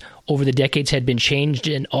holes over the decades had been changed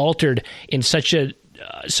and altered in such an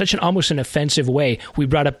almost an offensive way. We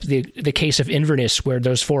brought up the case of Inverness, where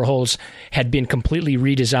those 4 holes had been completely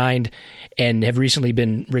redesigned and have recently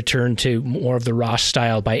been returned to more of the Ross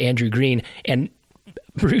style by Andrew Green. And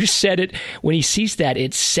Bruce said it, when he sees that,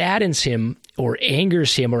 it saddens him or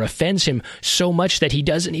angers him or offends him so much that he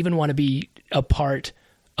doesn't even want to be a part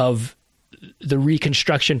of the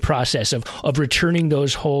reconstruction process of returning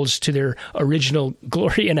those holes to their original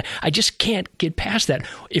glory. And I just can't get past that.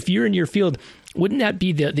 If you're in your field, wouldn't that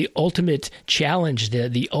be the ultimate challenge?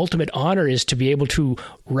 The ultimate honor is to be able to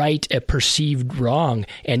right a perceived wrong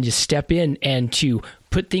and to step in and to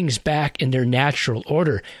put things back in their natural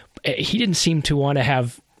order. he didn't seem to want to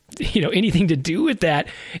have, anything to do with that.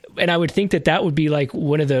 And I would think that would be like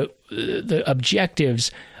one of the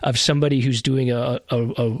objectives of somebody who's doing a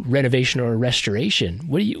renovation or a restoration.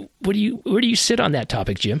 Where do you sit on that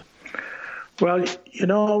topic, Jim? Well,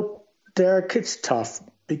 Derek, it's tough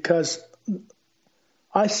because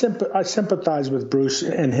I sympathize with Bruce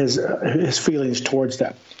and his feelings towards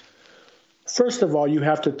that. First of all, you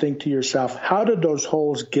have to think to yourself, how did those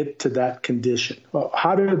holes get to that condition? Well,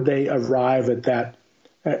 how did they arrive at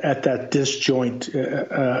that disjoint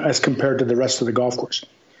as compared to the rest of the golf course?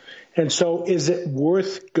 And so is it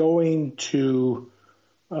worth going to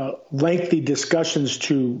lengthy discussions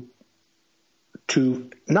to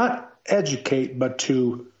not educate, but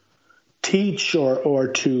to teach or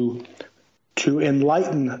to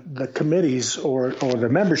enlighten the committees or the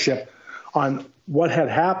membership on what had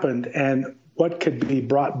happened and what could be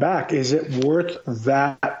brought back? Is it worth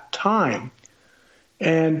that time?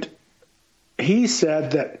 And he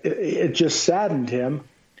said that it just saddened him,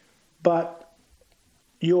 but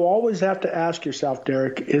you always have to ask yourself,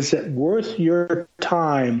 Derek, is it worth your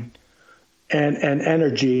time and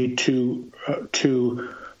energy to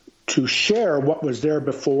share what was there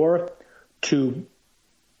before, to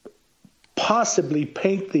possibly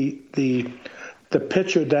paint the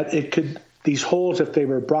picture that these holes, if they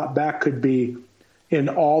were brought back, could be in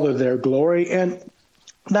all of their glory? And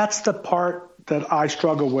that's the part that I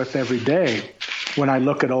struggle with every day when I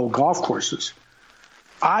look at old golf courses.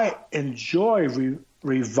 I enjoy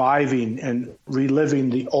reviving and reliving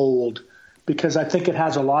the old because I think it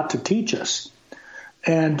has a lot to teach us.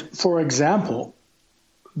 And for example,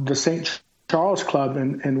 the St. Charles Club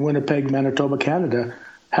in Winnipeg, Manitoba, Canada,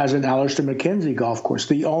 has an Alister MacKenzie golf course,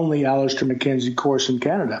 the only Alister MacKenzie course in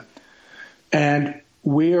Canada. And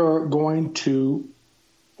we are going to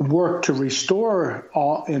work to restore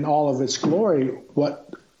in all of its glory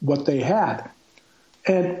what they had.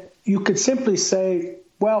 And you could simply say,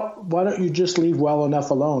 well, why don't you just leave well enough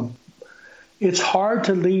alone? It's hard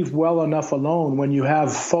to leave well enough alone when you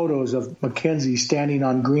have photos of MacKenzie standing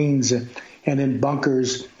on greens and in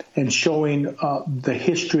bunkers and showing the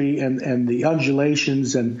history and the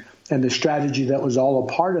undulations and the strategy that was all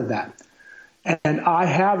a part of that. And I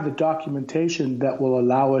have the documentation that will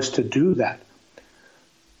allow us to do that.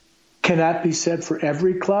 Can that be said for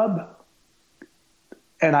every club?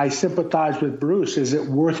 And I sympathize with Bruce. Is it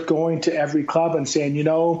worth going to every club and saying,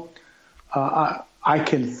 I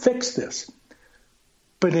can fix this?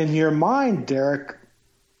 But in your mind, Derek,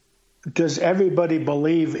 does everybody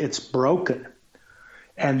believe it's broken?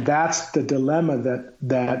 And that's the dilemma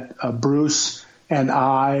that Bruce and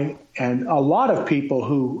I and a lot of people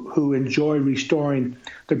who enjoy restoring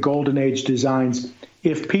the Golden Age designs,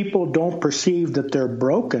 if people don't perceive that they're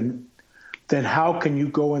broken, then how can you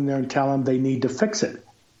go in there and tell them they need to fix it?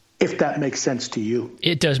 If that makes sense to you.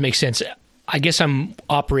 It does make sense. I guess I'm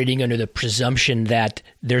operating under the presumption that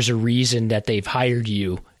there's a reason that they've hired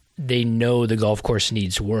you. They know the golf course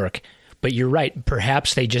needs work. But you're right.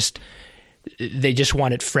 Perhaps they just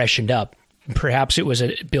want it freshened up. Perhaps it was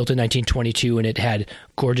built in 1922 and it had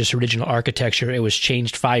gorgeous original architecture. It was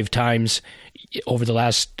changed 5 times over the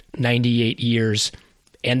last 98 years.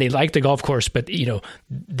 And they like the golf course, but,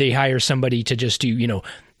 they hire somebody to just do,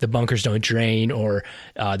 the bunkers don't drain or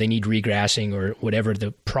they need regrassing or whatever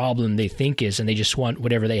the problem they think is. And they just want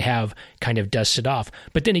whatever they have kind of dusted off.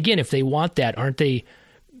 But then again, if they want that,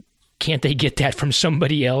 can't they get that from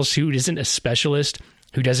somebody else who isn't a specialist,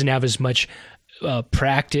 who doesn't have as much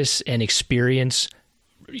practice and experience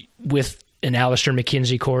with an Alister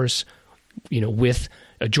MacKenzie course, with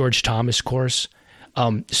a George Thomas course?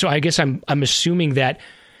 So I guess I'm assuming that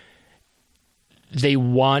they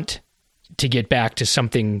want to get back to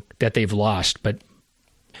something that they've lost. But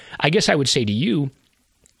I guess I would say to you,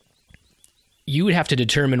 you would have to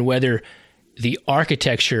determine whether the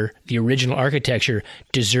architecture, the original architecture,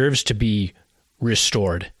 deserves to be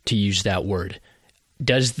restored, to use that word.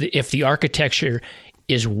 If the architecture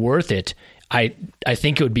is worth it, I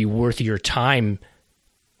think it would be worth your time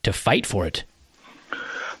to fight for it.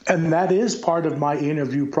 And that is part of my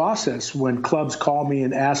interview process when clubs call me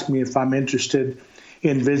and ask me if I'm interested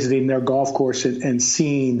in visiting their golf course and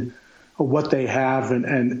seeing what they have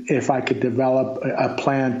and if I could develop a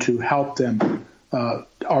plan to help them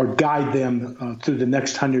or guide them through the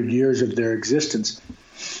next 100 years of their existence.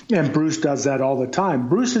 And Bruce does that all the time.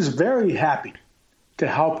 Bruce is very happy to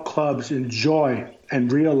help clubs enjoy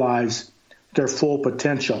and realize their full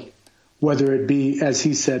potential, whether it be, as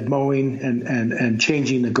he said, mowing and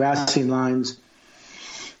changing the grassing lines,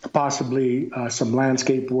 possibly some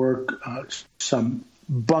landscape work, some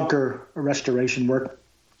bunker restoration work.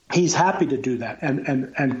 he's happy to do that.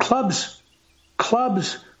 And clubs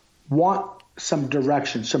want some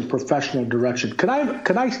direction, some professional direction. Can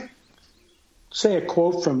I say a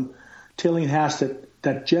quote from Tillinghast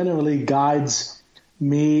that generally guides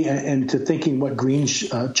me into thinking what Greens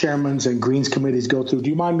chairmans and Greens committees go through? Do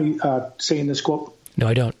you mind me saying this quote? No,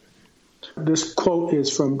 I don't. This quote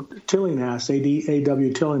is from Tillinghast,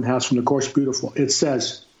 A.W. Tillinghast from The Course Beautiful. It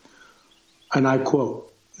says, and I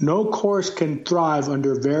quote, "No course can thrive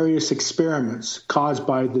under various experiments caused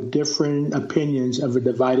by the differing opinions of a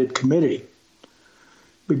divided committee.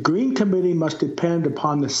 The Green Committee must depend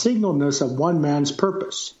upon the singleness of one man's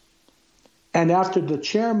purpose. And after the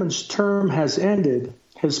chairman's term has ended,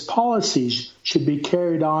 his policies should be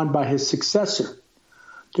carried on by his successor.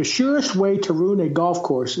 The surest way to ruin a golf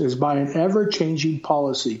course is by an ever-changing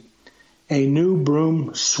policy. A new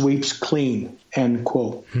broom sweeps clean," end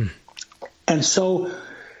quote. And so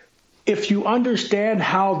if you understand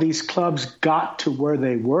how these clubs got to where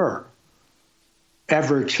they were,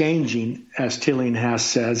 ever-changing, as Tillinghast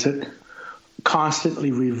says it,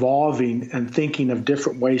 constantly revolving and thinking of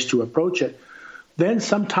different ways to approach it, then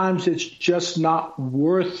sometimes it's just not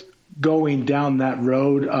worth going down that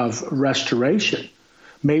road of restoration.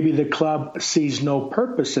 Maybe the club sees no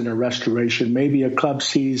purpose in a restoration. Maybe a club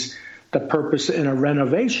sees the purpose in a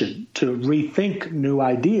renovation to rethink new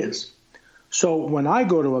ideas. So when I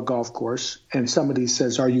go to a golf course and somebody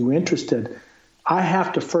says, "Are you interested?" I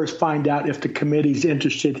have to first find out if the committee's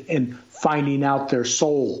interested in finding out their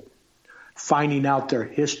soul, finding out their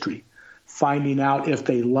history, finding out if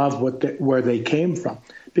they love where they came from.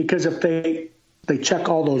 Because if they check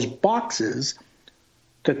all those boxes,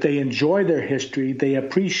 that they enjoy their history, they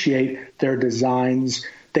appreciate their designs,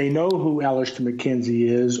 they know who Alister McKenzie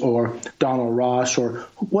is or Donald Ross or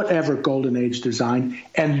whatever Golden Age design,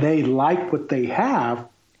 and they like what they have,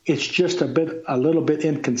 it's just a little bit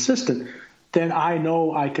inconsistent, then I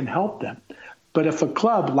know I can help them. But if a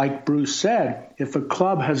club, like Bruce said, if a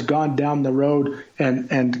club has gone down the road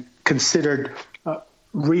and considered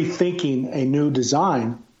rethinking a new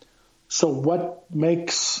design, so what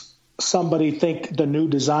makes somebody think the new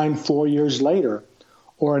design 4 years later,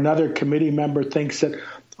 or another committee member thinks that,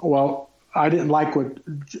 well, I didn't like what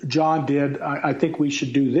John did, I think we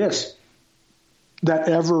should do this. That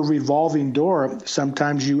ever revolving door,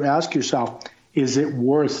 sometimes you ask yourself, is it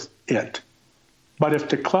worth it? But if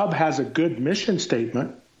the club has a good mission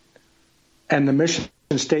statement, and the mission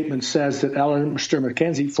statement says that Alister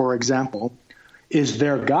McKenzie, for example, is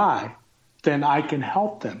their guy, then I can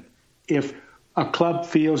help them. If a club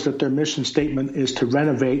feels that their mission statement is to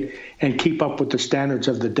renovate and keep up with the standards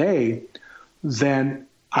of the day, then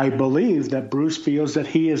I believe that Bruce feels that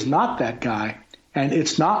he is not that guy, and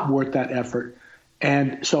it's not worth that effort.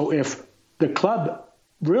 And so if the club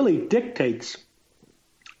really dictates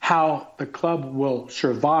how the club will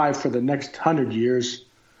survive for the next 100 years,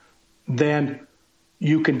 then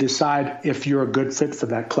you can decide if you're a good fit for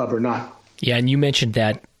that club or not. Yeah, and you mentioned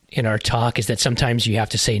that in our talk, is that sometimes you have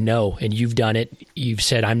to say no, and you've done it. You've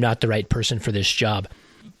said, I'm not the right person for this job.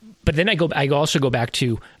 But then I also go back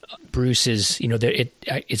to Bruce's,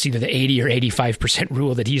 it's either the 80 or 85%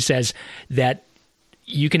 rule that he says that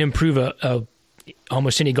you can improve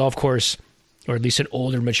almost any golf course, or at least an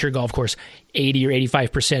older, mature golf course, 80 or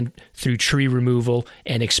 85% through tree removal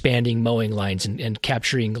and expanding mowing lines and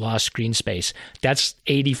capturing lost green space. That's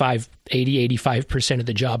 85% of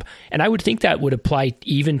the job. And I would think that would apply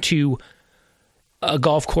even to a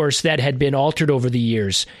golf course that had been altered over the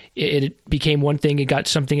years. It became one thing, it got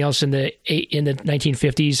something else in the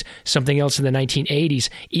 1950s, something else in the 1980s.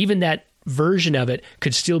 Even that version of it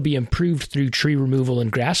could still be improved through tree removal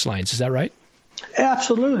and grass lines. Is that right?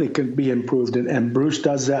 Absolutely can be improved, and Bruce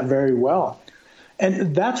does that very well.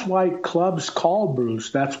 And that's why clubs call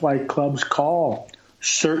Bruce. That's why clubs call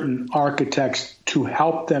certain architects to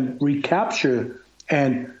help them recapture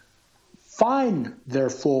and find their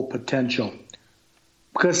full potential.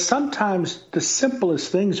 Because sometimes the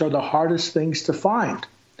simplest things are the hardest things to find.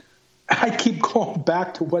 I keep going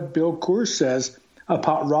back to what Bill Coore says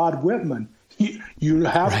about Rod Whitman. You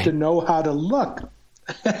have to know how to look.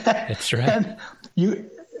 That's right. And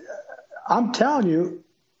I'm telling you,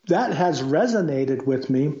 that has resonated with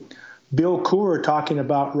me. Bill Coore talking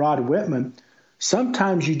about Rod Whitman.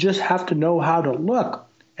 Sometimes you just have to know how to look.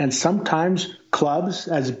 And sometimes clubs,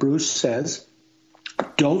 as Bruce says,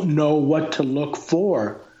 don't know what to look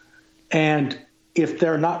for. And if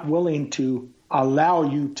they're not willing to allow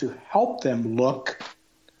you to help them look,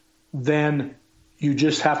 then you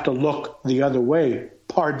just have to look the other way.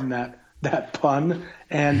 Pardon that pun.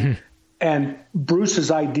 And Bruce's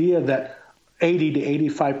idea that 80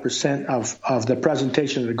 to 85% of the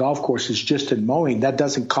presentation of the golf course is just in mowing. That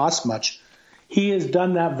doesn't cost much. He has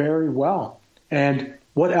done that very well. And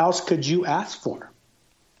what else could you ask for?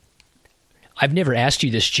 I've never asked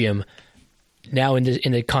you this, Jim. Now, in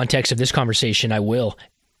the context of this conversation, I will.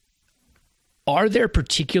 Are there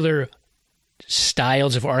particular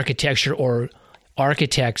styles of architecture or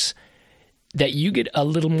architects that you get a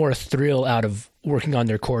little more thrill out of working on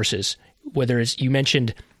their courses? Whether it's, you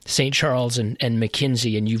mentioned St. Charles and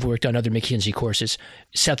McKenzie, and you've worked on other McKenzie courses,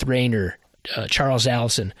 Seth Rayner, Charles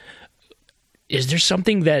Allison. Is there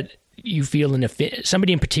something that you feel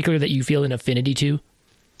somebody in particular that you feel an affinity to?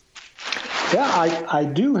 Yeah, I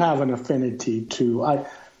do have an affinity to.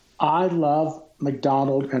 I love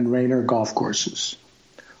McDonald and Rayner golf courses.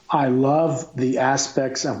 I love the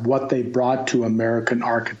aspects of what they brought to American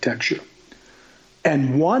architecture.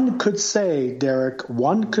 And one could say, Derek,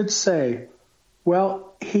 well,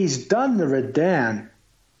 he's done the Redan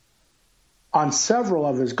on several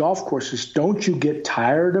of his golf courses. Don't you get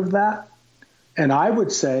tired of that? And I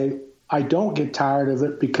would say I don't get tired of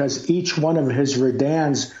it because each one of his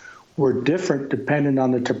Redans were different depending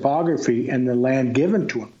on the topography and the land given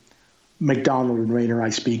to him. McDonald and Rayner I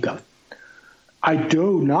speak of. I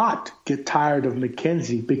do not get tired of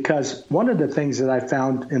McKenzie because one of the things that I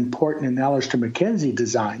found important in Alister McKenzie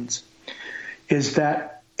designs is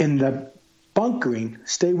that in the bunkering,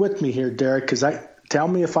 stay with me here, Derek, because tell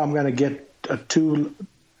me if I'm going to get too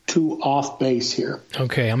off base here.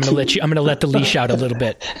 Okay, I'm going to let the leash out a little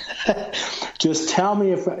bit. Just tell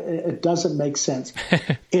me if it doesn't make sense.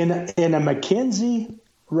 In a McKenzie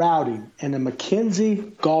routing, in a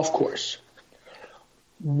McKenzie golf course,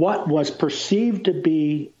 what was perceived to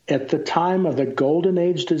be at the time of the Golden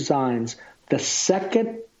Age designs, the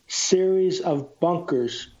second series of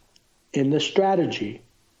bunkers in the strategy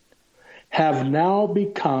have now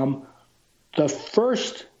become the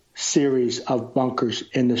first series of bunkers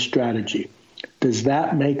in the strategy. Does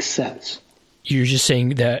that make sense? You're just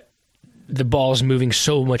saying that the ball's moving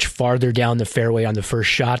so much farther down the fairway on the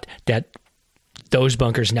first shot that those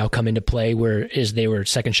bunkers now come into play, whereas they were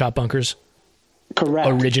second shot bunkers? Correct.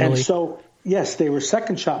 Originally? And so, yes, they were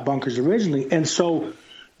second shot bunkers originally. And so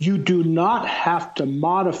you do not have to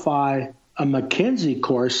modify a McKenzie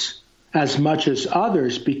course as much as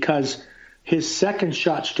others because his second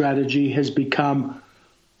shot strategy has become,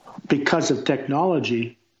 because of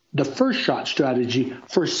technology, the first shot strategy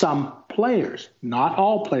for some players. Not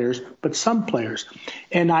all players, but some players.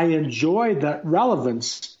 And I enjoy the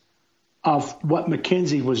relevance of what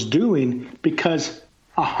McKenzie was doing because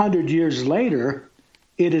 100 years later,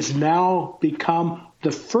 it has now become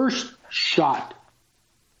the first shot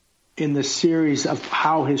in the series of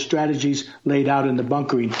how his strategies laid out in the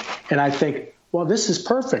bunkering. And I think, well, this is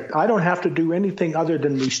perfect. I don't have to do anything other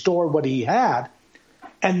than restore what he had.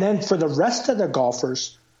 And then for the rest of the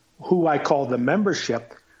golfers, who I call the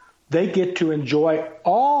membership, they get to enjoy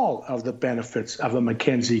all of the benefits of a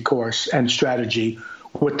McKenzie course and strategy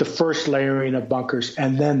with the first layering of bunkers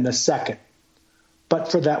and then the second. But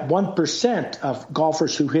for that 1% of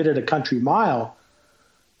golfers who hit at a country mile,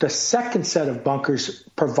 the second set of bunkers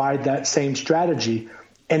provide that same strategy.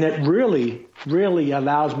 And it really, really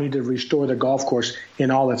allows me to restore the golf course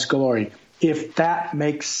in all its glory, if that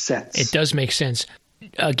makes sense. It does make sense.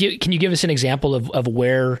 Can you give us an example of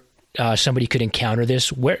where somebody could encounter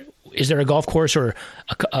this? Where is there a golf course or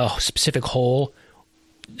a specific hole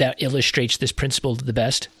that illustrates this principle the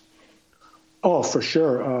best? Oh, for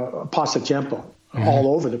sure. Pasatiempo,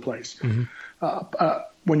 all over the place. Mm-hmm.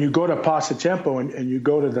 When you go to Pasatiempo and you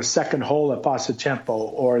go to the second hole at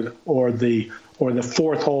Pasatiempo or the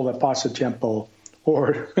fourth hole at Pasatiempo,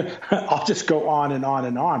 or I'll just go on and on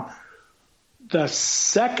and on. The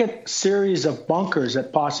second series of bunkers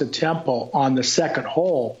at Pasatiempo on the second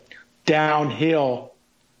hole downhill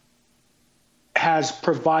has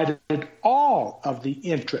provided all of the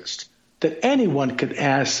interest that anyone could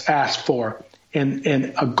ask for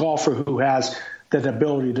in a golfer who has that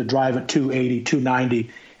ability to drive at 280, 290,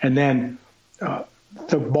 and then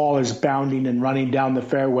the ball is bounding and running down the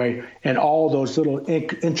fairway, and all those little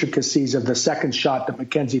intricacies of the second shot that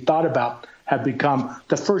McKenzie thought about have become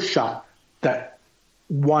the first shot that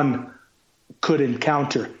one could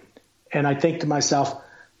encounter. And I think to myself,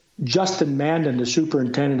 Justin Mandan, the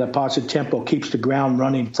superintendent of Pasatiempo, keeps the ground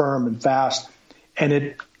running firm and fast, and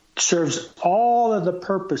it serves all of the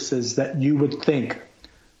purposes that you would think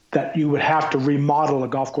that you would have to remodel a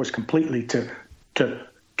golf course completely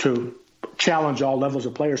to challenge all levels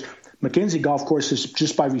of players. McKenzie golf courses,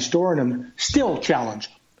 just by restoring them, still challenge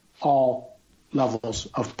all levels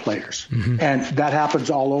of players. Mm-hmm. And that happens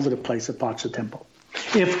all over the place at Pasatiempo.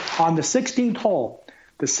 If on the 16th hole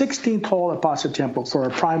at Pasatiempo, for a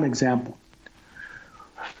prime example,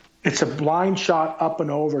 it's a blind shot up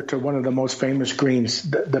and over to one of the most famous greens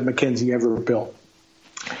that Mackenzie ever built.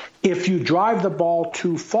 If you drive the ball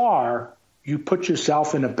too far, you put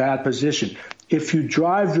yourself in a bad position. If you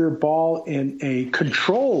drive your ball in a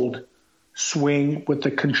controlled swing with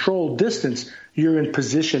a controlled distance, you're in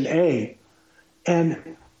position A.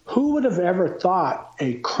 And who would have ever thought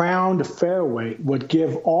a crowned fairway would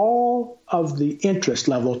give all of the interest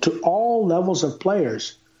level to all levels of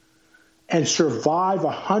players and survive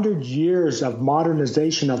 100 years of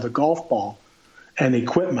modernization of the golf ball and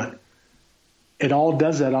equipment? It all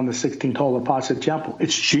does that on the 16th hole of Pasatiempo.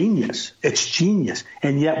 It's genius. It's genius.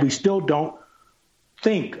 And yet we still don't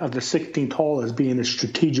think of the 16th hole as being a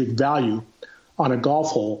strategic value on a golf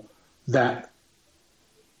hole that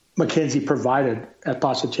Mackenzie provided at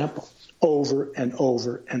Pasatiempo over and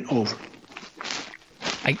over and over.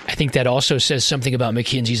 I think that also says something about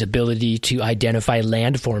Mackenzie's ability to identify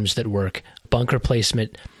landforms that work. Bunker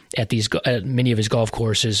placement at many of his golf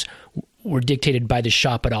courses were dictated by the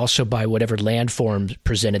shot, but also by whatever landforms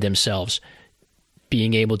presented themselves.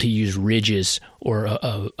 Being able to use ridges or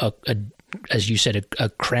as you said, a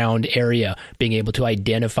crowned area, being able to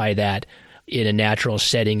identify that in a natural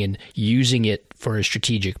setting and using it for a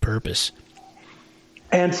strategic purpose.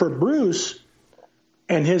 And for Bruce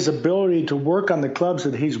and his ability to work on the clubs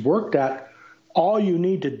that he's worked at, all you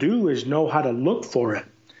need to do is know how to look for it.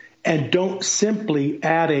 And don't simply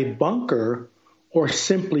add a bunker or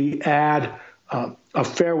simply add a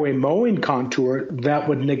fairway mowing contour that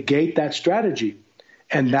would negate that strategy.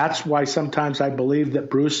 And that's why sometimes I believe that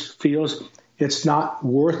Bruce feels it's not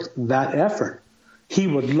worth that effort. He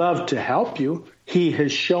would love to help you. He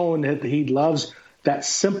has shown that he loves that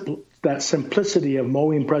simplicity of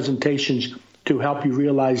mowing presentations to help you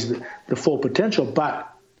realize the full potential. But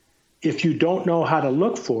if you don't know how to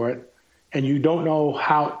look for it and you don't know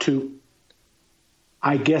how to,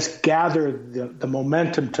 I guess, gather the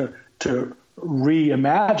momentum to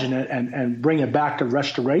reimagine it and bring it back to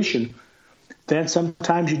restoration, then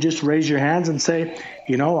sometimes you just raise your hands and say,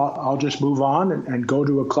 I'll just move on and go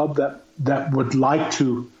to a club that would like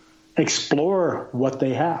to explore what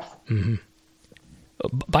they have. Mm-hmm.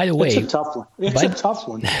 By the way, it's a tough one. It's a tough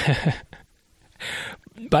one.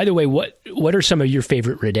 By the way, what are some of your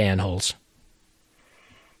favorite Redan holes?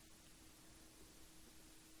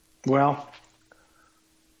 Well,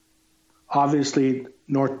 obviously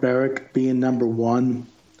North Berwick being number one,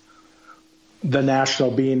 the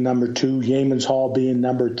National being number two, Yeamans Hall being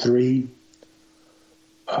number three.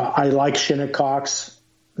 I like Shinnecock's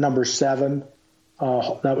number 7.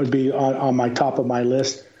 That would be on my top of my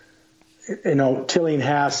list.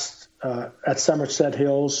 Tillinghast at Somerset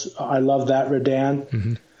Hills, I love that Redan.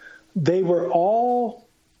 Mm-hmm. They were all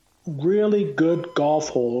really good golf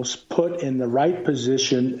holes put in the right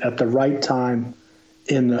position at the right time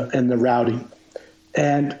in the routing.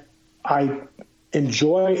 And I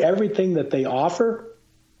enjoy everything that they offer,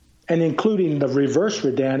 and including the reverse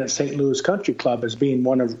Redan at St. Louis Country Club as being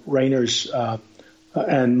one of Rayner's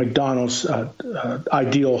and McDonald's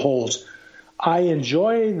ideal holes. I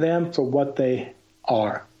enjoy them for what they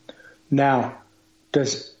are. Now,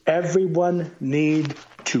 does everyone need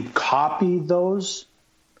to copy those?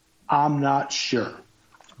 I'm not sure.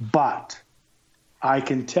 But I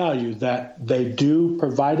can tell you that they do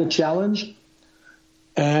provide a challenge,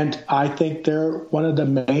 and I think they're one of the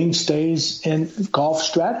mainstays in golf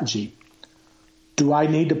strategy. Do I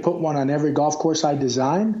need to put one on every golf course I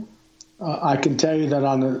design? I can tell you that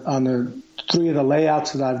on the 3 of the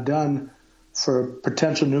layouts that I've done for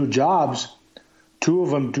potential new jobs, 2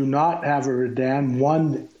 of them do not have a Redan.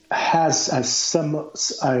 One has a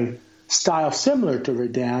style similar to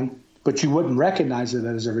Redan, but you wouldn't recognize it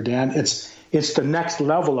as a Redan. It's the next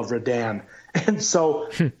level of Redan. And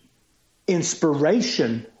so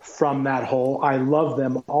inspiration from that hole, I love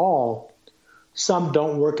them all. Some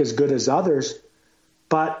don't work as good as others,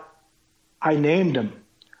 but I named them.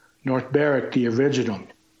 North Berwick, the original,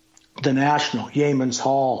 the National, Yeamans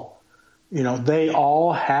Hall. They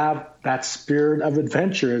all have that spirit of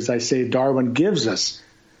adventure, as I say, Darwin gives us.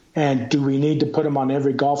 And do we need to put them on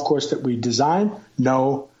every golf course that we design?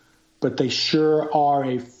 No, but they sure are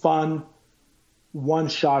a fun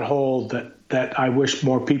one-shot hole that I wish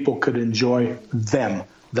more people could enjoy them,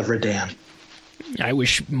 the Redan. I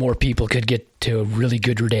wish more people could get to really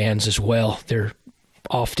good Redans as well. They're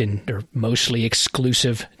mostly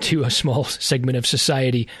exclusive to a small segment of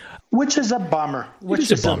society. Which is a bummer. It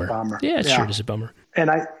is a bummer. Yeah, sure it is a bummer. And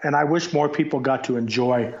I wish more people got to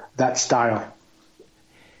enjoy that style.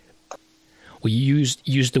 We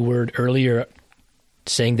used the word earlier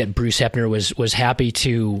saying that Bruce Hepner was happy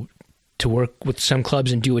to work with some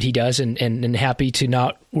clubs and do what he does, and happy to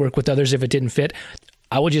not work with others if it didn't fit.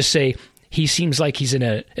 I will just say he seems like he's in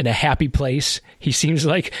a happy place. He seems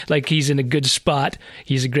like he's in a good spot.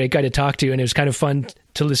 He's a great guy to talk to, and it was kind of fun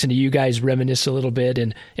to listen to you guys reminisce a little bit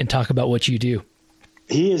and talk about what you do.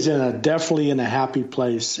 He is definitely in a happy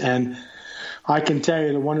place, and I can tell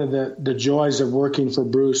you that one of the joys of working for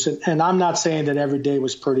Bruce, and I'm not saying that every day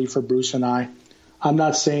was pretty for Bruce and I. I'm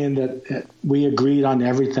not saying that we agreed on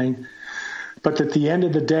everything, but at the end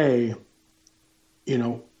of the day,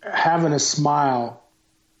 having a smile,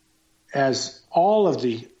 as all of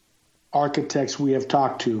the architects we have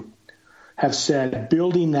talked to have said,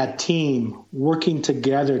 building that team, working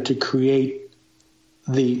together to create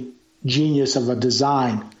the genius of a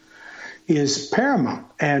design is paramount.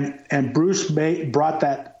 And Bruce brought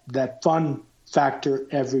that fun factor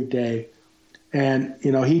every day. And,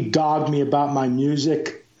 he dogged me about my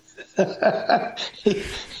music.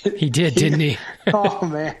 He did, didn't he? Oh,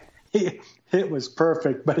 man. It was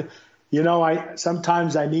perfect. But,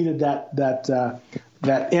 sometimes I needed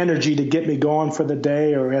that energy to get me going for the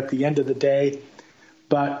day or at the end of the day.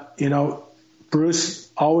 But, Bruce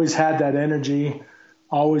always had that energy,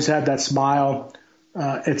 always had that smile.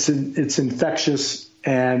 It's infectious,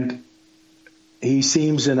 and he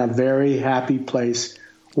seems in a very happy place.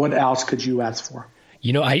 What else could you ask for?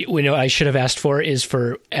 I should have asked for is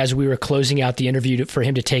for, as we were closing out the interview, for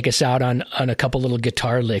him to take us out on a couple little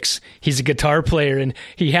guitar licks. He's a guitar player, and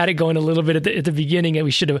he had it going a little bit at the beginning, and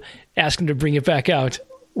we should have asked him to bring it back out.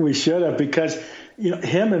 We should have, because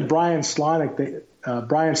him and Brian Slonick,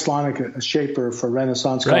 a shaper for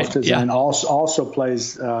Renaissance Golf Design, also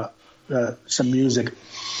plays some music,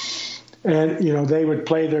 and they would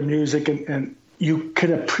play their music, and you could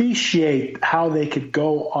appreciate how they could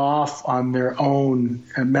go off on their own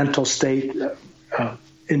mental state,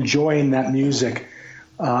 enjoying that music.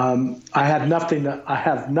 I have nothing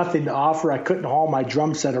to offer. I couldn't haul my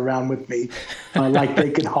drum set around with me like they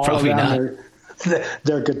could haul around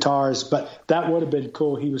their guitars, but that would have been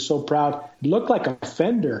cool. He was so proud. It looked like a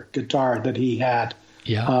Fender guitar that he had.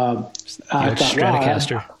 Yeah, I thought,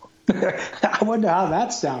 Stratocaster. I wonder how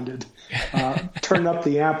that sounded. Turn up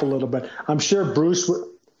the amp a little bit. I'm sure Bruce would.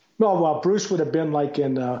 Bruce would have been like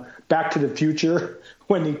in Back to the Future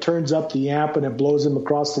when he turns up the amp and it blows him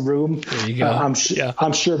across the room. There you go.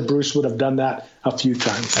 I'm sure Bruce would have done that a few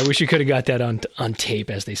times. I wish you could have got that on tape,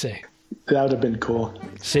 as they say. That would have been cool.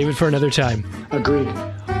 Save it for another time. Agreed.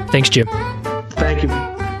 Thanks, Jim. Thank you.